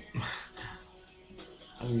Bane?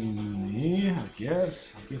 I mean, yeah, I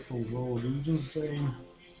guess I'll go Legion's Bane.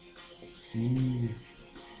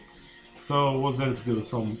 So, what's there to do?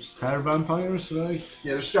 Some star vampires, right?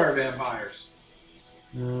 Yeah, they're star vampires.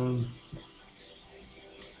 These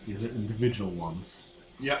are individual ones.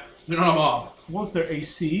 Yep. They're not a mob. What's their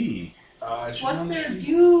ACE? It should be What's on the their sheet.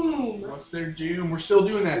 doom? What's their doom? We're still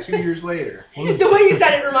doing that 2 years later. What is, The way you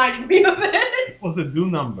said it reminded me of it. what's the do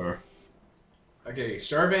number? Okay,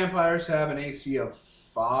 star vampires have an AC of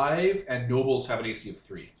 5, and nobles have an AC of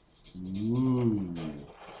 3. Ooh.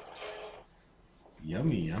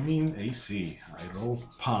 Yummy, yummy AC. I rolled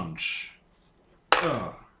punch.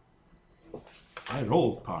 Ugh. I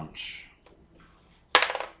rolled punch.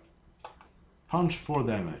 Punch 4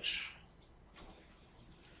 damage.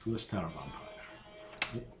 To a star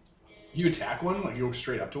vampire. You attack one? Like you go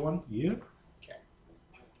straight up to one? Yep. Okay.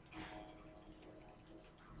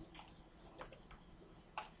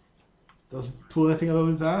 Does it pull anything out of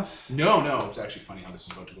his ass? No, it's actually funny how this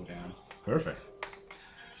is about to go down. Perfect.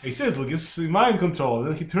 He says, look, it's mind control, and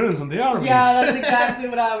then he turns on the armies. Yeah, that's exactly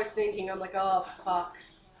what I was thinking. I'm like, oh fuck.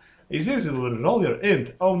 He says, roll your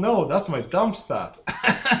int. Oh no, that's my dump stat.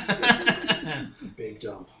 It's a big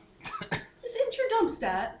dump. Isn't your dump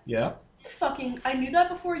stat? Yeah. I knew that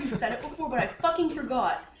before, you said it before, but I fucking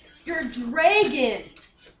forgot. You're a dragon!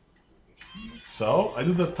 So, I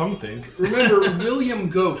do the tongue thing. Remember, William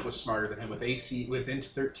Goat was smarter than him with AC with int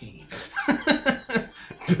 13.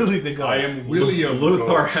 Billy the Goat. I am William Lothar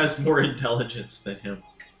Goat. has more intelligence than him.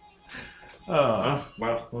 Well,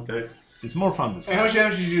 okay. It's more fun this Hey, how way. much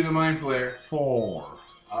damage did you do to the Mind Flare? 4.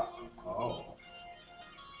 Oh.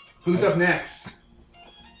 Who's up next?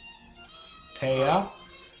 Taya.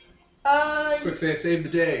 Quick, save the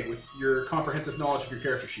day with your comprehensive knowledge of your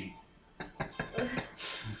character sheet.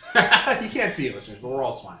 You can't see it, listeners, but we're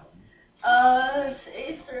all smiling.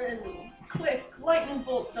 Acer and quick, lightning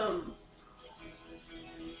bolt them.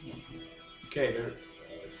 Okay,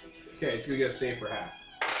 it's gonna get a save for half.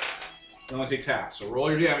 It only takes half, so roll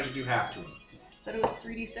your damage and do half to him. Said it was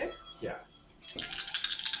 3d6? Yeah.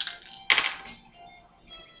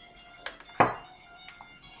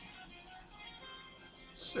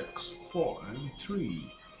 Six, 4, and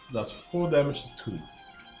 3. That's 4 damage to 2.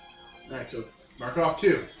 Alright, so mark it off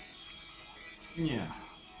 2. Yeah.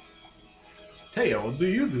 Taya, what do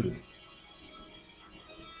you do?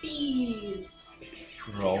 Bees.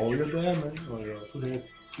 Roll your damage. Or roll to hit.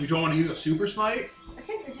 You don't want to use a super smite?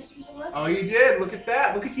 Okay, I just used the last Oh, you did. Look at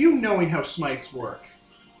that. Look at you knowing how smites work.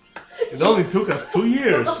 It only took us 2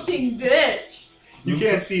 years. fucking bitch. You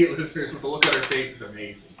can't see it, listeners, but the look on her face is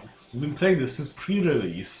amazing. We've been playing this since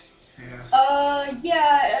pre-release. Yeah.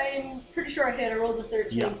 Yeah, I'm pretty sure I hit. I rolled a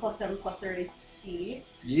 13 Yeah. plus 7 plus their AC.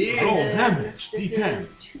 Yeah. Roll And damage, this D10.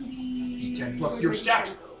 is 2d... D10 plus where your did stat.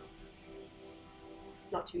 D10 go?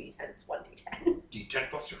 Not 2d10, it's 1d10. D10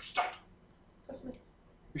 plus your stat. Plus my-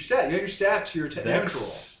 Your stat. You have your stat to your damage roll.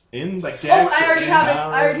 Dex. In. It's like Oh, dex I or already int. have it.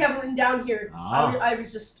 I already have it written down here. Ah. I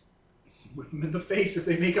was just... Whip them in the face if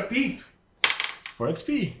they make a peep. For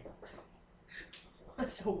XP.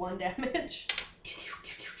 So 1 damage.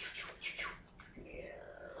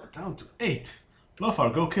 Down to 8. Lothar,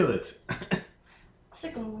 go kill it.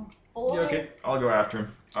 Sick 'em. Yeah, okay, I'll go after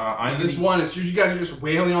him. And this one is you guys are just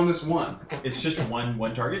wailing on this one. It's just one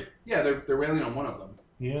target. Yeah, they're wailing on one of them.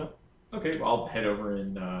 Yeah. Okay, well, I'll head over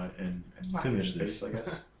and whack him in Finish the this. face, I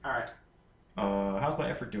guess. All right. How's my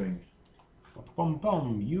effort doing? Bum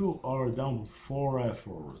bum. You are down to 4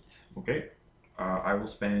 effort. Okay. I will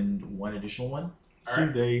spend 1 additional one.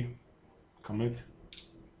 Alright. Day. Commit.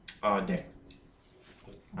 Damn.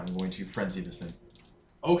 I'm going to frenzy this thing.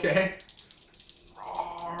 Okay.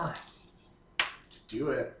 Roar. Do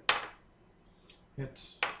it.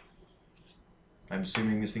 Hits. I'm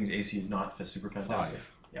assuming this thing's AC is not super fantastic.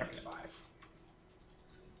 5. Yeah. It's 5.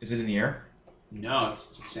 Is it in the air? No,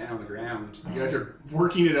 it's standing on the ground. You guys are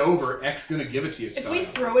working it over. X gonna give it to you. If we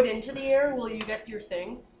throw it into the air, will you get your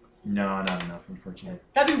thing? No, not enough, unfortunately.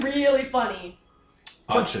 That'd be really funny.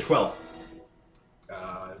 Punch it. 12.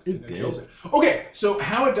 It kills did. it. Okay, so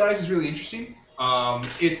how it dies is really interesting.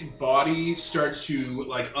 Its body starts to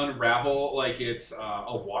like unravel like it's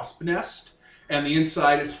a wasp nest, and the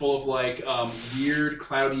inside is full of like weird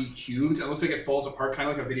cloudy cubes. And it looks like it falls apart, kind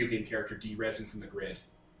of like a video game character derezzing from the grid.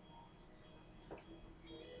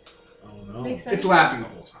 Oh no. Makes sense. It's laughing the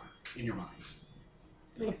whole time in your minds.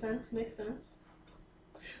 Makes sense.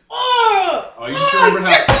 Oh! Oh, you just I remembered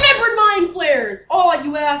just how remembered mind flares! Oh,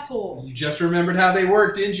 you asshole! you just remembered how they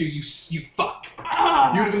work, didn't you? You fuck.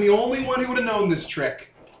 Ah! You would have been the only one who would have known this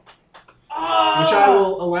trick, Ah! which I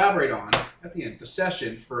will elaborate on at the end of the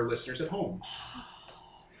session for listeners at home.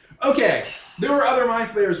 Okay, there were other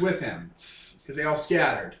mind flayers with him because they all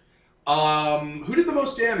scattered. Who did the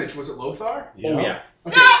most damage? Was it Lothar? Oh, yeah.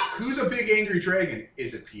 Okay, who's a big angry dragon?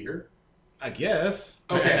 Is it Peter? I guess.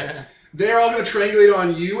 Okay. They're all going to triangulate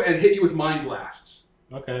on you and hit you with mind blasts.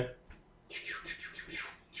 Okay.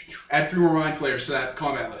 Add 3 more mind flayers to that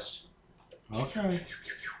combat list. Okay.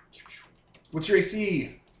 What's your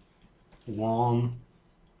AC? 1.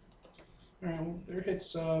 Their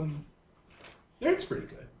hits, pretty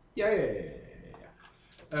good. Yeah.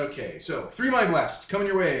 Okay, so 3 mind blasts coming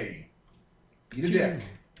your way. Beat a dick.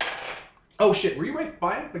 Oh shit, were you right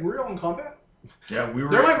by him? Like, were you all in combat? Yeah, we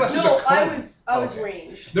were. Their mind blast is a No, cone. I was Okay.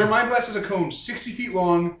 ranged. Their mind blast is a cone 60 feet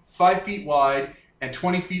long, 5 feet wide, and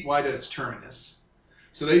 20 feet wide at its terminus.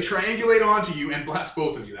 So they triangulate onto you and blast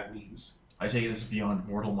both of you, that means. I take it this is beyond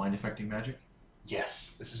mortal mind affecting magic.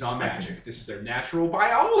 Yes, this is not magic. This is their natural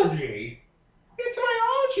biology. It's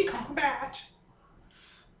biology combat.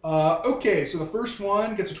 Okay, so the first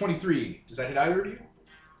one gets a 23. Does that hit either of you?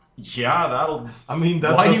 Yeah, that'll. I mean,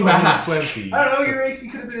 that Why was you only ask? 20. I don't know, your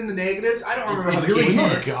AC could have been in the negatives. I don't remember how the really game You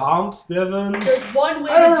works. can't, Devin. There's one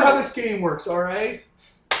way I don't to remember how do it. this game works, alright?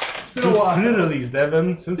 It's been Since a while. pre-release,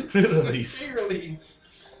 Devin. Since pre-release. Pre-release.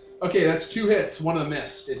 Okay, that's 2 hits. One of them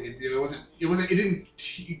missed. It didn't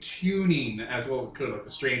tuning as well as it could, like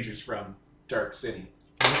the strangers from Dark City.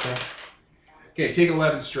 Okay. Okay, take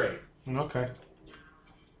 11 straight. Okay.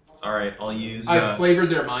 Alright, I'll use. I've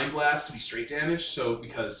flavored their mind blast to be straight damage, so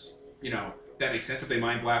because that makes sense. If they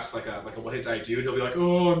mind blast like a what hit I do, he'll be like,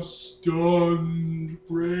 "Oh, I'm stunned,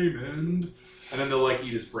 Raymond," and then they'll like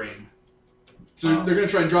eat his brain. So they're gonna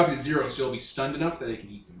try and drop you to 0, so you'll be stunned enough that they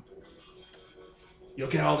can eat you. You'll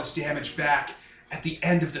get all this damage back at the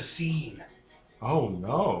end of the scene Oh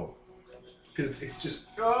no. because it's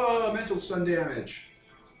just mental stun damage.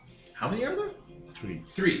 How many are there? 3.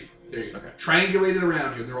 3. There you go. Triangulated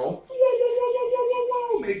around you, and they're all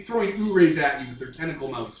throwing urays at you with their tentacle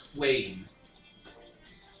mouths flaying.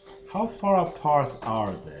 How far apart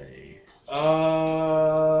are they?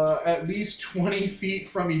 At least 20 feet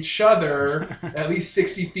from each other, at least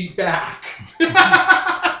 60 feet back.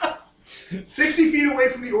 60 feet away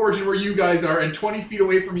from the origin where you guys are, and 20 feet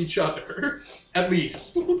away from each other, at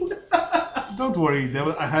least. Don't worry,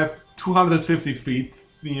 Devin. I have 250 feet,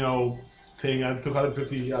 thing, and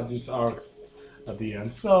 250 at its arc at the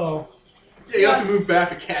end, so... Yeah, you have to move back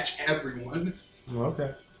to catch everyone.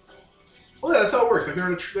 Okay. Well, yeah, that's how it works. Like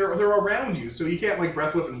they're around you, so you can't like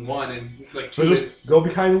breath weapon 1 and like 2. So just go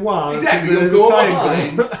behind one. Exactly, and you'll go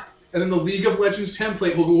time. behind, and then the League of Legends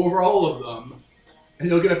template will go over all of them, and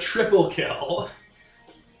you'll get a triple kill.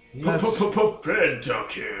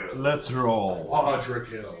 Pentakill. Let's roll. Quadra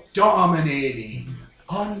kill. Dominating.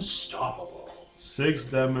 Unstoppable. 6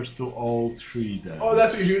 damage to all 3 damage. Oh,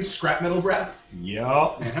 that's what you're doing? Scrap metal breath?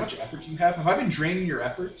 Yeah. Man, how much effort do you have? Have I been draining your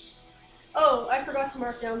efforts? Oh, I forgot to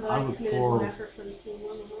mark down that I I would committed for- 1 effort for the scene.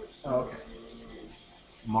 Oh, okay.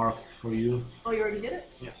 Marked for you. Oh, you already did it?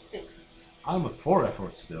 Yeah. Thanks. I'm at 4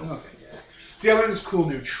 effort still. Okay, yeah. See, I learned this cool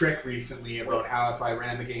new trick recently about how if I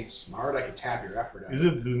ran the game smart, I could tab your effort out. Is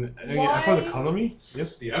it the Why- effort economy?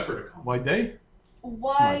 Yes. The effort economy. Why day?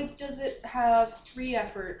 Why does it have 3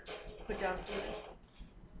 effort put down for it?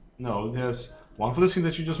 No, there's 1 for the scene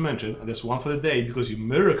that you just mentioned, and there's 1 for the day because you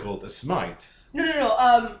miracled a smite.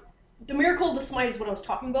 No. The Miracle of the Smite is what I was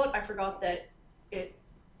talking about. I forgot that it...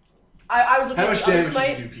 I was looking How at much the other damage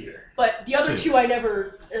smite, did you do, Peter? but the other 6. 2 I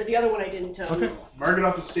never... the other one I didn't... Okay. Mark it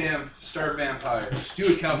off the stamp. Star vampires. Do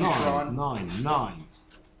it, Calculatron. 9.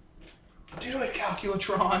 Do it,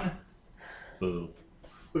 Calculatron. Boo.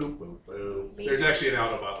 Boop, boop, boop. There's actually an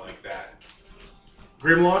Autobot like that.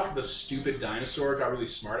 Grimlock, the stupid dinosaur, got really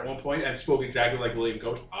smart at one point and spoke exactly like William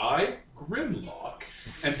Coach. Grimlock,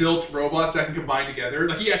 and built robots that can combine together.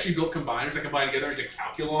 Like, he actually built combiners that combine together into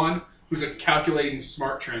Calculon, who's a calculating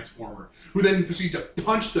smart transformer, who then proceeded to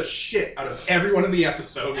punch the shit out of everyone in the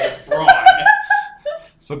episode with his brawn.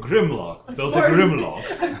 So Grimlock. I'm Built a smart.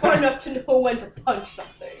 Grimlock. I'm smart enough to know when to punch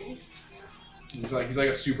something. He's like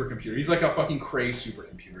a supercomputer. He's like a fucking Cray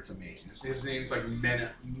supercomputer. It's amazing. His name's like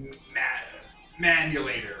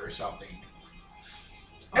Manulator or something.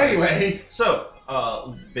 Anyway, So,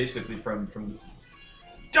 basically from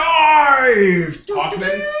dive.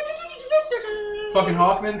 Hawkman. Fucking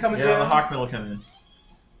Hawkman coming Yeah, the down. Hawkman will come in.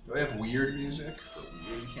 Do I have weird music for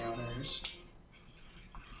weird encounters?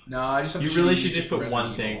 No, I just have You shitty really should music just for put Resident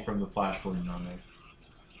one thing Evil. from the Flash Gordon on there.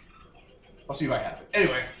 I'll see if I have it.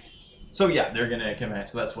 Anyway, So yeah, they're gonna come in.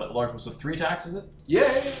 So that's what large. So 3 attacks is it? yeah.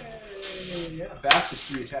 Fastest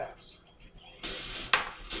 3 attacks.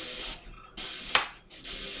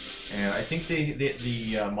 And I think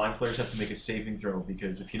the Mind Flayers have to make a saving throw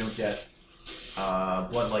because if you don't get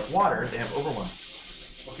blood like water, they have overwhelm.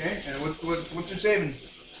 Okay, and what's their saving?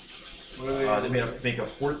 What are They make a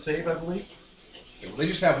fort save, I believe. Okay, well, they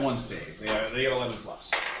just have one save. They get 11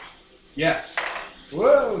 plus. Yes.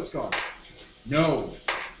 Whoa, it's gone. No.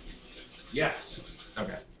 Yes.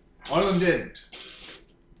 Okay. One of them didn't.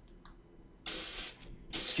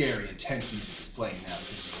 Scary, intense music is playing now.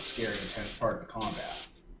 This is a scary, intense part of the combat.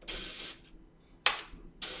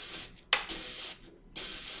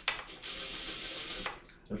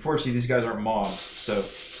 Unfortunately, these guys aren't mobs, so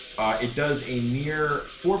it does a mere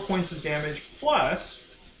 4 points of damage plus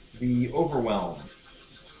the overwhelm.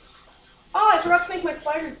 Oh, I forgot to make my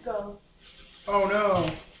spiders go. Oh no.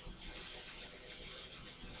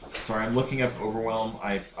 Sorry, I'm looking up overwhelm.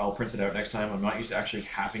 I'll print it out next time. I'm not used to actually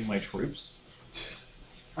having my troops.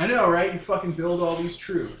 I know, right? You fucking build all these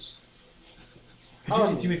troops. Could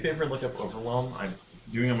you do me a favor and look up overwhelm? I'm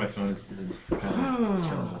doing it on my phone is a kind of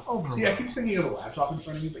terrible. See, I keep thinking of a laptop in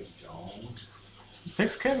front of you, but you don't. It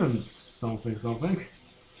takes Kevin something. Something.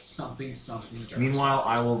 Dark. Meanwhile,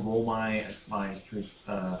 I will roll my 3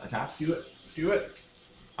 attacks. Do it.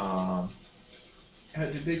 Um,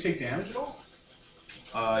 Did they take damage at all?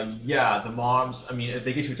 yeah, the mobs. I mean,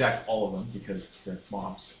 they get to attack all of them because they're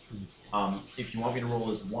mobs. If you want me to roll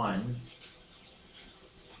as 1,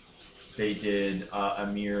 they did a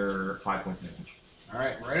mere 5 points of damage. All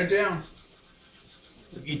right, write it down.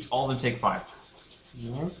 All of them take 5,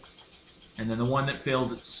 Yeah. and then the one that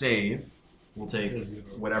failed its save will take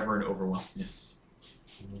whatever an overwhelm. Yes.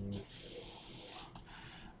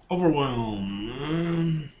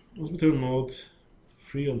 Overwhelm. Hospital mode.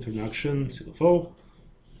 Free on turn action. Single foe.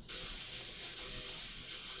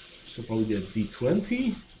 So probably a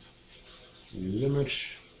D20.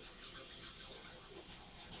 Damage.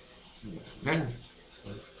 Okay.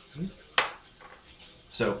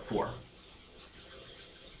 So 4.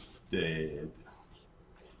 Dead.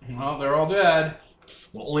 Well, they're all dead.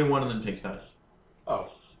 Well, only one of them takes damage.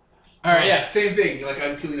 Oh. All right, yeah, same thing. Like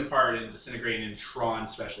I'm peeling apart and disintegrating in Tron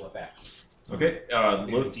special effects. Okay.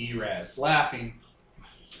 Low D-res, laughing.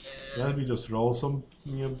 Let me just roll some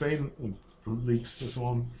Bane Blood Leaks and so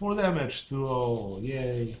on. 4 damage to all.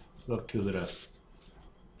 Yay. So that kill the rest.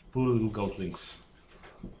 Poor little goatlings.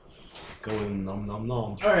 Going nom nom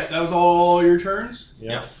nom. All right, that was all your turns.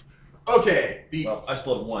 Yeah. Okay. Well, I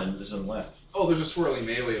still have 1. There's none left. Oh, there's a swirling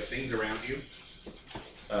melee of things around you.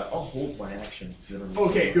 I'll hold my action.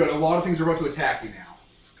 Okay, good. A lot of things are about to attack you now.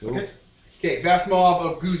 Cool. Okay. Okay, vast mob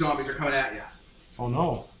of goo zombies are coming at you. Oh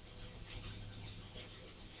no.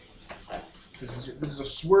 This is a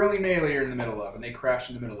swirling melee you're in the middle of, and they crash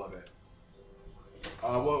in the middle of it.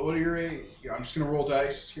 What are your... Yeah, I'm just going to roll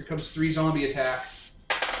dice. Here comes 3 zombie attacks.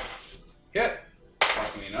 Hit.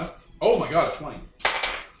 Shockingly enough. Oh my god, a 20.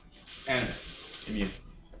 Animus. Immune.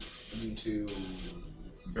 Immune to...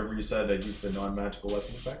 Remember you said I'd use the non-magical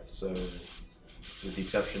weapon effect, so with the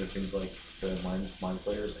exception of things like the mind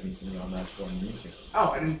flayers, anything non-magical I'm immune to.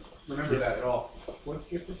 Oh, I didn't remember that at all. What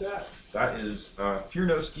gift is that? That is Fear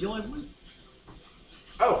No Steel, I believe.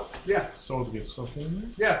 Oh, yeah. Sword gives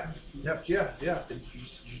something. Yeah. Yep. Yeah.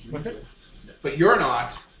 Okay. But you're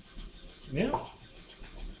not. Yeah.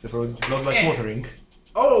 The blood like watering.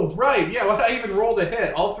 Oh, right. Yeah, well, I even rolled a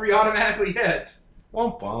hit. All 3 automatically hit.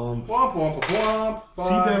 Womp womp. Womp, womp, womp.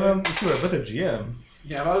 See Devon, if you're a better GM.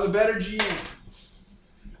 Yeah, if I was a better GM.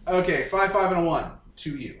 Okay, 5, 5, and a 1.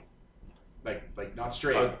 To you. Like not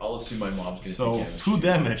straight. I'll assume my mom's gonna So take damage. 2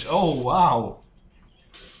 damage. Oh wow.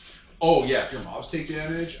 Oh, yeah, if your mobs take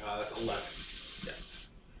damage, that's 11.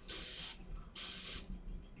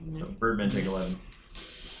 So Birdmen take 11.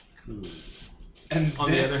 Cool. And On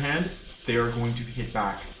then, the other hand, they are going to hit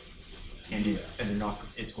back, and they're not.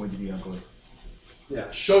 It's going to be ugly. yeah,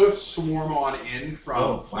 Shoggoths swarm on in from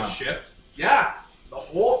Oh, wow. the ship. Yeah, the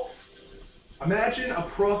whole... Imagine a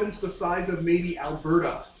province the size of maybe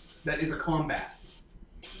Alberta that is a combat.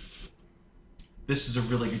 This is a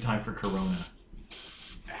really good time for Corona.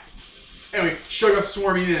 Anyway, Shoggoth's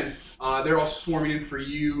swarming in. They're all swarming in for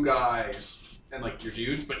you guys. And, like, your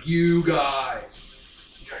dudes, but you guys.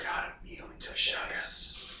 You're not immune to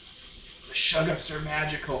Shoggoths. The Shoggoths are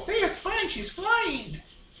magical. Hey, it's fine. She's fine.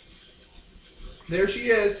 There she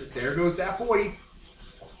is. There goes that boy.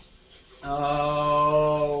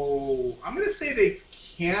 Oh, I'm going to say they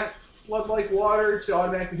can't Blood Like Water to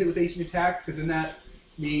automatically hit with 18 attacks, because then that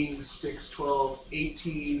means 6, 12,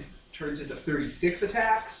 18 turns into 36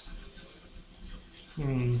 attacks.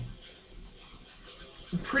 Hmm.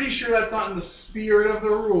 I'm pretty sure that's not in the spirit of the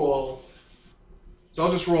rules. So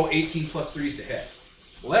I'll just roll 18 plus 3s to hit.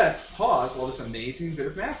 Let's pause while this amazing bit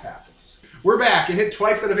of math happens. We're back. It hit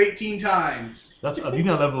twice out of 18 times. That's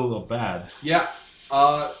Adina level of bad. Yeah.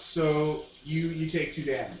 So you take 2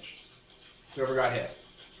 damage. Whoever got hit.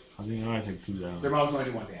 Adina, I take 2 Their damage. mobs only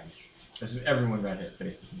do 1 damage. As in everyone got hit,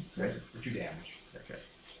 basically, right? For 2 damage. Okay.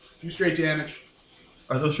 2 straight damage.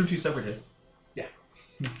 Are those from 2 separate hits? Yeah.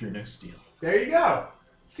 Fear no steel. There you go.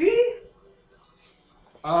 See?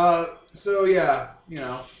 So yeah, you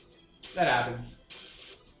know, that happens.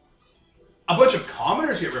 A bunch of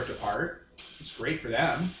commoners get ripped apart. It's great for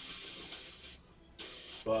them.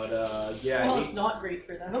 But, yeah. Well, it's not great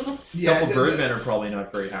for them. yeah, Couple birdmen are probably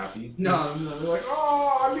not very happy. No, they're like,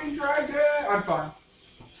 oh, I'm being dragged in. I'm fine.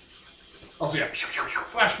 Also, yeah, pew, pew, pew,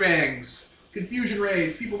 flashbangs, confusion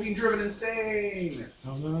rays, people being driven insane.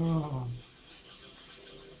 Oh no.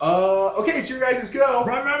 Okay, so your guys' go.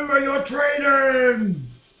 Remember your training!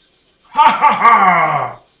 Ha ha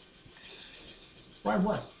ha! Wild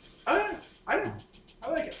West. I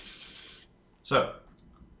like it. So,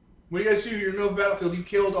 What do you guys do? You're in the middle of the battlefield. You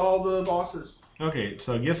killed all the bosses. Okay,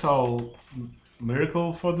 so I guess I'll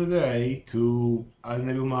miracle for the day to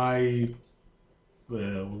enable my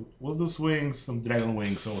what are those wings? Some dragon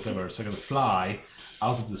wings or whatever, so I can fly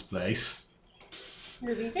out of this place.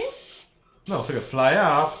 You're leaving? No, so I can fly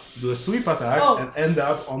up, do a sweep attack, Oh. and end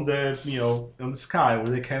up on the on the sky where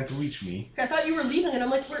they can't reach me. I thought you were leaving, and I'm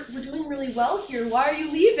like, we're doing really well here. Why are you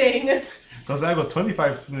leaving? Because I got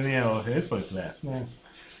 25 hit points left. Yeah.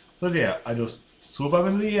 So yeah, I just swoop up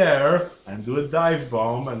into the air and do a dive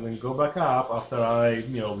bomb, and then go back up after I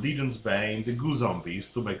Legion's Bane the goo zombies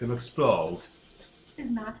to make them explode. Is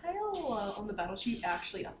Matile on the battle sheet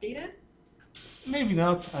actually updated? Maybe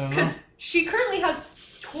not. I don't know. Because she currently has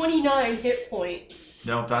 29 hit points.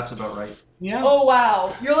 no, that's about right. Yeah. Oh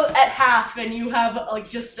wow, you're at half, and you have like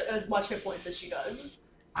just as much hit points as she does.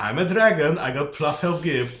 I'm a dragon. I got plus health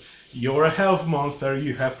gift. You're a health monster.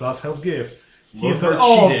 You have plus health gift. He's Lothar got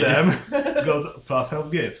all cheated. of them got plus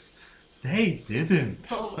health gifts. They didn't.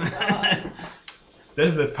 Oh my god.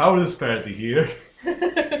 There's the power disparity here.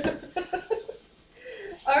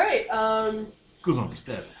 All right. Goo zombies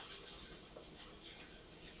dead.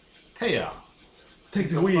 Taya, take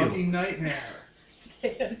It's the a wheel. fucking nightmare.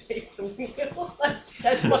 Take the wheel. That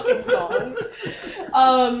fucking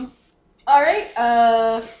song. All right.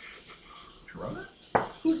 Corona?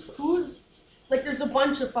 Who's like? There's a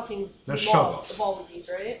bunch of fucking There's mobs Shoggoths. of all of these,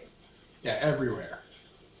 right? Yeah, everywhere.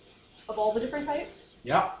 Of all the different types.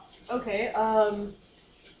 Yeah. Okay. I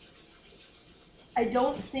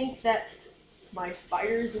don't think that my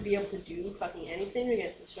spiders would be able to do fucking anything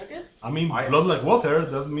against the Shoggoth. I mean, I- blood like water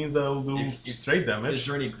doesn't mean they'll do If- straight Is damage.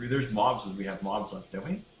 there any? There's mobs. We have mobs left, don't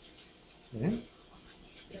we? Yeah.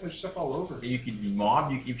 Yeah, there's stuff all over. You could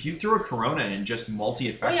mob. If you throw a Corona and just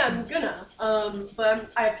multi-effect. Oh yeah, them- I'm gonna. But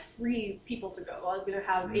I have 3 people to go. I was gonna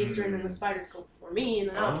have Acer and then the spiders go before me, and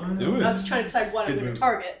then I'll. Do it. I was trying to decide what I'm Good gonna move.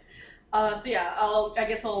 target. So yeah, I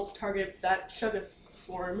guess I'll target that Shoggoth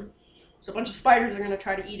swarm. So a bunch of spiders are gonna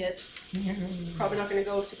try to eat it. Probably not gonna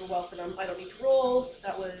go super well for them. I don't need to roll.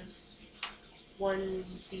 That was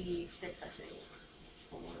 1d6, I think.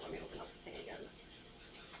 Hold on, let me open up the thing again.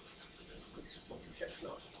 It's just 1d6,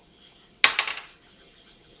 not.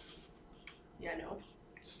 Yeah, no.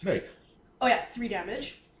 Straight. Oh yeah, 3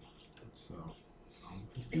 damage. So,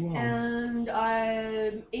 51. And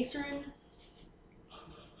I'm Acerin,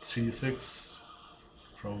 3d6.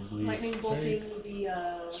 Probably lightning straight. bolting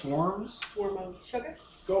the Swarms. swarm of Shoggoth.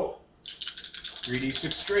 Go.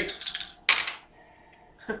 3d6 straight.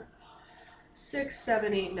 6,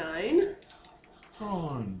 7, 8, 9.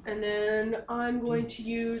 On. And then I'm going to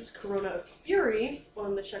use Corona of Fury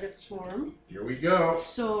on the Shoggoth swarm. Here we go.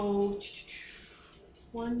 So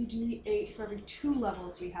 1d8 for every 2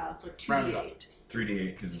 levels we have, so Round it up. 2d8.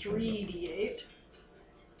 3d8 because it's rolled up. 3d8.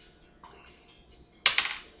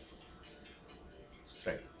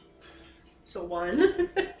 Straight. So 1,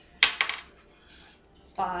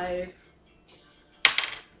 5,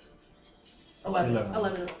 11. 11.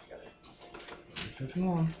 11 altogether.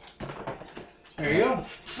 31. There you go.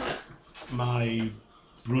 My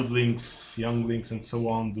broodlings, younglings, and so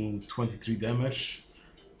on do 23 damage.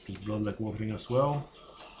 Just blood like watering as well.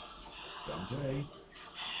 Down to 8.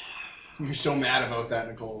 You're so mad about that,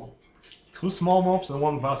 Nicole. 2 small mobs and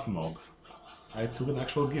 1 vast mob. I took an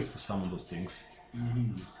actual gift to summon those things.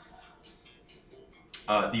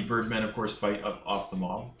 The birdmen, of course, fight up off the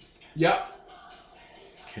mob. Yep.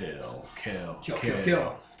 Kill.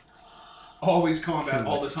 Kill. Always combat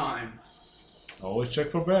all the time. Always check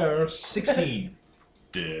for bears. 16.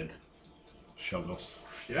 Dead. Shovels.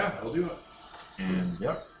 Yeah, that'll do it. And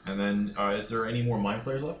yep. And then, is there any more mind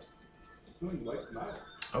flayers left?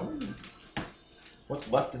 Oh. What's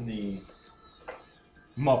left in the?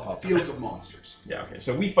 Mop up. Fields of monsters. Yeah. Okay.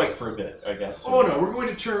 So we fight for a bit, I guess. Oh no, we're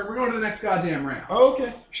going to the next goddamn round. Oh,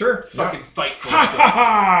 okay. Sure. Fucking fight for Ha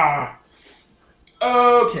ha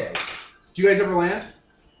ha! Okay. Do you guys ever land?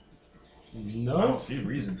 I No, don't see a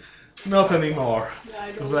reason. not anymore. Yeah, I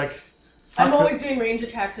It's don't. like, I'm fuck it. always doing range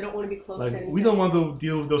attacks. I don't want to be close to Like, anything. we don't want to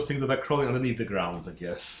deal with those things that are crawling underneath the ground, I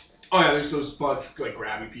guess. Oh yeah, there's those bugs like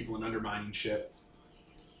grabbing people and undermining shit.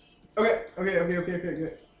 Okay.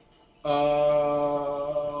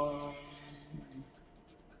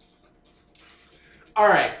 All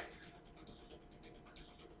right.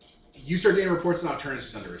 You start getting reports that Nocturnus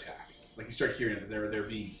is under attack. Like you start hearing that they're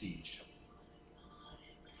being sieged.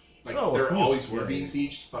 Like So, there what's new? always were being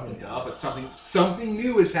sieged, fucking duh. But something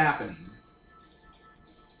new is happening.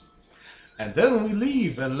 And then we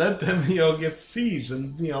leave and let them, get sieged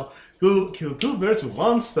and, kill 2 birds with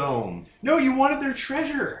 1 stone. No, you wanted their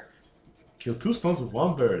treasure. Kill 2 stones with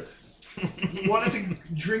 1 bird. You wanted to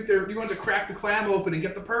You wanted to crack the clam open and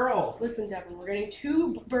get the pearl. Listen, Devin, we're getting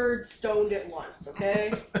 2 birds stoned at once,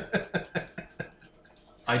 okay?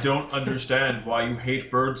 I don't understand why you hate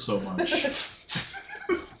birds so much.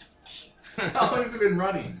 How long has it been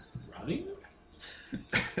running?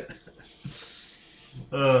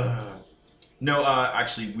 No,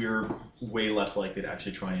 actually, we're way less likely to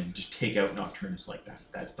actually try and just take out Nocturnus like that.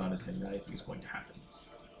 That's not a thing that I think is going to happen.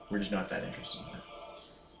 We're just not that interested in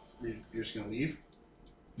that. You're just gonna leave?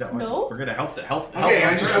 No? We're gonna help. Okay,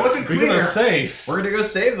 I wasn't We're clear. gonna save. We're gonna go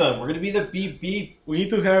save them. We're gonna be the beep beep. We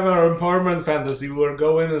need to have our empowerment fantasy. We're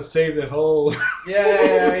going and save the whole.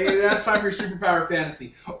 Yeah, that's time for your superpower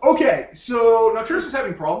fantasy. Okay, so Nocturnus is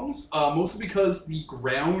having problems, mostly because the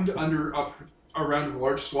ground around a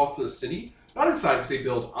large swath of the city, not inside because they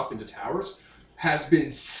build up into towers, has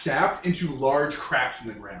been sapped into large cracks in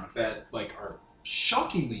the ground that are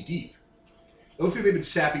shockingly deep. It looks like they've been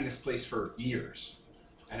sapping this place for years,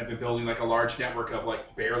 and have been building a large network of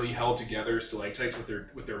barely held together stalactites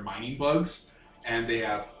with their mining bugs, and they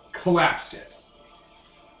have collapsed it.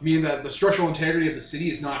 Meaning that the structural integrity of the city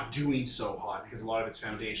is not doing so hot because a lot of its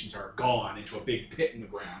foundations are gone into a big pit in the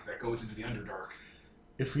ground that goes into the Underdark.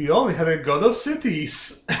 If we only had a god of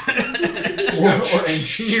cities. or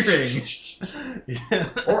engineering. Yeah.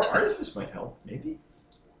 Or artifice might help, maybe.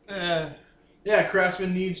 Yeah,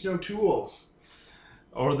 craftsman needs no tools.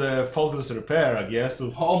 Or the faultless repair, I guess.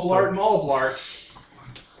 Paul Blart Mall Blart.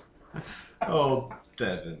 Oh,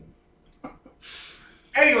 Devin.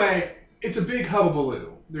 Anyway, it's a big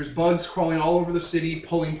hubbubaloo. There's bugs crawling all over the city,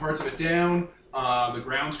 pulling parts of it down. The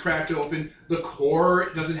ground's cracked open. The core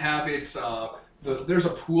doesn't have its. There's a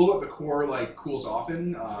pool at the core cools off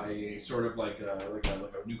in. A sort of like a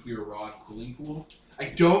nuclear rod cooling pool. I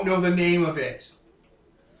don't know the name of it.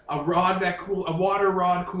 A water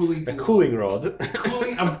rod cooling pool. A cooling rod.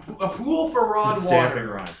 A pool for rod Damping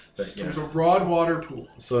water. rod. But yeah. There's a rod water pool.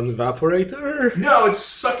 So an evaporator? No, it's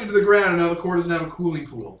sucked into the ground, and now the core doesn't have a cooling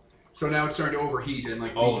pool. So now it's starting to overheat and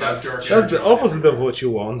leak out that's- dark That's energy the on opposite everything. of what you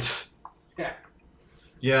want.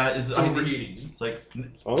 Yeah, It's I think overheating. it's like.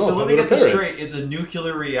 Oh, no, So let how me to get this repair it. straight. It's a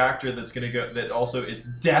nuclear reactor that's gonna go. That also is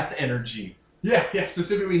death energy. Yeah,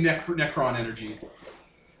 specifically Necron energy.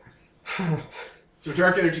 So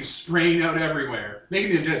dark energy spraying out everywhere,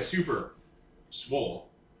 making the undead super swole.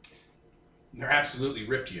 And they're absolutely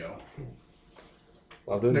ripped, yo.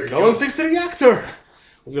 Well, then There you go go. and fix the reactor!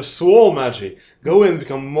 With your swole magic. Go in and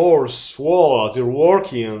become more swole as you're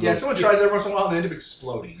working. And Yeah, someone tries every once in a while and they end up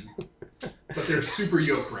exploding. But they're super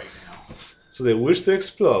yoked right now. So they wish to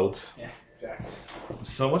explode. Yeah, exactly.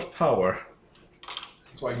 So much power.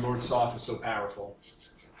 That's why Lord Soth was so powerful.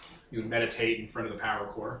 He would meditate in front of the power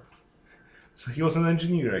core. So he was an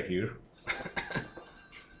engineer, I hear.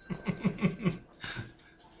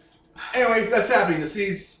 Anyway, that's happening. The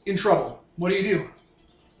city's in trouble. What do you do?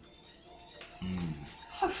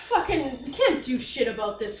 We can't do shit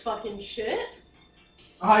about this fucking shit.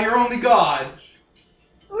 You're only gods.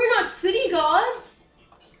 We're not city gods.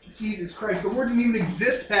 Jesus Christ, the word didn't even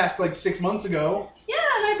exist past like 6 months ago. Yeah,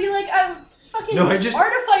 and I'd be like, I'm fucking No, I just-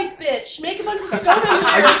 artifice bitch. Make a bunch of stone in here.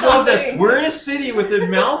 I just or love this. something. We're in a city with a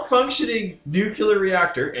malfunctioning nuclear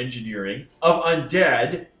reactor engineering of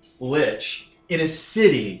undead lich in a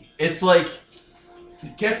city. It's like,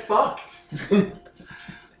 Get fucked.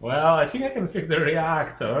 Well, I think I can fix the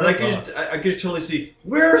reactor. and I but could totally see,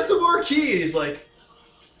 where's the marquee? And he's like,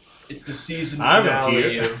 it's the season I'm not finale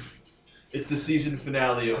here. of. It's the season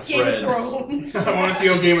finale of Game of Friends. Thrones. I want to see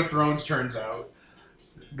how Game of Thrones turns out.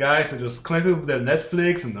 Guys, I just connected with their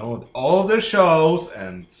Netflix and downloaded all of their shows,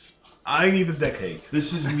 and I need a decade.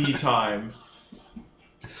 This is me time.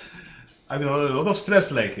 I've been under a lot of stress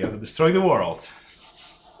lately. I have to destroy the world.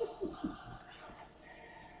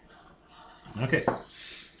 Okay.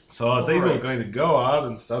 So Azazel Alright. is going to go out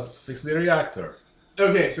and start fixing the reactor.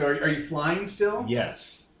 Okay, so are you flying still?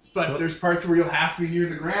 Yes. But there's parts where you'll have to be near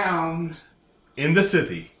the ground In the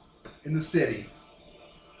city. in the city.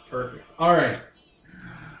 Perfect. All right.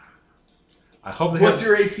 I hope they What's have...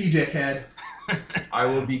 your AC, dickhead? I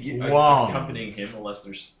will be Wow. accompanying him unless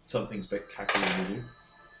there's something spectacular to do.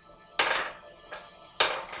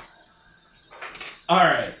 All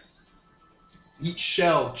right. Eat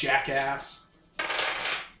shell, jackass.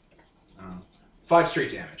 5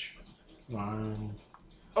 straight damage.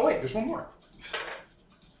 Oh wait, there's one more.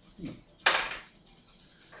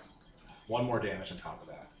 One more damage on top of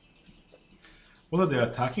that. What are they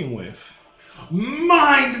attacking with?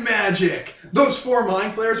 Mind magic! Those 4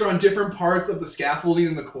 mind flares are on different parts of the scaffolding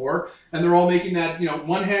in the core, and they're all making that,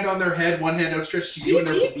 one hand on their head, one hand outstretched to you, and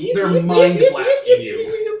they're mind blasting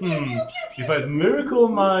you. If I'd miracle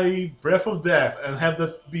my breath of death and have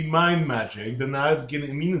that be mind magic, then I'd get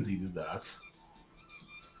immunity to that.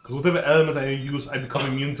 Because whatever element I use, I become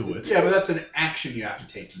immune to it. Yeah, but that's an action you have to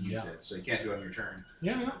take to use Yeah. it, so you can't do it on your turn.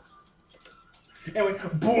 Yeah. Anyway,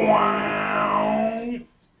 boing!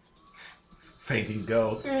 Fainting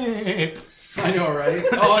goat. I know, right?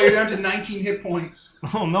 Oh, you're down to 19 hit points.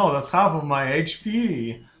 Oh no, that's half of my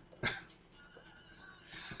HP.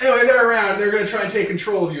 Anyway, they're around. They're going to try and take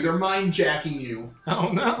control of you. They're mind-jacking you.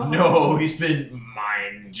 Oh no. No, he's been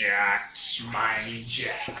Mind-jacked.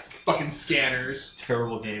 Mind-jacked. Fucking scanners.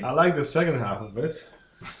 terrible game. I like the second half of it.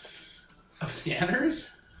 Of scanners?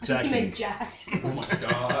 He Jacking. meant jacked. Oh my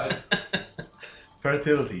god.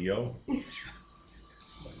 Fertility, yo.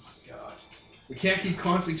 God. We can't keep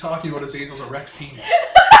constantly talking about Azazel's erect penis.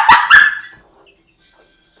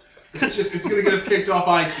 It's gonna get us kicked off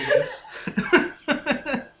iTunes.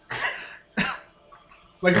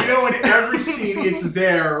 Like, in every scene it's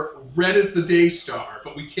there, red as the day star,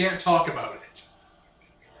 but we can't talk about it.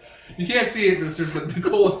 You can't see it, listeners, but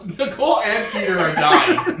Nicole and Peter are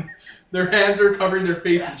dying. Their hands are covering their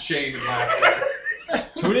face in shame and laughter.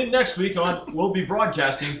 Tune in next week on. We'll be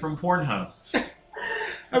broadcasting from Pornhub.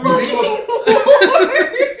 I Well, mean,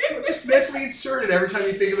 people just mentally insert it every time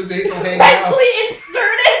you think of Azazel hanging out. Mentally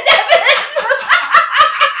inserted,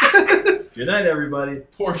 Devin! Good night, everybody.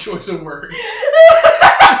 Poor choice of words.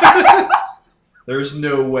 There's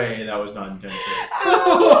no way that was not intentional.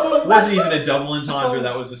 It wasn't even a double entendre.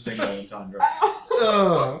 That was a single entendre.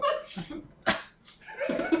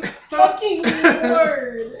 Fucking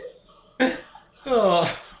word.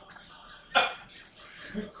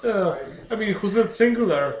 I mean, who's that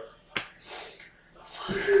singular?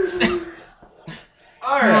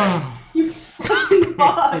 Alright. You fucking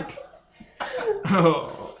fuck.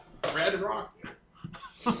 Oh. Red Rock.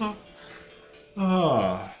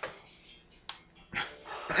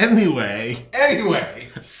 Anyway. Anyway,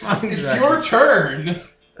 it's your turn.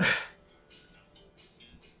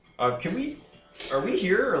 Are we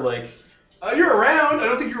here or like? You're around. I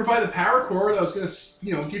don't think you were by the power core that was going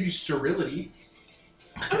to, give you sterility.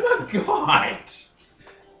 I'm not God.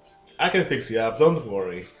 I can fix you up, don't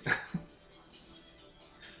worry.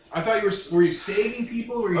 I thought were you saving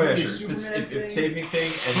people? Were you Oh yeah, doing sure. a If Superman it's thing? saving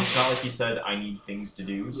thing, and it's not like he said, I need things to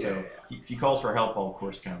do. So Yeah. if he calls for help, I'll of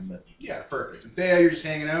course come. But Yeah, perfect. And Thea, you're just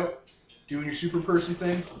hanging out, doing your super person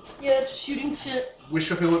thing. Yeah, just shooting shit. Wish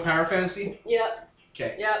fulfillment power fantasy. Yeah,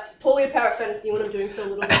 Okay. yeah. Totally a power fantasy when I'm doing so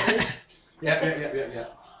little damage. Yeah.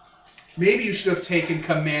 Maybe you should have taken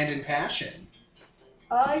command and passion.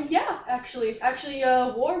 Yeah, actually,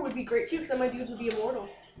 war would be great too, because then my dudes would be immortal.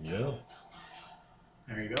 Yeah.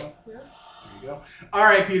 There you go. Yeah. There you go. All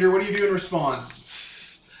right, Peter. What do you do in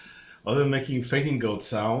response? Other than making fainting goat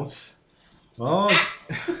sounds. Well,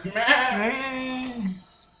 You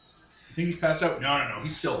think he's passed out? No.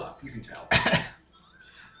 He's still up. You can tell.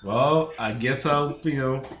 well, I guess I'll,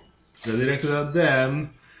 go directed at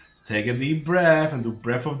them, take a deep breath, and do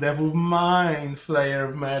breath of death with mind flayer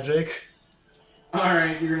of magic.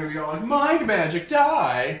 Alright, you're gonna be all like, mind magic,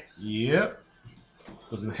 die! Yep.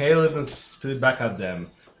 Just inhale it and spit it back at them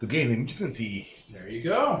to gain immunity. There you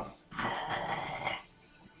go.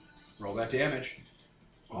 Roll that damage.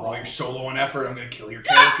 Oh, you're so low on effort, I'm gonna kill your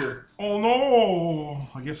character. Oh no!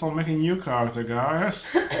 I guess I'll make a new character, guys.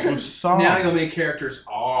 With some. Now you'll make characters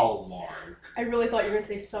all large. I really thought you were gonna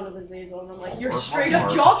say Son of Azazel, and I'm like, you're straight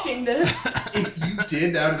up joshing this. If you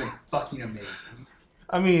did, that would have been fucking amazing.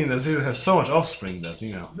 I mean, Azazel has so much offspring that,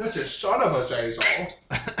 you know. This is Son of Azazel.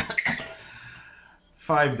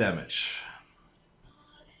 5 damage.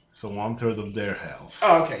 So 1/3 of their health.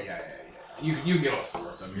 Oh, okay, yeah. You can get all 4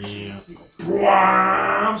 of them. Yeah.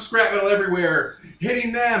 Wham! Scrap metal everywhere,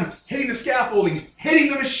 hitting them, hitting the scaffolding,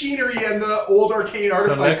 hitting the machinery and the old arcane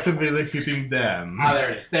artifice. Selectively hitting them. Ah, there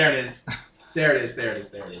it is. There it is. There it is. There it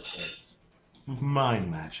is. There it is. There it is. With mind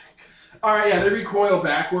magic. All right, yeah, they recoil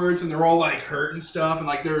backwards and they're all like hurt and stuff, and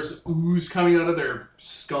like there's ooze coming out of their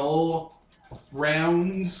skull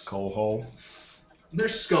rounds. Coal hole. They're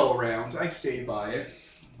skull rounds. I stay by it.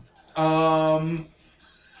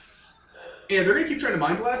 Yeah, they're gonna keep trying to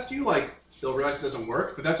mind blast you. Like they'll realize it doesn't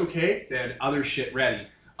work, but that's okay. They had other shit ready.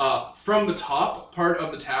 From the top part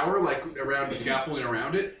of the tower, like around the scaffolding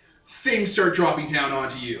around it, things start dropping down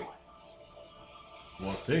onto you.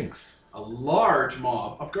 What things? A large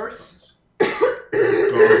mob of Garthams.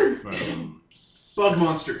 Garthams. Bug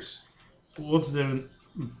monsters. What's their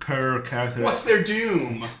per character? What's their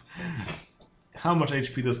doom? How much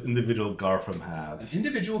HP does individual Gartham An have?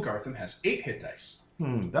 individual Gartham has 8 hit dice.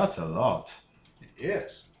 That's a lot. It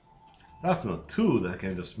is. That's not 2 that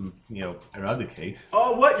can just, eradicate.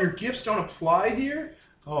 Oh, what? Your gifts don't apply here?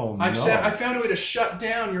 Oh, I no. found a way to shut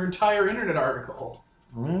down your entire internet article.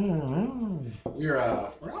 Mm-hmm. We're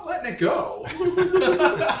not letting it go.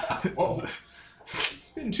 Well,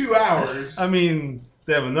 it's been 2 hours. I mean,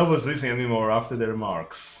 nobody's listening anymore after their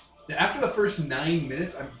remarks. After the first 9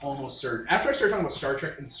 minutes, I'm almost certain. After I start talking about Star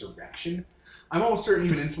Trek Insurrection, I'm almost certain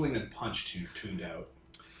even Insulin and Punch tuned out.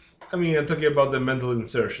 I mean, I'm talking about the mental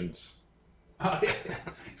insertions. Yeah.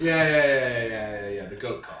 The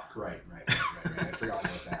goat cock. Right. I forgot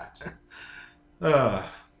about that.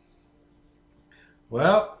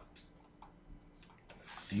 Well,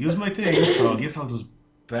 use my thing, so I guess I'll just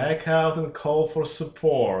back out and call for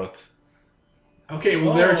support. Okay,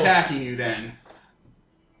 well, they're attacking you then.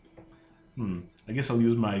 I guess I'll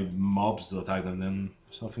use my mobs to attack them then,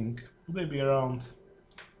 or something. Will they be around?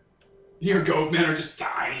 Your goat men are just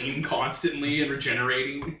dying constantly and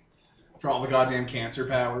regenerating for all the goddamn cancer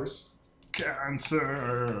powers.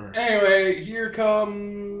 Cancer! Anyway, here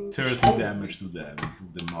come 30 damage to them,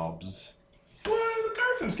 the mobs. Well, the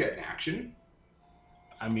Garthams get in action.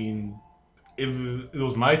 I mean, if it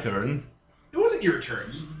was my turn... It wasn't your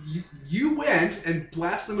turn. You went and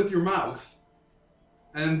blasted them with your mouth,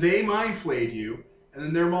 and they mind flayed you, and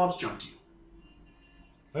then their mobs jumped you.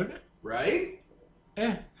 Okay. Right?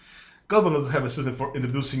 Godman doesn't have a system for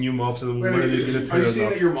introducing new mobs and Wait, when they get a are turn you saying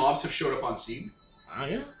up. that your mobs have showed up on scene?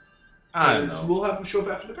 Yeah? I don't Because know. we'll have them show up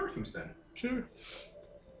after the Garthams then. Sure.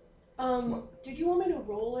 Did you want me to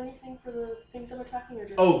roll anything for the things I'm attacking, or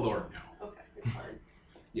just? Oh, Lord, no. Okay, it's fine.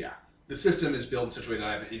 Yeah. The system is built in such a way that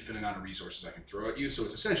I have an infinite amount of resources I can throw at you, so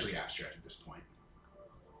it's essentially abstract at this point.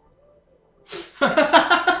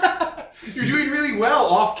 You're doing really well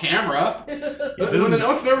off camera. When the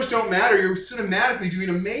notes and numbers don't matter, you're cinematically doing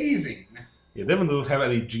amazing. Yeah, Devin doesn't have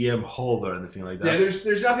any GM hold or anything like that. Yeah,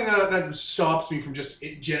 there's nothing that stops me from just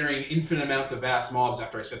generating infinite amounts of vast mobs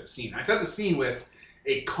after I set the scene. I set the scene with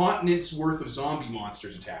a continent's worth of zombie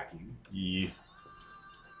monsters attacking. Yeah.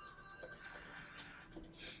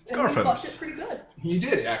 And we Garthams. fucked it pretty good. You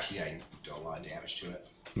did, actually. Yeah, you did a lot of damage to it.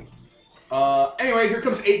 Anyway, here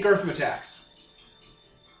comes 8 Gartham attacks.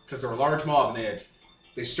 Because they're a large mob and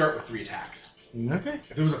they start with 3 attacks. Okay.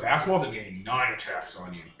 If it was a fast mob, they'd gain 9 attacks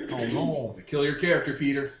on you. Oh no. They kill your character,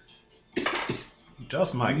 Peter.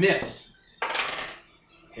 Just might. Miss.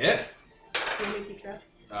 Hit. Can you make me trap?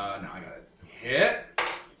 No, I got it. Hit.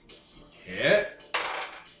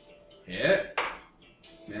 Hit.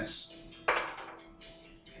 Miss.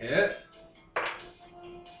 Hit.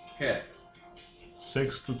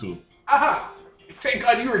 6-2. Aha! Thank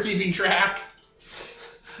God you were keeping track.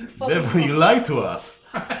 Devin, you lied to us.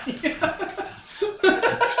 You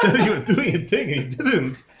said you were doing a thing and you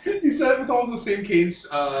didn't. He said it with almost the same cadence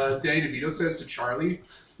Danny DeVito says to Charlie.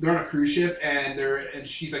 They're on a cruise ship and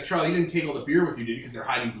she's like, Charlie, you didn't take all the beer with you, did you? Because they're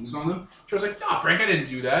hiding booze on them. Charlie's like, nah, Frank, I didn't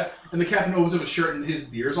do that. And the captain opens up his shirt and his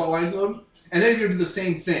beer's all lined to them. And then he did the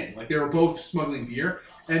same thing. Like, they were both smuggling beer.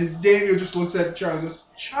 And Daniel just looks at Charlie and goes,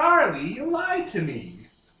 Charlie, you lied to me.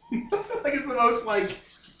 Like, it's the most, like,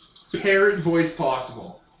 parrot voice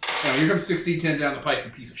possible. Oh, here comes 1610 down the pipe,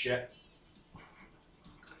 you piece of shit.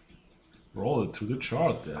 Roll it through the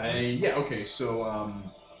chart then. Yeah, okay, so,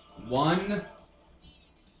 one,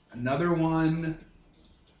 another one,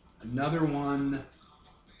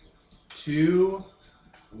 2,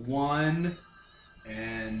 1,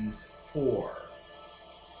 and 4.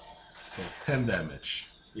 So 10 damage.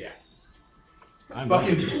 Yeah. I'm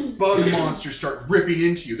Fucking bug monsters start ripping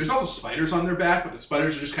into you. There's also spiders on their back, but the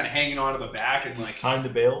spiders are just kind of hanging onto the back and like Time to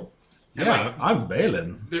bail. and, Yeah, I'm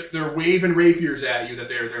bailing. they're waving rapiers at you that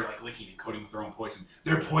they're like licking and coating with their own poison.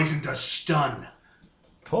 Their poison does stun.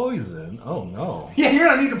 Poison? Oh no. Yeah, you're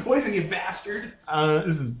not need to poison, you bastard. Are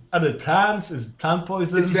they plants? Is it plant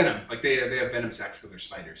poison? It's venom. Like they have venom sex because they're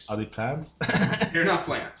spiders. Are they plants? They're not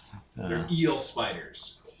plants. They're eel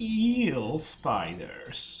spiders. Eel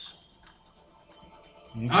spiders.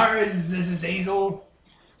 All right, this is Hazel.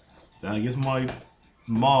 Then I guess my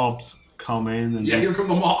mobs come in and Yeah, do here come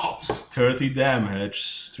the mobs. 30 damage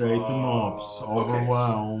straight to mobs. okay.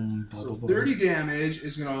 Overwhelmed. So blah, blah, 30 damage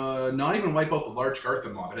is gonna not even wipe out the large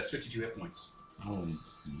Gartham mob. It has 52 hit points. blah. Oh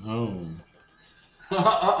no.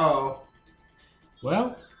 Uh-oh.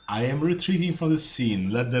 Well, I am retreating from the scene.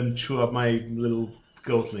 Let them chew up my little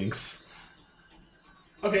goatlings.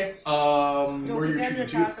 Okay, Don't where are you get an shooting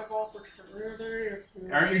to? attack of opportunity.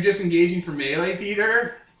 Aren't you disengaging from melee,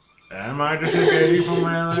 Peter? Am I disengaging from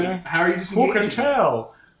melee? How are you Who disengaging? can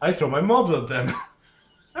tell? I throw my mobs at them.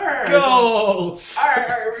 Alright, Goats!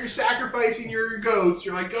 alright, you're sacrificing your goats.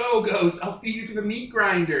 You're like, go, goats, I'll feed you through the meat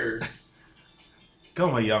grinder.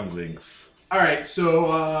 Go, my younglings. Alright, so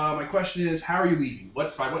my question is, how are you leaving?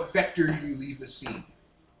 By what vector do you leave the scene?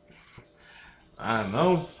 I don't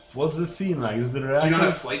know. What's the scene like? Is the Do reaction? you not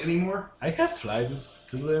have flight anymore? I have flight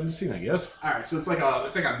till the end of the scene, I guess. Alright, so it's like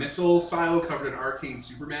a missile silo covered in arcane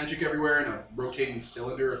super magic everywhere and a rotating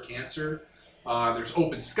cylinder of cancer. There's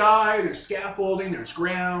open sky, there's scaffolding, there's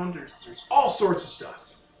ground, there's all sorts of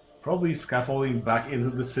stuff. Probably scaffolding back into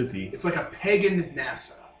the city. It's like a pagan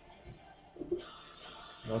NASA.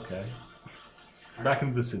 Okay. Back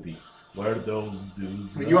into the city. Where those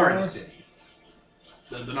dudes I mean, you are in are. the city.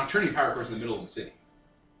 The Nocturnian power core's in the middle of the city.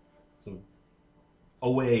 So,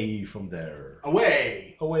 away from there.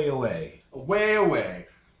 Away, Away, away. away, away.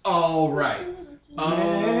 All right.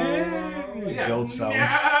 Yeah. Goat sounds.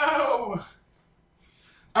 No.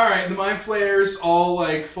 All right. The mind flayers all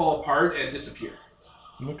like fall apart and disappear.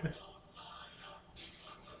 Okay.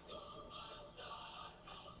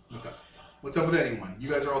 What's up? What's up with anyone? You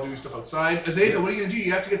guys are all doing stuff outside. Azazel, what are you gonna do?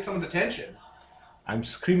 You have to get someone's attention. I'm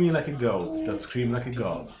screaming like a goat that screamed like a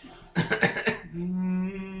god.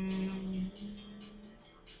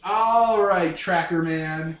 All right, Tracker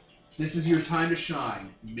Man. This is your time to shine.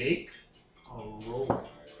 Make a roll.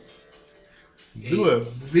 Do a it.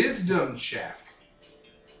 wisdom check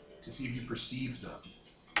to see if you perceive them.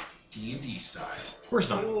 D&D style. Of course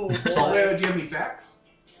not. Oh, Salt, boy. do you have any facts?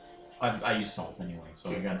 I use salt anyway, so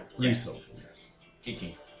I got Result.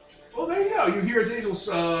 18. Well, there you go. You hear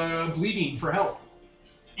Azazel's bleeding for help.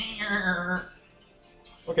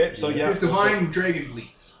 Okay, so yeah. His divine dragon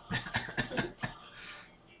bleeds.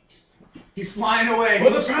 He's flying away. He For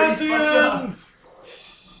the looks pretty fucked up. Pantheon!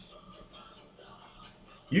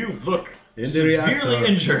 You look In the severely reactor.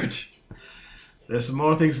 injured. There's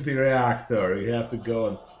more things in the reactor. You have to go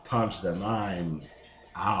and punch them. I'm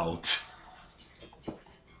out.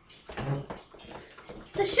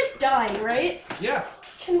 The ship dying, right? Yeah.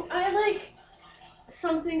 Can I like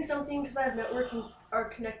something because I have networking are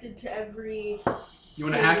connected to every You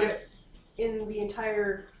want to hack it? in the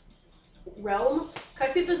entire realm? Can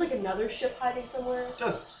I see if there's like another ship hiding somewhere?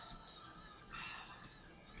 Doesn't.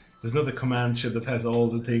 There's another command ship that has all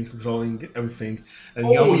the things controlling everything. And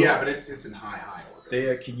Oh young- yeah, but it's in high orbit.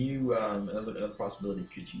 They, can you, another possibility,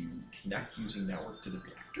 could you connect using network to the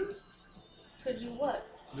reactor? To do what?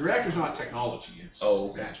 The reactor's not technology, it's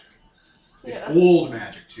Oh, okay. magic. It's Yeah. old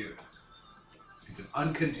magic, too. It's an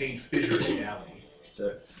uncontained fissure in reality.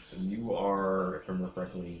 So you are, if I remember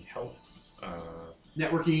correctly, health,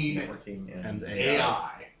 Networking, networking, and And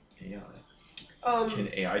AI. AI. Can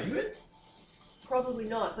AI do it? Probably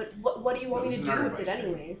not. But what do you want No, me this to is do an with it artifice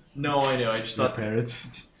thing. anyways? No, I know. I just thought. Repair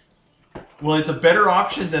it. Well, it's a better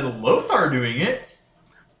option than Lothar doing it.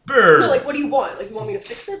 Bird! No, like what do you want? Like you want me to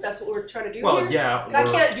fix it? That's what we're trying to do Well, here? yeah. 'Cause I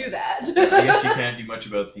or- can't do that. I guess you can't do much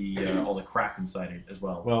about the all the crap inside it as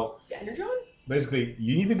well. Well, Energon? basically,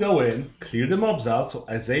 you need to go in, clear the mobs out, so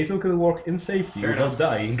Azazel can work in safety Fair without enough.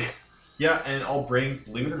 dying. Yeah, and I'll bring,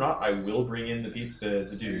 believe it or not, I will bring in the There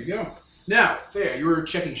you dudes. go. Now, Thea, you were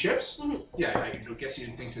checking ships? Mhm. Yeah, I guess you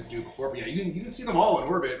didn't think to do it before, but yeah, you can see them all in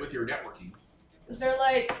orbit with your networking. Is there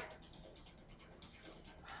like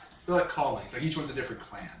They're like callings. Like each one's a different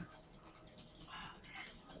clan.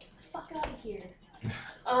 Fuck out of here.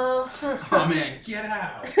 Oh man, get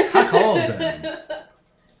out! Hack all of them.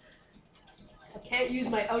 I can't use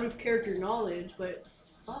my out of character knowledge, but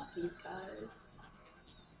fuck these guys.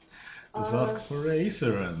 Let's ask for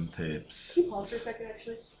Acer and tips. Can you pause for a second,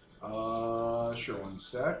 actually? Sure, one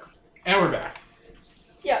sec. And we're back.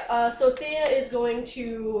 Yeah, so Thea is going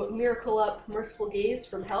to miracle up Merciful Gaze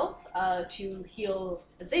from health to heal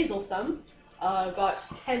Azazel some. Got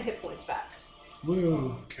 10 hit points back.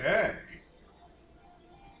 Woo. Okay.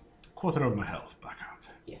 Quarter of my health back up.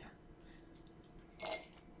 Yeah.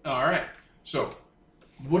 All right. So,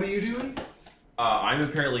 what are you doing? I'm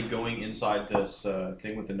apparently going inside this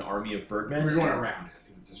thing with an army of Bergmen. We're going around it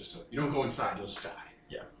because it's just you don't go inside, you'll just die.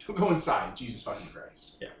 Yeah. Don't go inside, Jesus fucking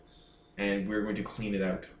Christ. Yeah. And we're going to clean it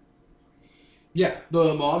out. Yeah,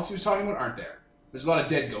 the mobs he was talking about aren't there. There's a lot of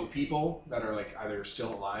dead goat people that are like either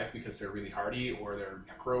still alive because they're really hardy or they're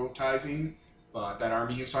necrotizing. But that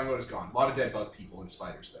army he was talking about is gone. A lot of dead bug people and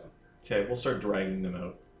spiders though. Okay, we'll start dragging them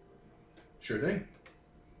out. Sure thing.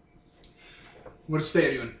 What is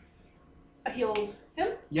Thea doing? I healed him.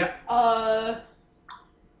 Yep.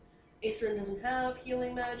 Acerin doesn't have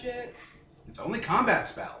healing magic. It's only combat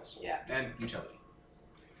spells. Yeah. And utility.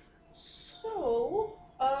 So,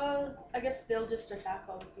 I guess they'll just attack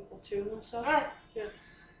other people too and stuff. Alright. Yeah.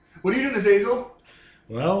 What are you doing, Azazel?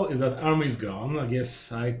 Well, if that army's gone, I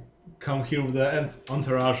guess I come here with the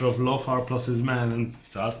entourage of Lothar plus his men and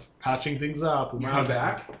start patching things up. You come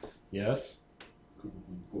back? Yes.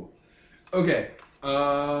 Cool. Okay.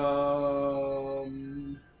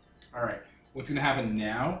 Alright. What's gonna happen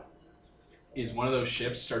now is one of those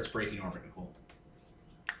ships starts breaking over Nicole.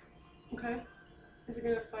 Okay. Is it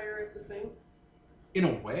gonna fire at the thing? In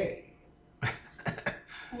a way.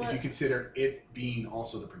 What? If you consider it being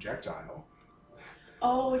also the projectile.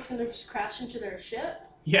 Oh, it's gonna just crash into their ship?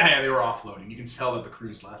 Yeah, they were offloading. You can tell that the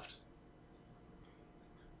crew's left.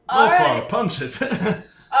 Lothar, Alright. punch it.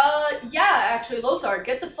 Yeah, actually, Lothar,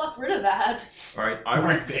 get the fuck rid of that. All right,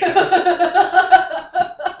 Right there.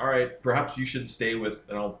 All right, perhaps you should stay with,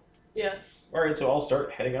 and I'll. Yeah. All right, so I'll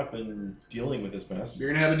start heading up and dealing with this mess. You're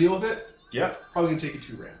gonna have to deal with it? Yeah. Probably gonna take you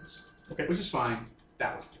 2 rounds. Okay. Which is fine.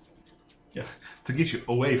 That was To get you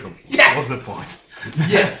away from him. Yes! What's the point?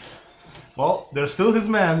 Yes! Well, there's still his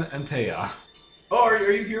man and Thea. Oh,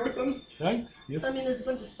 are you here with them? Right? Yes. I mean, there's a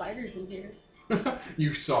bunch of spiders in here.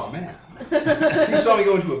 You saw a man. You I saw me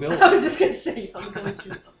go into a building. was just gonna say, I'm going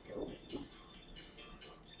to.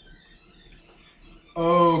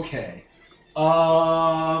 Okay.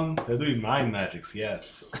 They're doing mind magics,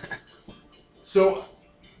 yes. So,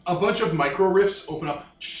 a bunch of micro rifts open up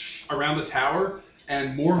around the tower,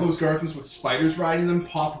 and more of those Garthams with spiders riding them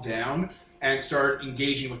pop down and start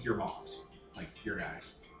engaging with your mobs, like your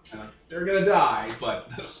guys. And like, they're gonna die, but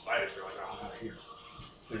the spiders are like, oh, I'm out of here.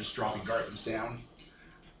 They're just dropping Garthams down.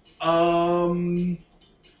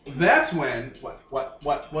 That's when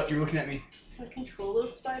what you're looking at me Can I control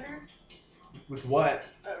those spiders? with what?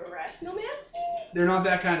 Arachnomancy? They're not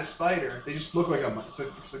that kind of spider. They just look like it's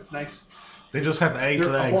a nice. They just have 8 They're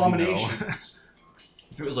legs, abominations.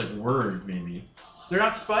 If it was like word, maybe. They're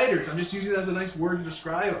not spiders. I'm just using it as a nice word to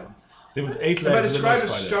describe them. They with 8 If I legs. described a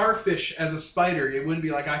spiders. starfish as a spider, it wouldn't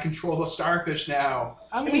be like I control the starfish now.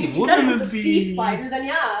 I mean, if you said it wouldn't was a it sea be- spider, then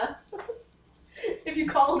yeah. If you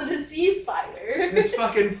called it a sea spider. This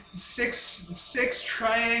fucking six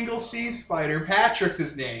triangle sea spider. Patrick's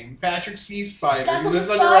his name. Patrick Sea Spider. That's He not a lives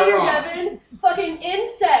under a spider, rock. Devin. Fucking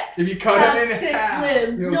insects. If you cut have it in 6 half,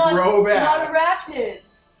 limbs, it'll not, grow back. not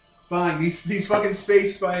arachnids. Fine. These fucking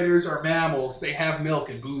space spiders are mammals. They have milk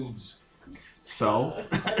and boobs. So,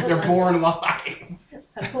 They're born alive.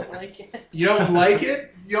 I don't like it. You don't like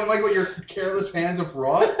it? You don't like what your careless hands have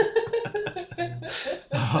wrought?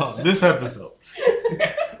 this episode.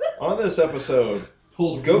 On this episode,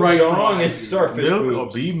 Pulled Goat right dong from and you. starfish Milk or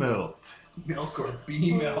boobs. be milked. Milk or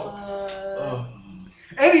be milked. Uh,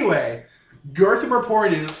 Anyway, Gartham are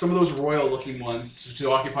pouring in some of those royal-looking ones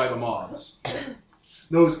to occupy the mobs.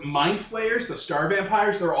 Those mind flayers, the star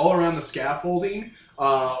vampires, they're all around the scaffolding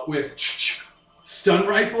with stun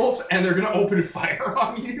rifles, and they're going to open fire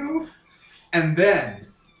on you. And then,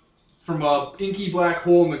 from a inky black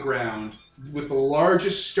hole in the ground, with the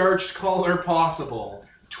largest starched collar possible,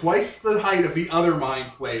 twice the height of the other mind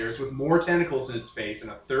flayers, with more tentacles in its face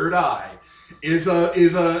and a third eye, is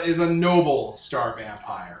a noble star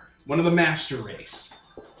vampire, one of the master race.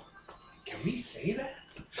 Can we say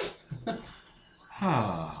that?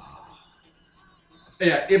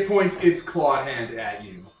 Yeah, it points its clawed hand at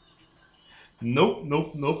you. Nope.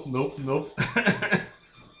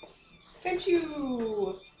 Can't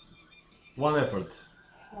you 1 effort.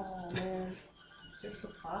 Oh man, they're so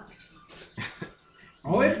fucked.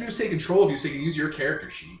 All they have to do is take control of you so you can use your character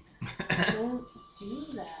sheet. Don't do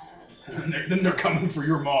that. And then they're coming for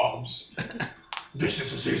your mobs. This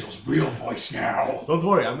is Azazel's real voice now. Don't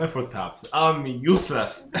worry, I'm effort tapped. I'm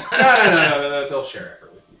useless. No, they'll share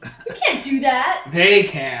effort with you. You can't do that. They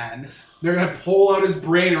can. They're gonna pull out his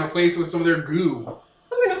brain and replace it with some of their goo.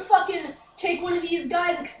 I'm gonna fucking take one of these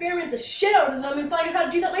guys, experiment the shit out of them, and find out how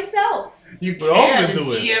to do that myself. You We're all can. gonna It's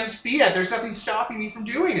do it. GM's fiat. There's nothing stopping me from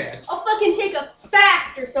doing it. I'll fucking take a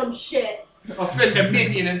fact or some shit. I'll spend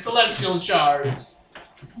Dominion and Celestial Shards.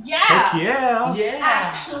 Yeah. Heck yeah! Yeah.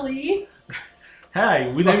 Actually.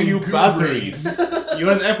 Hey, we Fucking name you goo batteries.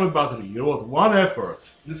 You're an effort battery. You're what? 1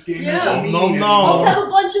 effort. This game Yeah. has No, no no, meaning no. I'll anymore. have a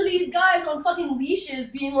bunch of these guys on fucking leashes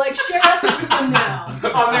being like, share effort with them now.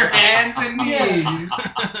 On their hands and knees.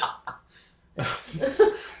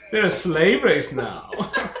 They're a slave race now.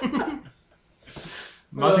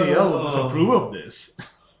 Mathiel will disapprove of this.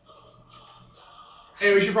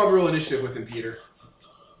 Hey, we should probably roll initiative with him, Peter.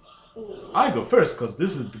 I go first, because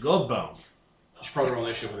this is the Godbound. You should probably roll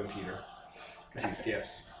initiative with him, Peter. Because he's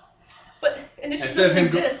gifts. But initiative Instead of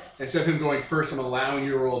doesn't him exist. Instead of him going first, I'm allowing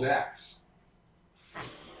you to roll dex.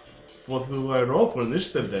 What do I roll for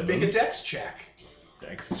initiative then? Make a dex check.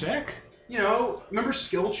 Dex check? You know, remember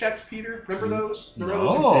skill checks, Peter? Remember those? Remember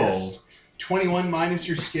No. those exist? 21 minus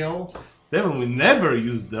your skill. Devil, we never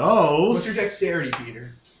use those. What's your dexterity,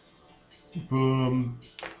 Peter? Boom.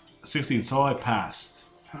 16, so I passed.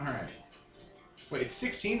 Alright. Wait, it's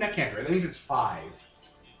 16? That can't be right. That means it's 5.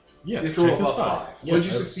 You Yes, have to roll check is above 5. 5. What did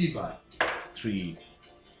you succeed by? 3.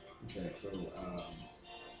 Okay, so,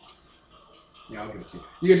 yeah, I'll give it to you.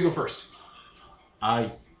 You get to go first. I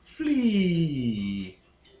flee.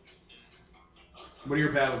 What do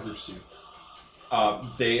your battle groups do?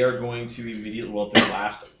 They are going to immediately. Well, their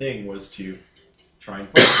last thing was to try and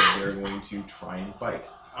fight. So they're going to try and fight.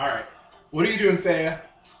 Alright. What are you doing, Thea?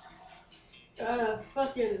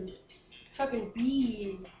 Fucking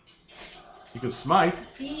bees. You can smite.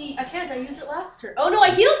 I can't. I used it last turn. Oh no,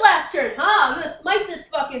 I healed last turn. I'm gonna smite this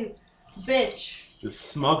fucking bitch. The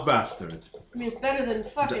smug bastard. I mean, it's better than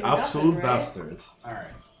fucking The absolute nothing, right? bastard.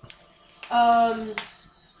 Alright.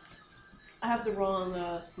 I have the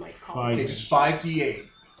wrong smite column. Okay, just 5d8.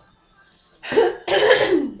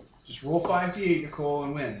 Just roll 5d8, Nicole,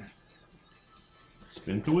 and win.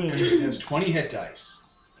 Spin to win. It has 20 hit dice.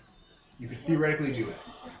 You could theoretically do it.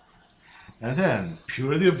 And then,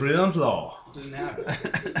 purity of brilliant law. Doesn't have it.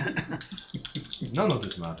 None of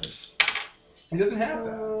this matters. He doesn't have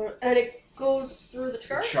that. And it goes through the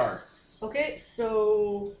chart? Chart. Okay,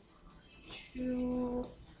 so 2,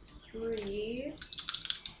 3.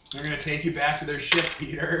 They're gonna take you back to their ship,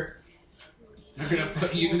 Peter. They're gonna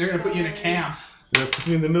put you in a camp. They're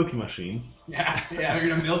putting in the milking machine. Yeah, they're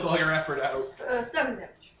gonna milk all your effort out. 7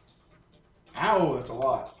 damage. Ow, that's a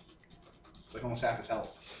lot. It's like almost half his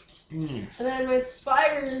health. Mm. And then my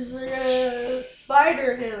spiders are gonna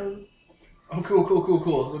spider him. Oh, cool.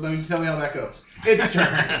 Well, then tell me how that goes. It's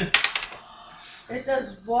turn. It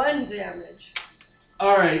does 1 damage.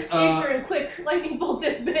 Alright, Acer and quick lightning bolt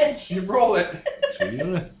this bitch. you roll it. 3.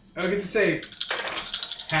 I'll get to save.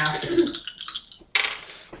 Half.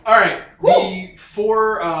 Alright, the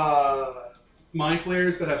 4 mind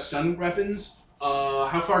flayers that have stun weapons,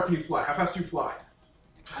 how far can you fly? How fast do you fly?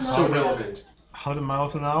 So Another relevant. 100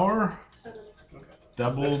 miles an hour. 7.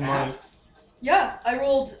 Double That's my. half. Yeah, I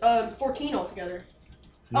rolled 14 altogether.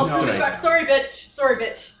 No, Oh, sorry, strike. sorry, bitch. Sorry,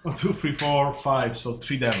 bitch. 1, 2, 3, 4, 5, so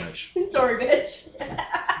 3 damage. Sorry, bitch.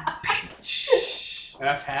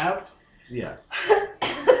 That's halved? Yeah.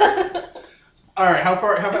 Alright, how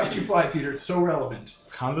fast do you fly, Peter? It's so relevant.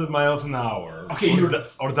 100 miles an hour. Okay, or, you're-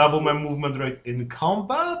 or double my movement rate in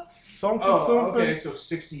combat? Something. Okay, so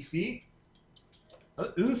 60 feet?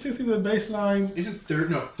 Isn't 60 the baseline? Isn't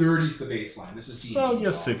 30's the baseline. This is D&D. So, yeah,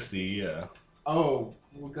 y'all. 60, yeah. Oh,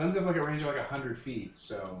 well, guns have like a range of like 100 feet,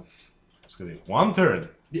 so... It's gonna be 1 turn.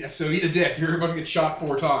 Yeah, so eat a dick. You're about to get shot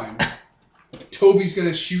 4 times. Toby's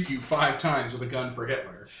gonna shoot you 5 times with a gun for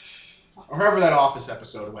Hitler. Or however that Office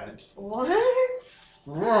episode went. What?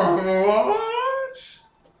 What?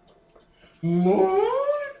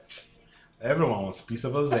 Everyone wants a piece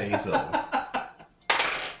of Azazel.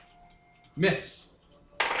 Miss.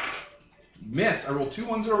 Miss. I rolled 2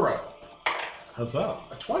 ones in a row. How's that?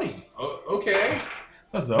 A 20. Okay.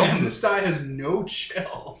 That's the Man, opposite. this die has no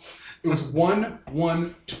chill. It was 1,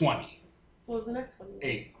 1, 20. What was the next one?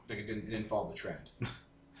 8. Like it didn't follow the trend.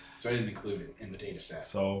 So I didn't include it in the data set.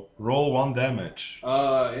 So, roll 1 damage.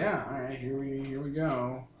 Yeah, alright, here we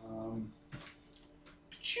go.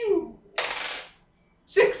 Choo.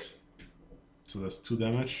 6! So that's 2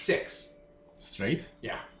 damage. 6. Straight?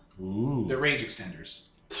 Yeah. Ooh. They're range extenders.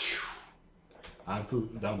 I'm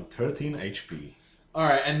down to 13 HP.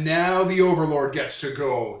 Alright, and now the Overlord gets to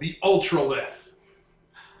go. The Ultralith.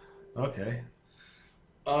 Okay.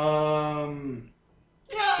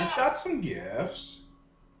 It's got some gifts.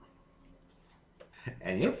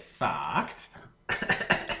 And you're fucked.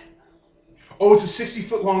 Oh, it's a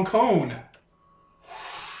 60-foot long cone.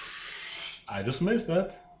 I just missed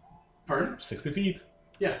that. Pardon? 60 feet.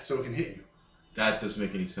 Yeah, so it can hit you. That doesn't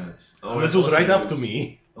make any sense. This was unless right he up to moves.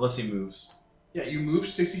 me. Unless he moves. Yeah, you move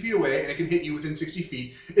 60 feet away, and it can hit you within 60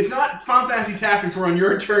 feet. It's not Final Fantasy Tactics where on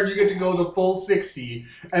your turn you get to go the full 60,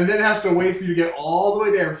 and then it has to wait for you to get all the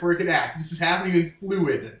way there before it can act. This is happening in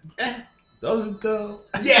Fluid. Does it though?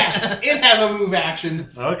 Yes! It has a move action.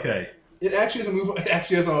 Okay. It actually has a move. It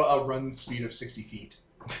actually has a run speed of 60 feet.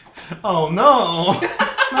 Oh no!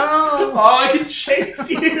 Oh, I can chase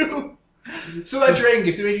you! So that Dragon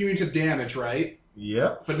Gift, it makes you immune to damage, right?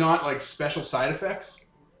 Yep. But not, like, special side effects?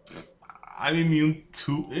 I'm immune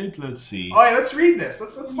to it. Let's see. Oh, yeah, let's read this.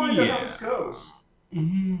 Let's find out how Yeah. this goes.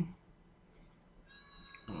 Mhm.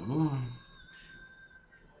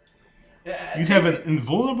 You have an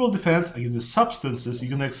invulnerable defense against the substances you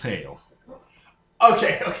can exhale.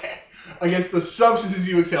 Okay. Against the substances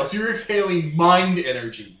you exhale. So you're exhaling mind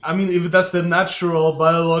energy. I mean, if that's the natural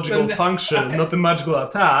biological The function, okay. not the magical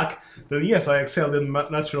attack, then yes, I exhale the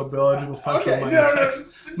natural biological function Okay, of no, my no, attacks.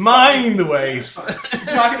 it's Mind waves!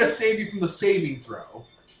 It's not going to save you from the saving throw.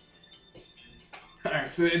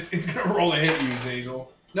 Alright, so it's going to roll to hit you, Zazel.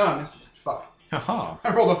 No, I misses. Fuck. Haha.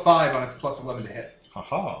 I rolled a 5 on its plus 11 to hit.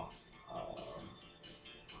 Haha.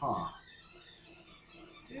 Huh.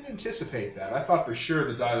 Didn't anticipate that. I thought for sure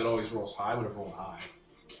the die that always rolls high would have rolled high.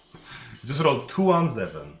 Just roll 2 ones,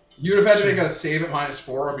 Devin. You would have had to make a save at -4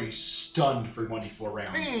 or be stunned for 1d4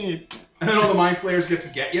 rounds. And then all the Mind Flayers get to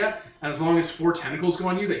get you, and as long as 4 tentacles go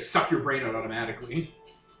on you, they suck your brain out automatically.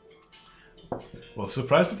 Well,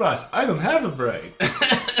 surprise, surprise, I don't have a brain.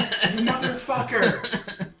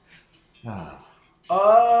 Motherfucker! Ah.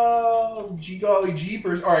 Oh, gee golly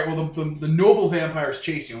jeepers. Alright, well, the noble vampires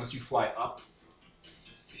chase you unless you fly up.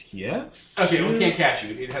 Yes? Okay, well, it can't catch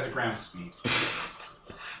you. It has a ground speed.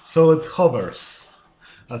 So it hovers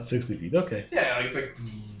at 60 feet. Okay. Yeah, like, it's like...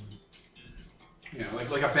 You know,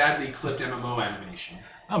 like a badly clipped MMO animation.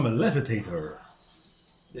 I'm a levitator.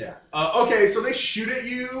 Yeah. Okay, so they shoot at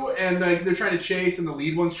you, and like they're trying to chase, and the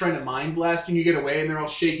lead one's trying to mind blast, and you get away, and they're all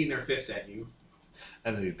shaking their fist at you.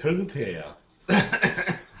 And then you turn the tail.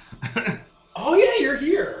 Oh yeah, you're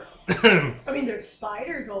here. I mean, there's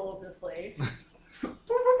spiders all over the place.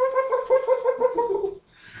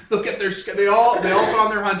 Look at their they all put on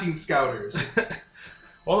their hunting scouters.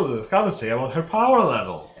 What does the scout say about her power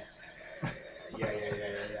level? Yeah.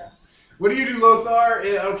 What do you do, Lothar?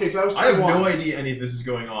 Okay, so that was turn I have one. no idea any of this is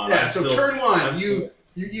going on. Yeah, I'm so still- turn one, I'm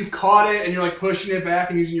you've caught it, and you're like pushing it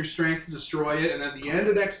back and using your strength to destroy it, and at the end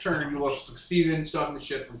of next turn, you will have succeeded in stopping the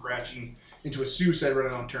ship from crashing into a suicide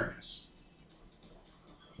run on Turnus.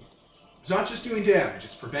 It's not just doing damage;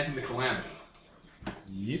 it's preventing the calamity.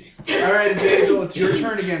 Yep. All right, Azazel, it's your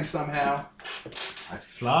turn again somehow. I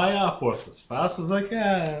fly upwards as fast as I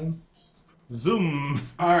can. Zoom.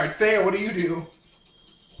 All right, Thea, what do you do?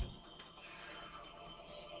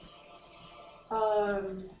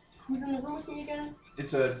 Who's in the room with me again?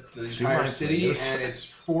 It's the Two entire Mind city, Flayers. and it's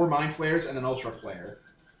 4 Mind Flayers and an Ultra Flare.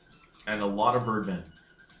 and a lot of birdmen.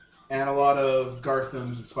 And a lot of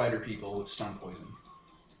Garthams and Spider People with stun poison.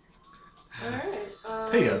 Alright.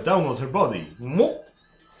 Taya downloads her body. Mwah.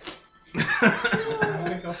 I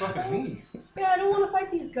think I'll fucking leave. Yeah, I don't want to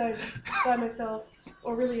fight these guys by myself,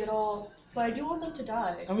 or really at all. But I do want them to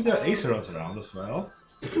die. I mean, there are Acerons around as well.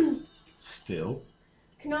 Still.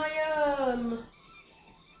 Can I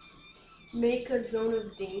make a zone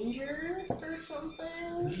of danger or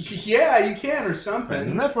something? Yeah, you can, or Spend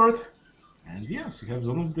something. an effort. And yes, you have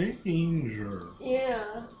zone of danger.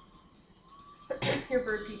 Yeah. Your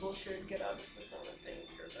bird people should get out of the zone of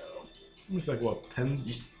danger, though. It's like what, 10?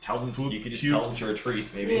 You just tell them. Food You could just cube. tell them to retreat,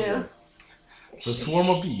 maybe. Yeah. The swarm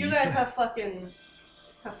of bees. You guys have fucking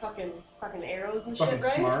arrows and Fucking shit,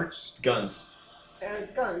 right? smarts. Guns.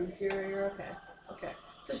 Guns. You're okay. Okay.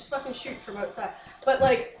 So just fucking shoot from outside. But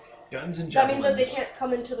like Guns and that means that they javelins. can't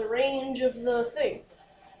come into the range of the thing,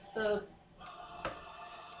 the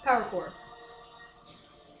power core.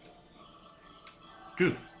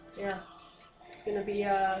 Good. Yeah. It's gonna be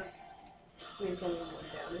I mean, it's only 1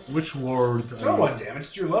 damage. Which word? It's not 1 damage,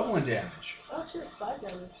 it's your level 1 damage. Oh shit, it's 5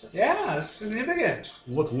 damage. That's Yeah, it's significant.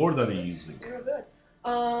 What word are you using? real good.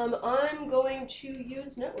 I'm going to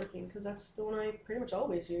use networking because that's the one I pretty much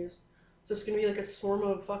always use. So it's gonna be like a swarm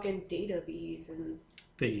of fucking data bees and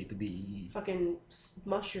Take the fucking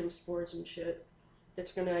mushroom spores and shit.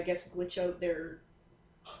 That's gonna, I guess, glitch out their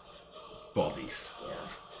bodies.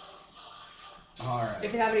 yeah. All right.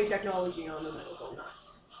 If they have any technology on them, it'll go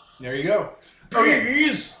nuts. There you go. Okay.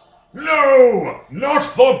 Bees? No, not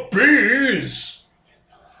the bees.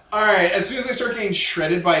 All right. As soon as they start getting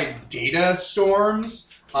shredded by data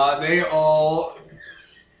storms, they all.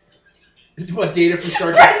 What data from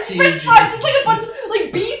Star Trek Brent Spider, just like a bunch of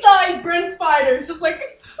like bee-sized Brent spiders, just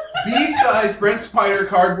like B-sized Brent Spider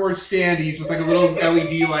cardboard standees with like a little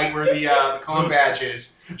LED light where the comm badge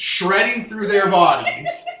is, shredding through their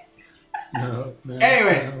bodies. No.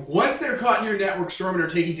 Anyway, once they're caught in your network storm and are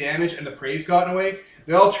taking damage and the prey's gotten away,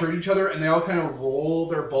 they all turn to each other and they all kind of roll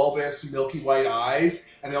their bulbous, milky white eyes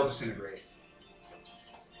and they all disintegrate.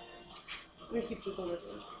 I'm gonna keep this on this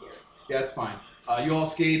one here. Yeah, it's fine. You all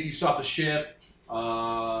escape, you stop the ship.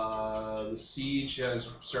 The siege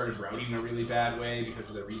has started routing in a really bad way because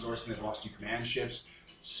of the resources and they've lost 2 command ships.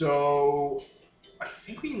 So I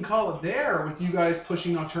think we can call it there with you guys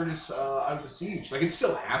pushing Nocturnus out of the siege. Like, it's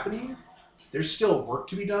still happening. There's still work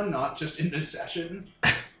to be done, not just in this session.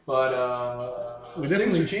 But We things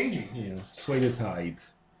definitely are changing. Yeah, sway the tide.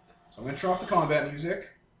 So I'm going to turn off the combat music.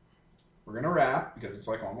 We're going to wrap because it's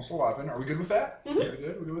like almost 11. Are we good with that? Mhm. Are we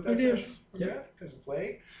good? We're good with that It is. session? We're good? Because it's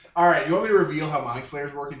late? All right. Do you want me to reveal how Mind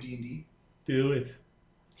Flayers work in D&D? Do it.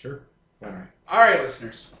 Sure. All right,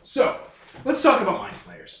 listeners. So let's talk about Mind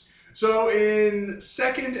Flayers. So in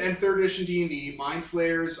 2nd and 3rd edition D&D, Mind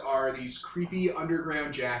Flayers are these creepy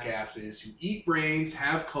underground jackasses who eat brains,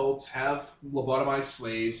 have cults, have lobotomized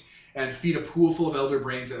slaves, and feed a pool full of elder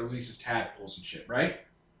brains that releases tadpoles and shit, right?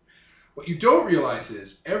 What you don't realize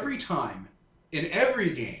is every time, in every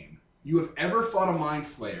game, you have ever fought a Mind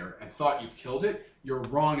Flayer and thought you've killed it, you're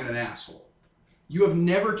wrong and an asshole. You have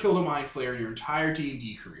never killed a Mind Flayer in your entire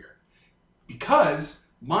D&D career. Because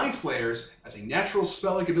Mind Flayers, as a natural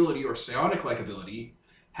spell-like ability or psionic-like ability,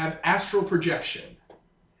 have astral projection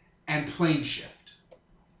and plane shift.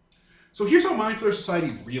 So here's how Mind Flayer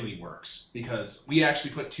Society really works, because we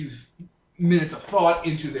actually put 2 minutes of thought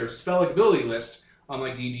into their spell-like ability list,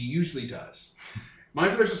 unlike D&D usually does.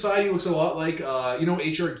 Mind Flayer Society looks a lot like,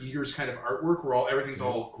 H.R. Giger's kind of artwork, where everything's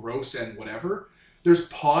all gross and whatever. There's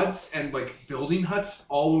pods and like building huts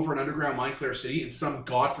all over an underground Mind Flayer city in some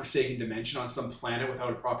godforsaken dimension on some planet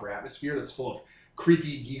without a proper atmosphere that's full of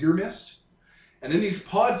creepy Giger mist. And in these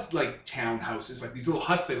pods, like townhouses, like these little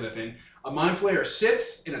huts they live in, a Mind Flayer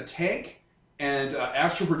sits in a tank and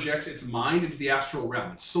astral projects its mind into the astral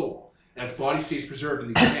realm, its soul, and its body stays preserved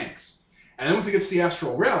in these tanks. And then once it gets to the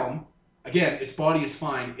astral realm, again, its body is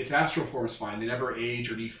fine, its astral form is fine, they never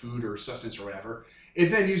age or need food or sustenance or whatever. It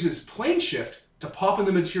then uses plane shift to pop in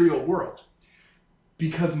the material world.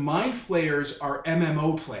 Because Mind Flayers are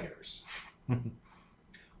MMO players.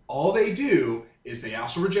 All they do is they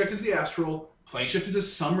astral project into the astral, plane shift into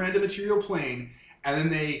some random material plane, and then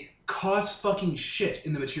they cause fucking shit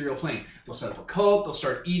in the material plane. They'll set up a cult, they'll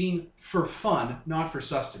start eating for fun, not for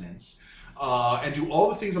sustenance, and do all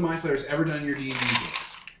the things a Mind Flayer's ever done in your D&D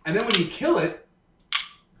games. And then when you kill it,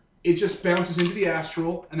 it just bounces into the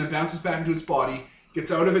astral, and then bounces back into its body, gets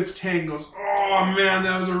out of its tank, goes, oh man,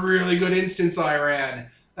 that was a really good instance I ran.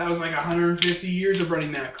 That was like 150 years of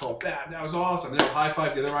running that cult. That was awesome. They'll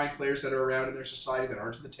high-five the other Mind Flayers that are around in their society that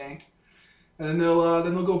aren't in the tank. And then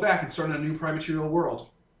they'll go back and start in a new prime material world.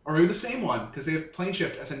 Or maybe the same one, because they have plane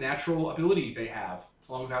shift as a natural ability they have,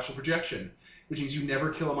 along with astral projection, which means you never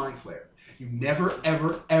kill a Mind Flayer. You never,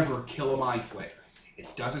 ever, ever kill a Mind Flayer.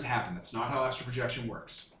 It doesn't happen. That's not how astral projection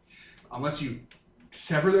works. Unless you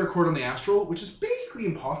sever their cord on the astral, which is basically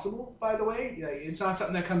impossible, by the way. It's not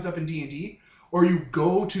something that comes up in D&D. Or you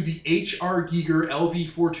go to the H.R. Giger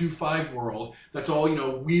LV425 world that's all,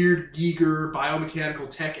 weird Giger biomechanical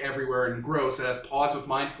tech everywhere and gross that has pods with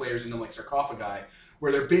Mind Flayers in them like sarcophagi,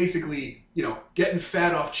 where they're basically, getting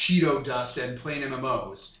fat off Cheeto dust and playing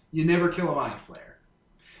MMOs. You never kill a Mind Flayer.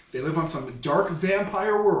 They live on some dark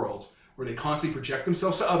vampire world where they constantly project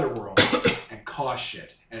themselves to other worlds and cause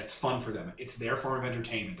shit, and it's fun for them. It's their form of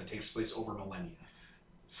entertainment that takes place over millennia.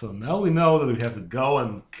 So now we know that we have to go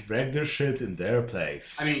and correct their shit in their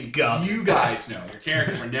place. I mean, Got you it. guys know. Your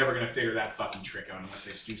characters are never going to figure that fucking trick out unless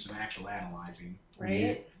they do some actual analyzing.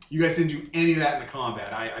 Right? You guys didn't do any of that in the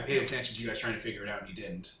combat. I paid attention to you guys trying to figure it out, and you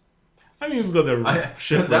didn't. I mean, we've got their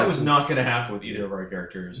shit. That was not going to happen with either of our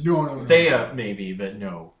characters. No. Thea, maybe, but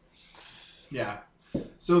no. Yeah.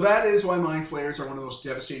 So that is why Mind Flayers are one of the most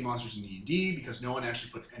devastating monsters in D&D, because no one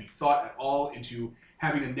actually puts any thought at all into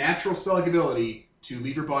having a natural spell-like ability to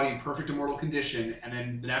leave your body in perfect immortal condition, and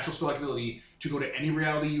then the natural spell ability to go to any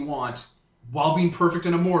reality you want while being perfect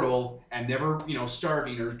and immortal and never,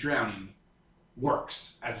 starving or drowning,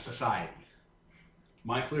 works as a society.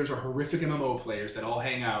 Mind Flayers are horrific MMO players that all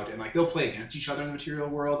hang out and they'll play against each other in the material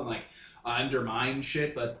world and undermine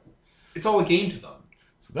shit, but it's all a game to them.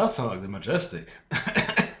 So that sounds like the Majestic.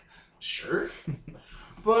 Sure.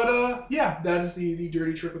 But yeah, that is the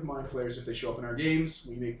dirty trick with Mind Flayers. If they show up in our games,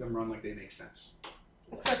 we make them run like they make sense.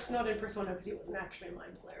 Except it's not in Persona because it wasn't actually a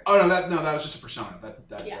Mind Flayer. Oh that was just a persona.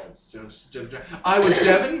 Yeah. I was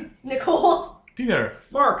Devin, Nicole. Peter.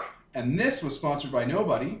 Mark. and this was sponsored by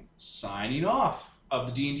Nobody. Signing off of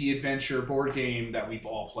the D&D Adventure board game that we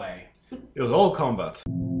all play. It was all combat.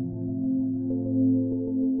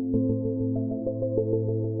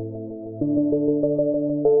 Thank you.